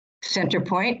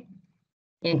Centerpoint,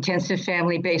 Intensive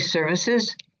Family-Based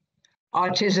Services,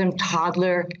 Autism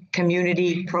Toddler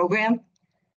Community Program,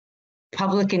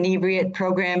 Public Inebriate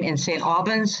Program in St.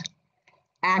 Albans,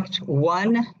 Act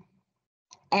 1,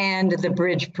 and the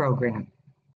Bridge Program.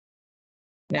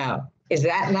 Now, is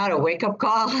that not a wake-up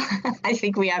call? I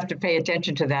think we have to pay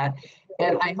attention to that.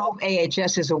 And I hope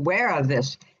AHS is aware of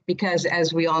this, because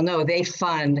as we all know, they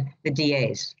fund the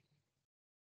DAs.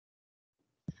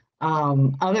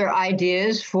 Other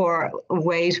ideas for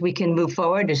ways we can move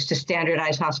forward is to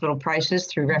standardize hospital prices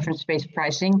through reference-based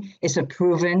pricing. It's a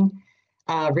proven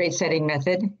rate-setting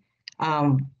method.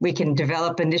 We can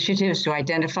develop initiatives to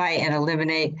identify and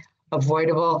eliminate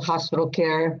avoidable hospital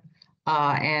care,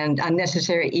 and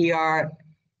unnecessary ER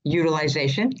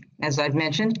utilization, as I've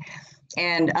mentioned.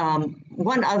 And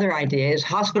one other idea is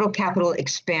hospital capital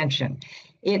expansion.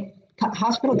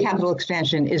 Hospital capital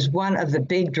expansion is one of the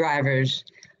big drivers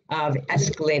of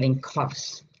escalating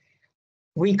costs.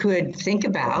 We could think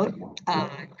about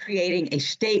creating a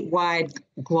statewide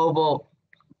global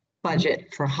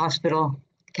budget for hospital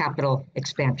capital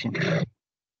expansion.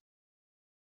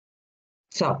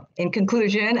 So in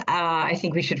conclusion, I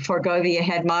think we should forego the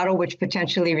AHEAD model, which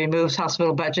potentially removes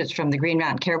hospital budgets from the Green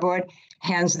Mountain Care Board,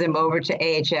 hands them over to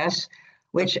AHS,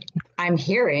 which I'm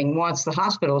hearing wants the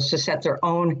hospitals to set their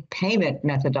own payment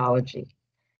methodology.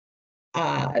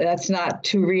 That's not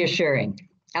too reassuring.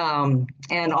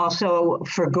 And also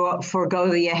forgo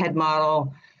the AHEAD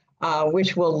model,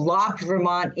 which will lock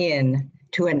Vermont in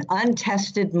to an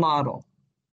untested model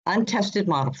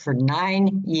for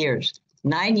 9 years.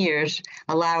 9 years,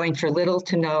 allowing for little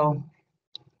to no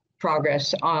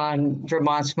progress on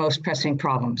Vermont's most pressing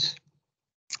problems.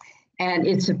 And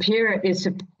it's apparent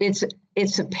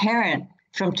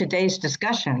from today's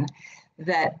discussion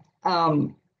that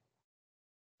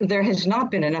there has not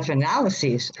been enough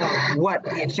analyses of what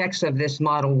the effects of this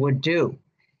model would do.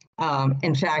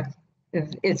 In fact,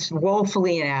 it's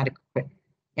woefully inadequate.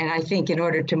 And I think in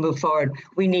order to move forward,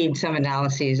 we need some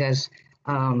analyses, as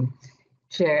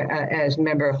as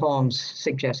Member Holmes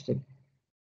suggested.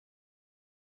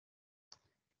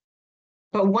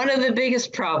 But one of the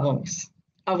biggest problems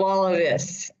of all of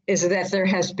this is that there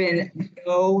has been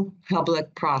no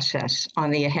public process on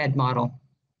the AHEAD model.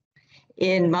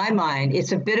 In my mind,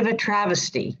 it's a bit of a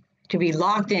travesty to be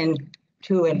locked in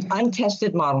to an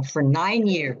untested model for 9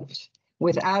 years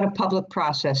without a public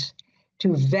process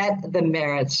to vet the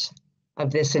merits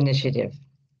of this initiative.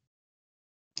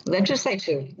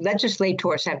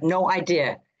 Legislators have no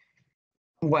idea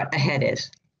what AHEAD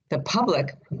is. The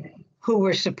public, who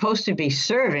we're supposed to be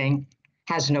serving,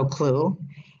 has no clue.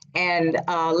 And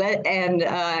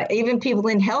even people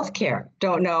in healthcare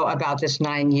don't know about this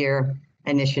 9-year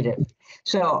initiative.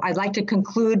 So I'd like to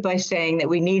conclude by saying that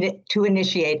we need to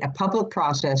initiate a public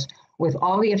process with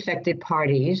all the affected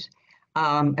parties,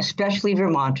 especially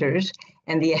Vermonters,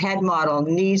 and the AHEAD model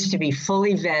needs to be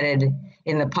fully vetted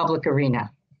in the public arena.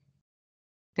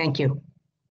 Thank you.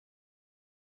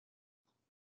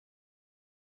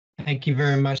 Thank you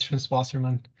very much, Ms.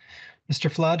 Wasserman.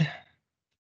 Mr. Flood?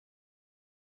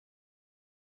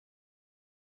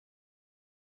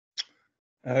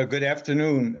 Good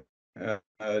afternoon,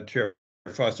 Chair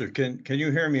Foster. Can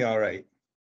you hear me all right?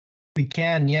 We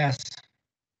can, yes.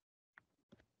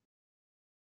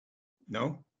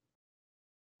 No?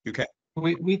 You can?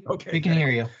 We can hear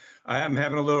you. I am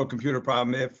having a little computer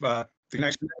problem.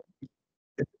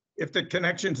 If the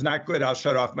connection's not good, I'll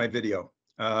shut off my video.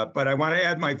 But I want to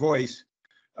add my voice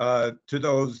to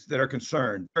those that are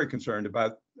concerned, very concerned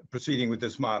about proceeding with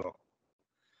this model.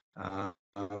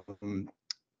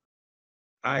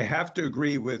 I have to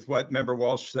agree with what Member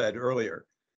Walsh said earlier,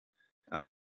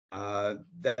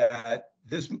 that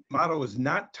this model is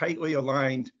not tightly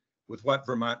aligned with what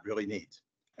Vermont really needs.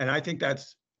 And I think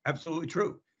that's absolutely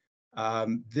true.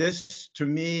 This, to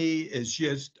me, is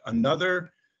just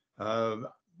another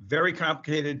very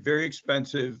complicated, very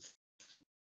expensive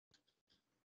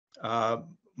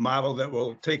model that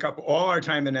will take up all our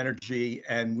time and energy,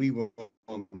 and we will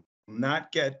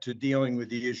not get to dealing with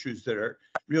the issues that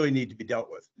really need to be dealt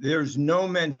with. There's no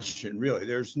mention, really,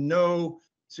 there's no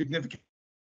significant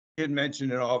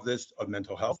mention in all of this of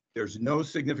mental health. There's no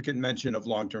significant mention of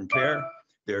long-term care.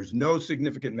 There's no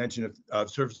significant mention of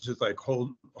services like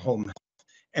home health.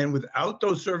 And without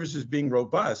those services being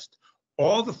robust,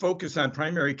 all the focus on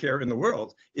primary care in the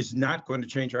world is not going to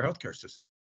change our healthcare system.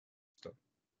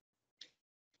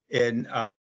 And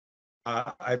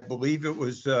I believe it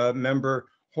was Member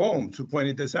Holmes who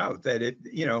pointed this out, that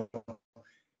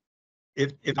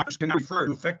if doctors cannot refer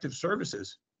to effective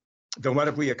services, then what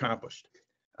have we accomplished?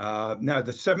 Now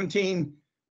the $17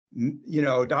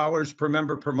 dollars per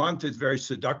member per month is very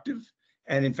seductive,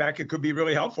 and in fact it could be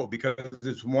really helpful because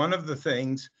it's one of the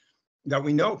things that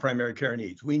we know primary care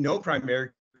needs. We know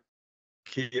primary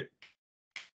care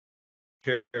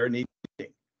needs,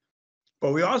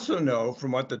 but we also know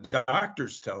from what the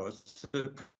doctors tell us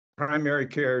that primary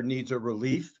care needs a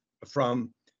relief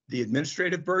from the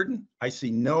administrative burden. I see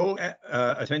no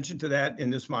attention to that in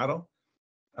this model.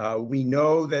 We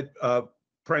know that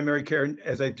primary care,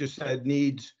 as I just said,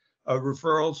 needs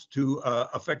referrals to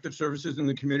effective services in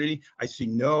the community. I see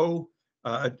no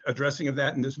addressing of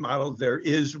that in this model. There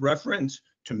is reference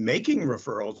to making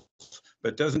referrals, but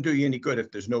it doesn't do you any good if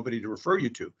there's nobody to refer you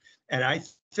to. And I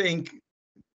think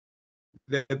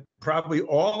that probably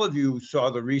all of you saw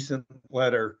the recent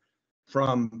letter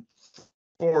from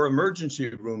 4 emergency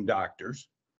room doctors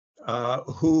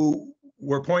who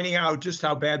were pointing out just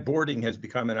how bad boarding has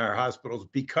become in our hospitals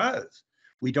because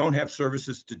we don't have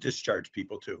services to discharge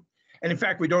people to. And in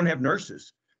fact, we don't have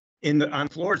nurses on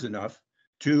floors enough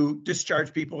to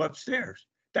discharge people upstairs.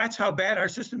 That's how bad our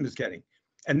system is getting.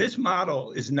 And this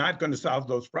model is not going to solve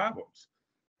those problems.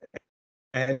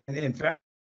 And in fact,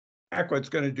 what it's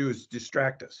going to do is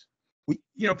distract us.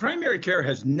 Primary care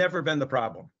has never been the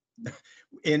problem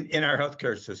in our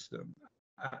healthcare system.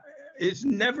 It's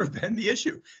never been the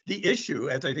issue. The issue,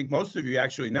 as I think most of you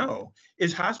actually know,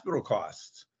 is hospital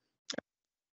costs. I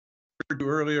heard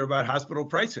earlier about hospital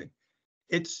pricing.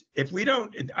 I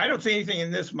don't see anything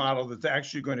in this model that's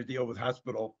actually going to deal with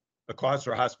hospital costs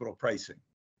or hospital pricing.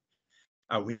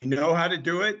 We know how to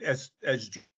do it, as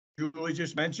Julie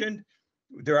just mentioned.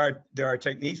 There are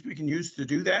techniques we can use to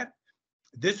do that.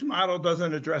 This model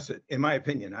doesn't address it, in my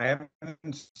opinion. I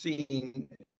haven't seen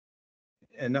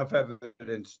enough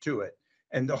evidence to it.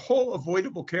 And the whole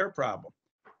avoidable care problem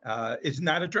is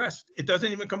not addressed. It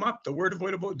doesn't even come up.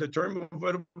 The term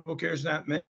avoidable care is not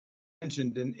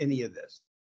mentioned in any of this.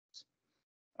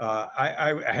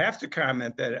 I have to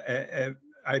comment that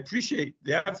I appreciate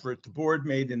the effort the board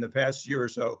made in the past year or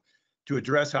so to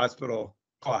address hospital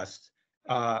costs.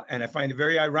 And I find it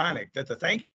very ironic that the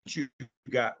thank you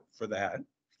got for that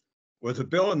was a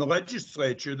bill in the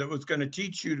legislature that was going to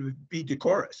teach you to be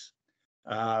decorous.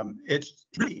 It's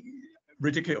pretty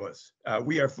ridiculous.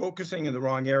 We are focusing in the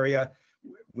wrong area.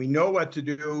 We know what to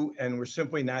do, and we're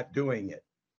simply not doing it.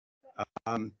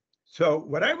 So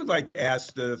what I would like to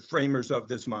ask the framers of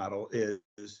this model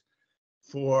is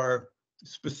for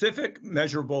specific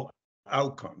measurable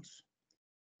outcomes.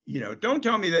 Don't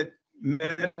tell me that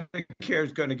Medicare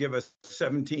is going to give us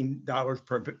 $17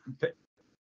 per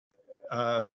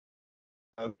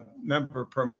member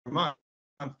per month.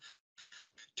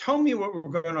 Tell me what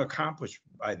we're going to accomplish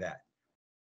by that.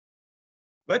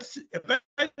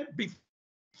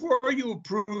 Before you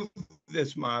approve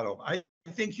this model, I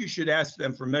think you should ask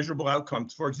them for measurable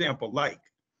outcomes. For example, like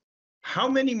how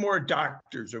many more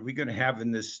doctors are we going to have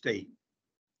in this state,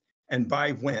 and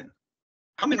by when?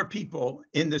 How many more people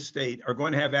in the state are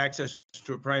going to have access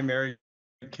to a primary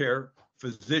care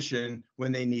physician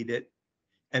when they need it,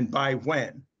 and by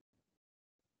when?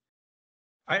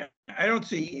 I don't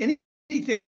see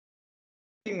anything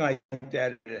like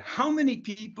that. How many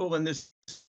people in this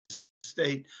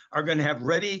state are going to have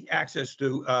ready access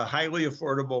to highly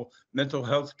affordable mental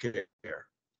health care?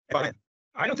 But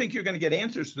I don't think you're going to get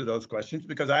answers to those questions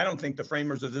because I don't think the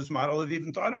framers of this model have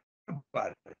even thought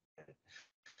about it.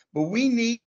 But we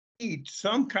need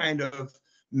some kind of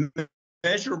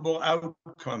measurable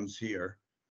outcomes here,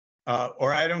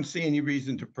 or I don't see any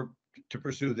reason to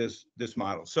pursue this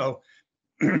model. So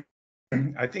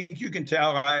I think you can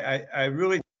tell I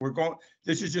really,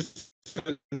 this is just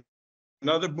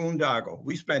another boondoggle.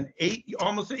 We spent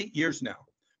almost 8 years now,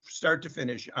 start to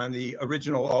finish, on the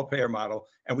original all-payer model,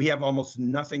 and we have almost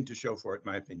nothing to show for it,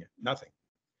 in my opinion, nothing.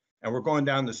 And we're going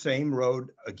down the same road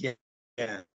again.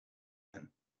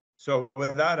 So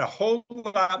without a whole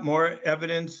lot more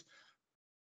evidence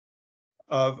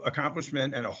of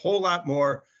accomplishment and a whole lot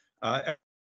more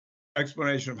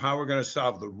explanation of how we're going to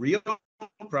solve the real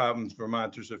problems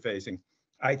Vermonters are facing,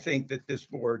 I think that this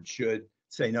board should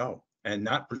say no and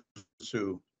not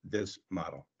pursue this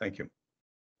model. Thank you.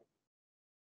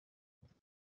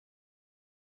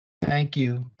 Thank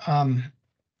you. I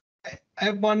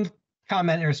have one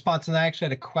comment in response, and I actually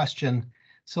had a question.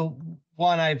 So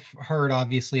one, I've heard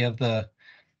obviously of the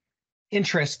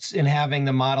interests in having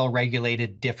the model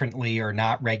regulated differently or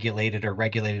not regulated or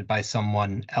regulated by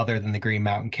someone other than the Green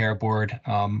Mountain Care Board.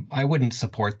 I wouldn't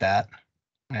support that.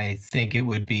 I think it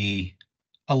would be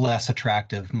a less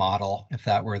attractive model if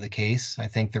that were the case. I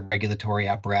think the regulatory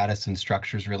apparatus and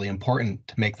structure is really important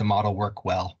to make the model work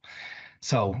well.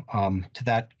 So to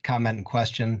that comment and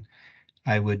question,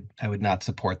 I would not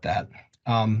support that.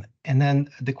 And then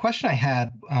the question I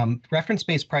had,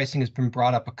 reference-based pricing has been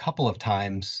brought up a couple of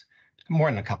times,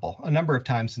 more than a number of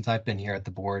times since I've been here at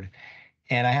the board.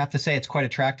 And I have to say it's quite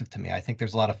attractive to me. I think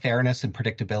there's a lot of fairness and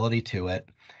predictability to it.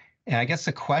 And I guess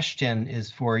the question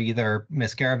is for either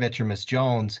Ms. Garavich or Ms.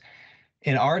 Jones.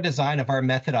 In our design of our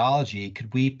methodology,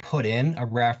 could we put in a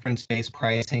reference-based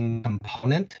pricing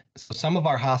component? So some of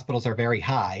our hospitals are very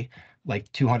high,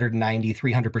 like 290,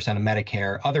 300% of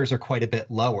Medicare. Others are quite a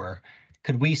bit lower.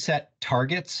 Could we set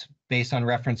targets based on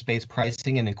reference-based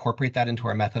pricing and incorporate that into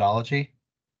our methodology?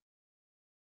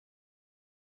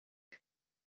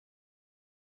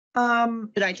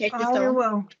 Did I take this I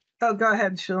will. Oh, go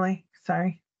ahead, Julie.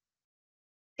 sorry.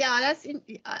 Yeah,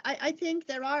 I think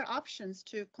there are options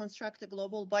to construct a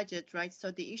global budget, right?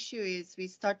 So the issue is we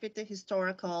start with the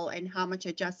historical and how much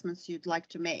adjustments you'd like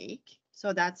to make.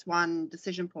 So that's one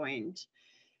decision point.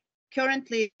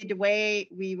 Currently, the way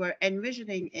we were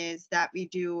envisioning is that we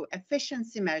do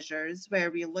efficiency measures where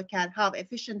we look at how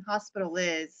efficient hospital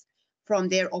is from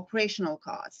their operational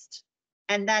cost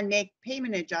and then make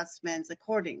payment adjustments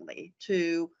accordingly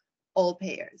to all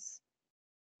payers.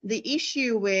 The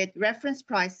issue with reference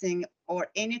pricing or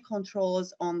any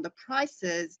controls on the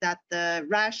prices, that the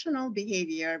rational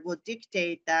behavior would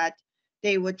dictate that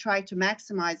they would try to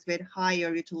maximize with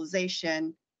higher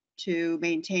utilization to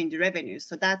maintain the revenue.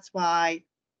 So that's why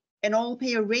an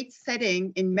all-payer rate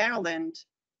setting in Maryland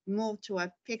moved to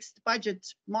a fixed budget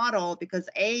model, because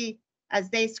as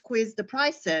they squeezed the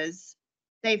prices,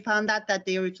 they found out that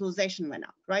their utilization went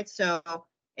up, right? So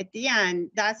at the end,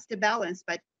 that's the balance,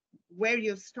 but where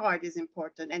you start is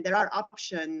important. And there are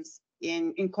options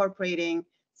in incorporating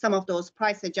some of those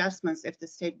price adjustments if the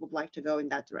state would like to go in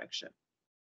that direction.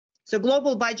 So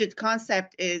global budget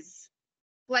concept is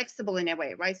flexible in a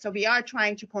way, right? So we are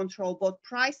trying to control both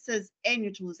prices and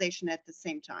utilization at the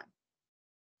same time.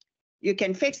 You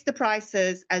can fix the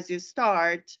prices as you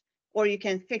start, or you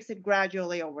can fix it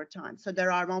gradually over time. So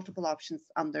there are multiple options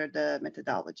under the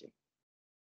methodology.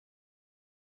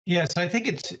 Yes, I think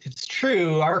it's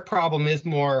true. Our problem is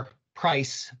more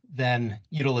price than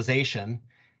utilization.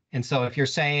 And so if you're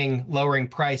saying lowering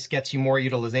price gets you more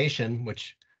utilization,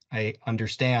 which I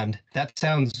understand, that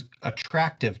sounds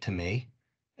attractive to me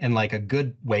and like a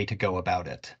good way to go about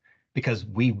it, because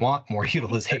we want more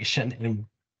utilization.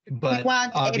 But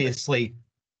obviously,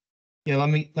 let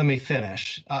me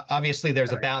finish. Obviously,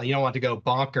 there's a balance. You don't want to go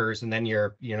bonkers and then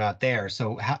you're not there.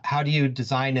 So how do you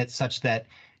design it such that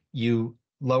you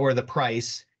lower the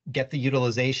price, get the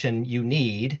utilization you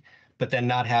need, but then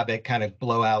not have it kind of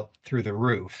blow out through the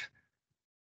roof?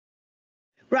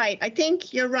 Right. I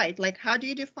think you're right. Like, how do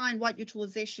you define what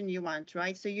utilization you want,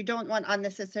 right? So you don't want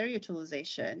unnecessary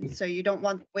utilization. So you don't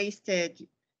want wasted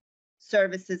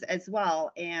services as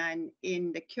well. And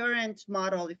in the current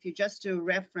model, if you just do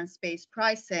reference-based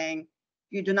pricing,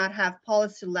 you do not have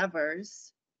policy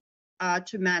levers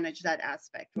to manage that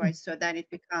aspect, right? So then it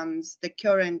becomes the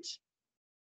current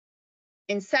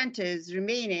incentives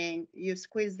remaining, you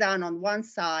squeeze down on one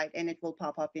side and it will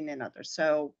pop up in another.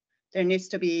 So there needs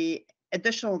to be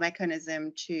additional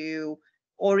mechanism to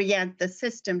orient the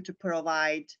system to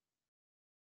provide,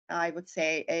 I would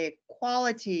say, a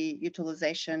quality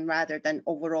utilization rather than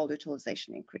overall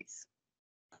utilization increase.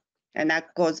 And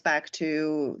that goes back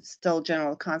to still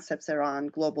general concepts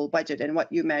around global budget and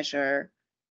what you measure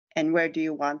and where do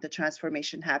you want the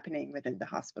transformation happening within the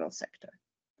hospital sector.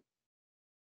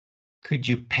 Could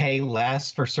you pay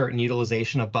less for certain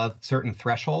utilization above certain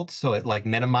thresholds so it like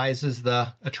minimizes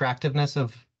the attractiveness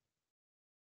of?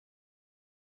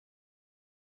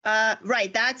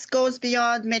 Right, that goes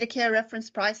beyond Medicare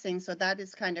reference pricing. So that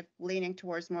is kind of leaning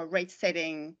towards more rate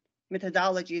setting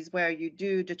methodologies where you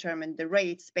do determine the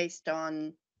rates based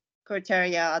on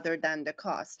criteria other than the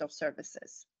cost of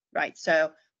services, right?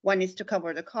 So one is to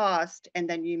cover the cost, and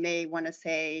then you may want to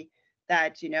say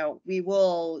that, we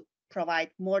will provide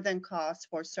more than cost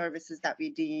for services that we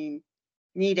deem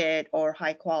needed or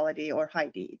high quality or high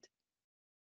need.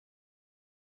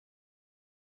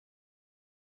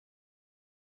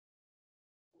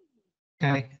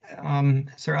 Okay,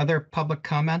 is there other public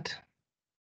comment?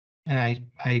 And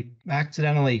I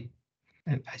accidentally,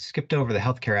 I skipped over the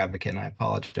healthcare advocate, and I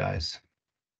apologize.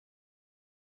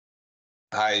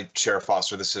 Hi, Chair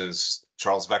Foster. This is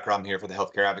Charles Becker. I'm here for the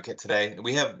Healthcare Advocate today.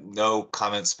 We have no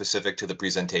comments specific to the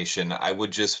presentation. I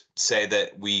would just say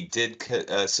that we did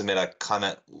submit a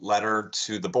comment letter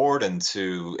to the board and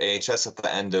to AHS at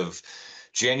the end of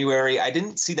January. I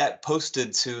didn't see that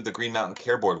posted to the Green Mountain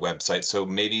Care Board website, so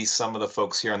maybe some of the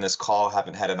folks here on this call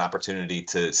haven't had an opportunity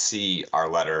to see our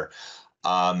letter.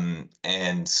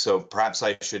 And so perhaps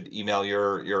I should email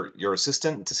your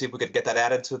assistant to see if we could get that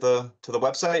added to the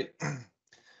website.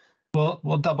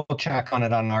 We'll double check on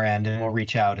it on our end, and we'll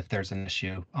reach out if there's an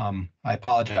issue. I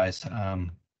apologize.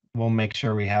 We'll make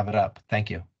sure we have it up. Thank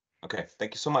you. Okay,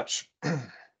 thank you so much.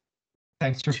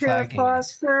 Thanks for Chair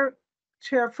flagging.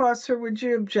 Chair Foster, would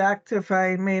you object if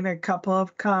I made a couple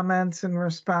of comments in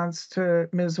response to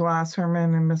Ms.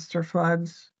 Wasserman and Mr.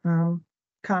 Flood's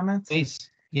comments?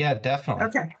 Please. Yeah, definitely.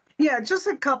 Okay. Yeah, just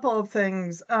a couple of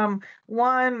things.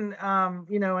 One,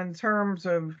 in terms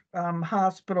of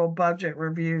hospital budget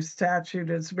review statute,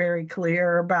 is very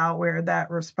clear about where that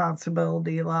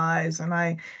responsibility lies. And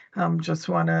I just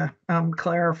want to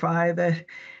clarify that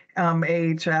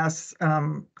AHS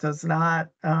does not,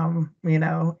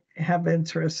 have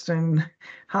interest in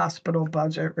hospital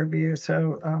budget review.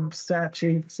 So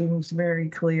statute seems very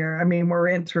clear. I mean, we're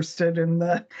interested in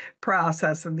the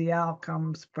process and the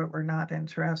outcomes, but we're not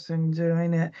interested in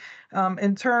doing it.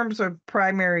 In terms of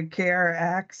primary care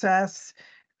access,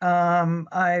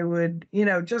 I would,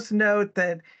 just note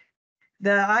that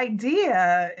the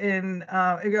idea in,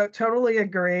 I totally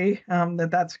agree that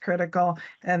that's critical.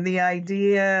 And the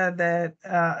idea that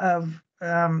of,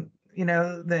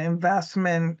 the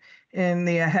investment in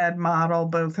the AHEAD model,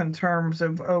 both in terms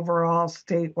of overall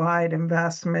statewide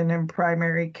investment in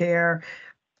primary care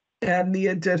and the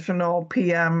additional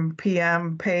PM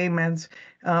payments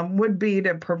would be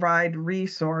to provide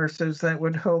resources that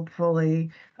would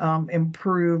hopefully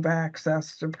improve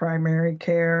access to primary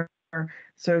care.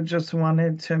 So just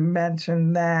wanted to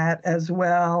mention that as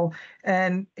well.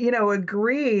 And,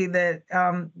 agree that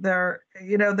there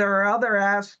are other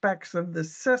aspects of the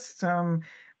system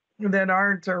that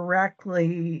aren't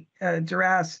directly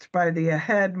addressed by the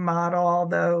AHEAD model,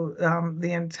 although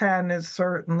the intent is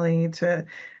certainly to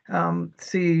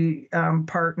see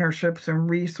partnerships and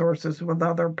resources with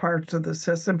other parts of the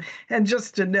system. And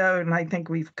just to note, and I think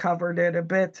we've covered it a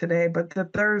bit today, but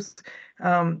that there's,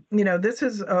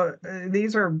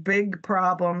 these are big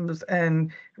problems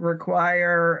and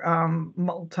require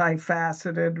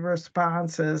multifaceted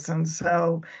responses. And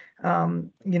so,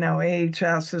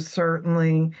 AHS is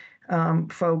certainly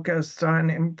focused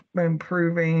on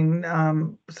improving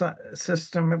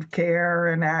system of care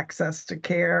and access to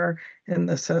care in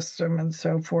the system and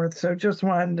so forth. So just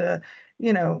wanted to,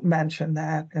 mention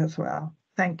that as well.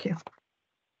 Thank you.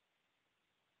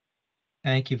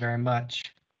 Thank you very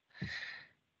much.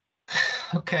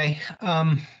 Okay.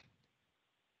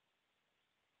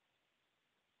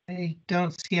 I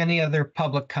don't see any other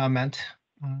public comment.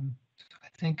 I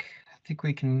think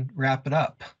we can wrap it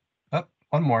up. Oh,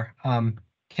 one more.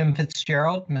 Kim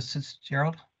Fitzgerald, Mrs.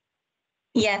 Gerald.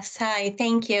 Yes, hi,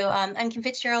 thank you. I'm Kim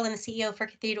Fitzgerald. I'm the CEO for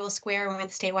Cathedral Square and we're the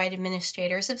statewide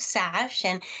administrators of SASH.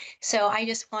 And so I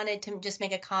just wanted to just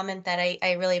make a comment that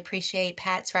I really appreciate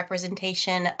Pat's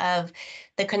representation of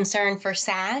the concern for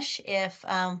SASH if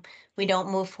we don't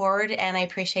move forward. And I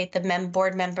appreciate the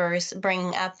board members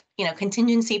bringing up,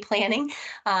 contingency planning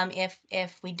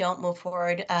if we don't move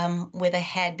forward with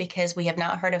AHEAD, because we have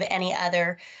not heard of any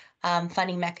other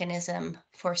funding mechanism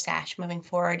for SASH moving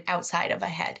forward outside of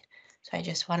AHEAD. So I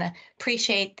just want to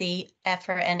appreciate the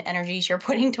effort and energies you're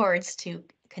putting towards to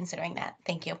considering that.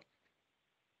 Thank you.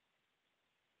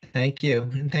 Thank you.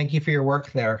 And thank you for your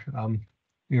work there.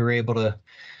 We were able to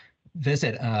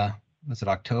visit, was it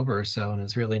October or so, and it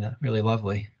was really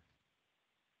lovely.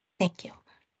 Thank you.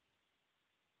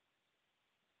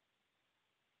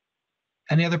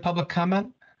 Any other public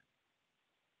comment?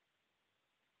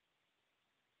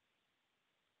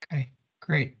 Okay,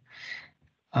 great.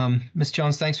 Ms.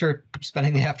 Jones, thanks for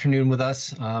spending the afternoon with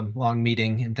us. Long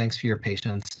meeting, and thanks for your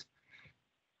patience.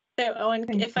 So,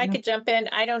 Owen, if I could jump in,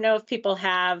 I don't know if people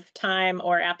have time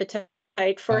or appetite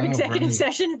for executive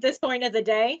session at this point of the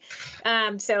day.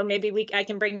 So maybe I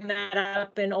can bring that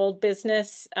up in old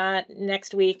business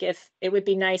next week. If it would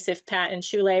be nice if Pat and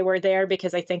Shule were there,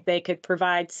 because I think they could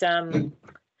provide some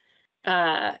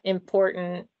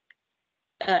important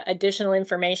additional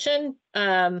information.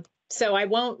 So I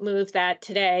won't move that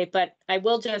today, but I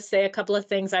will just say a couple of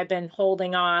things I've been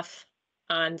holding off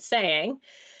on saying,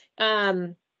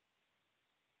 trying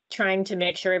to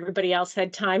make sure everybody else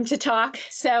had time to talk.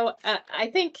 So I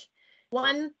think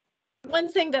one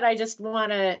thing that I just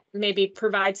want to maybe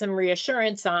provide some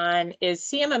reassurance on is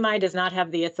CMMI does not have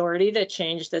the authority to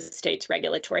change the state's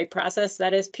regulatory process.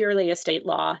 That is purely a state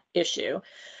law issue.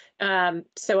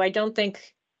 So I don't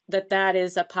think that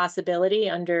is a possibility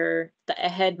under the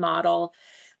AHEAD model.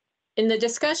 In the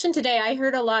discussion today, I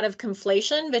heard a lot of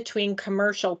conflation between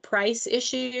commercial price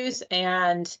issues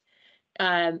and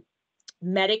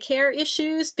Medicare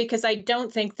issues, because I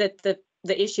don't think that the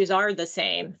issues are the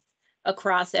same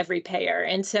across every payer.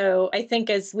 And so I think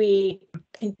as we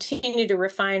continue to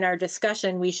refine our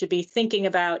discussion, we should be thinking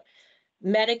about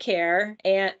Medicare,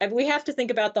 and we have to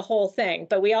think about the whole thing,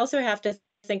 but we also have to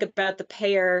think about the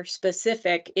payer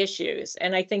specific issues.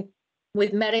 And I think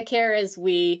with Medicare, as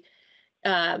we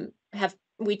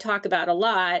talk about a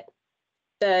lot,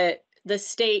 the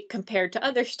state compared to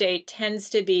other state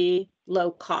tends to be low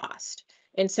cost.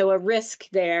 And so a risk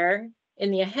there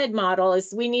in the AHEAD model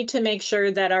is we need to make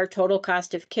sure that our total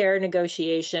cost of care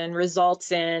negotiation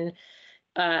results in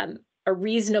a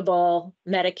reasonable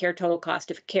Medicare total cost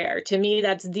of care. To me,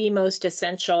 that's the most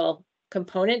essential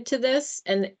component to this,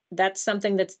 and that's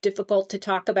something that's difficult to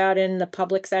talk about in the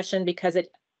public session because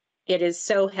it is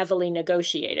so heavily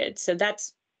negotiated. So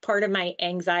that's part of my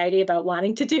anxiety about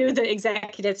wanting to do the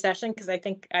executive session, because I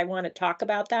think I want to talk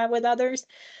about that with others.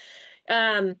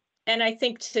 And I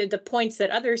think to the points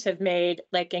that others have made,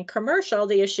 like in commercial,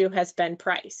 the issue has been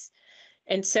price.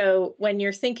 And so when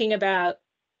you're thinking about,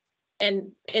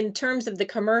 and in terms of the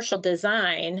commercial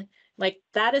design, like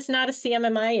that is not a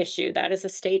CMMI issue, that is a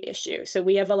state issue. So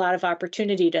we have a lot of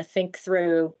opportunity to think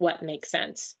through what makes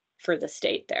sense for the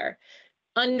state there.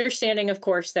 Understanding, of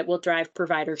course, that will drive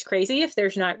providers crazy if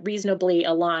there's not reasonably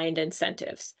aligned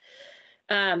incentives.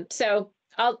 So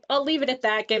I'll leave it at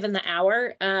that given the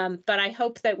hour, but I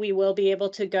hope that we will be able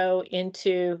to go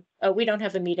into, we don't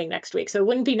have a meeting next week, so it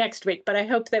wouldn't be next week, but I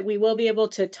hope that we will be able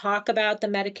to talk about the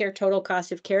Medicare total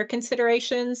cost of care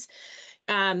considerations,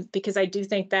 because I do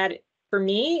think that for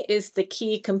me is the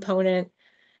key component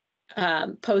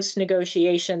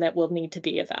post-negotiation that will need to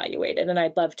be evaluated. And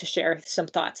I'd love to share some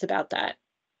thoughts about that.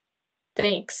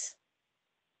 Thanks.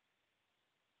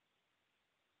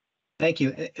 Thank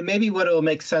you. Maybe what it will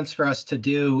make sense for us to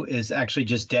do is actually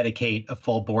just dedicate a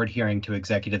full board hearing to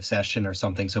executive session or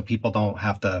something, so people don't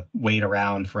have to wait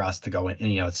around for us to go in.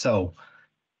 And,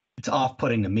 it's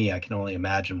off-putting to me. I can only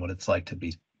imagine what it's like to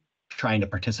be trying to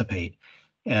participate.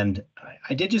 And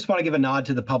I did just want to give a nod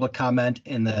to the public comment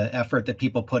and the effort that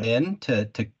people put in to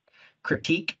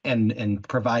critique and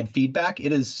provide feedback.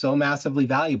 It is so massively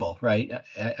valuable, right?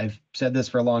 I've said this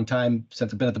for a long time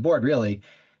since I've been at the board, really.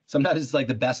 Sometimes it's like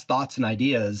the best thoughts and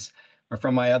ideas are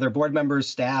from my other board members,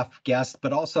 staff, guests,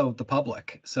 but also the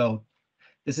public. So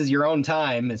this is your own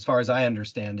time as far as I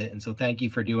understand it. And so thank you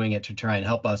for doing it to try and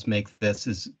help us make this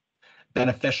as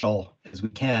beneficial as we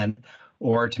can,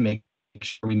 or to make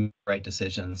sure we make the right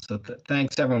decisions. So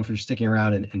thanks everyone for sticking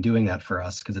around and doing that for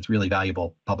us, because it's really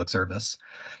valuable public service.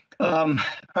 All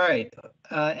right,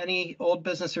 any old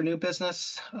business or new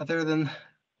business other than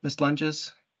Ms.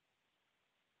 Lunges?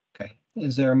 Okay,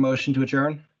 is there a motion to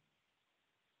adjourn?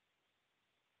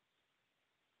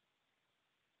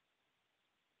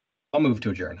 I'll move to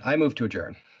adjourn. I move to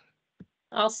adjourn.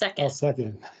 I'll second. I'll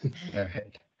second. All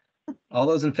right. All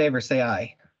those in favor say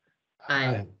aye.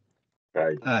 Aye.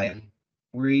 Aye.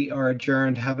 We are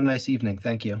adjourned. Have a nice evening.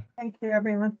 Thank you. Thank you,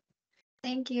 everyone.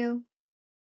 Thank you.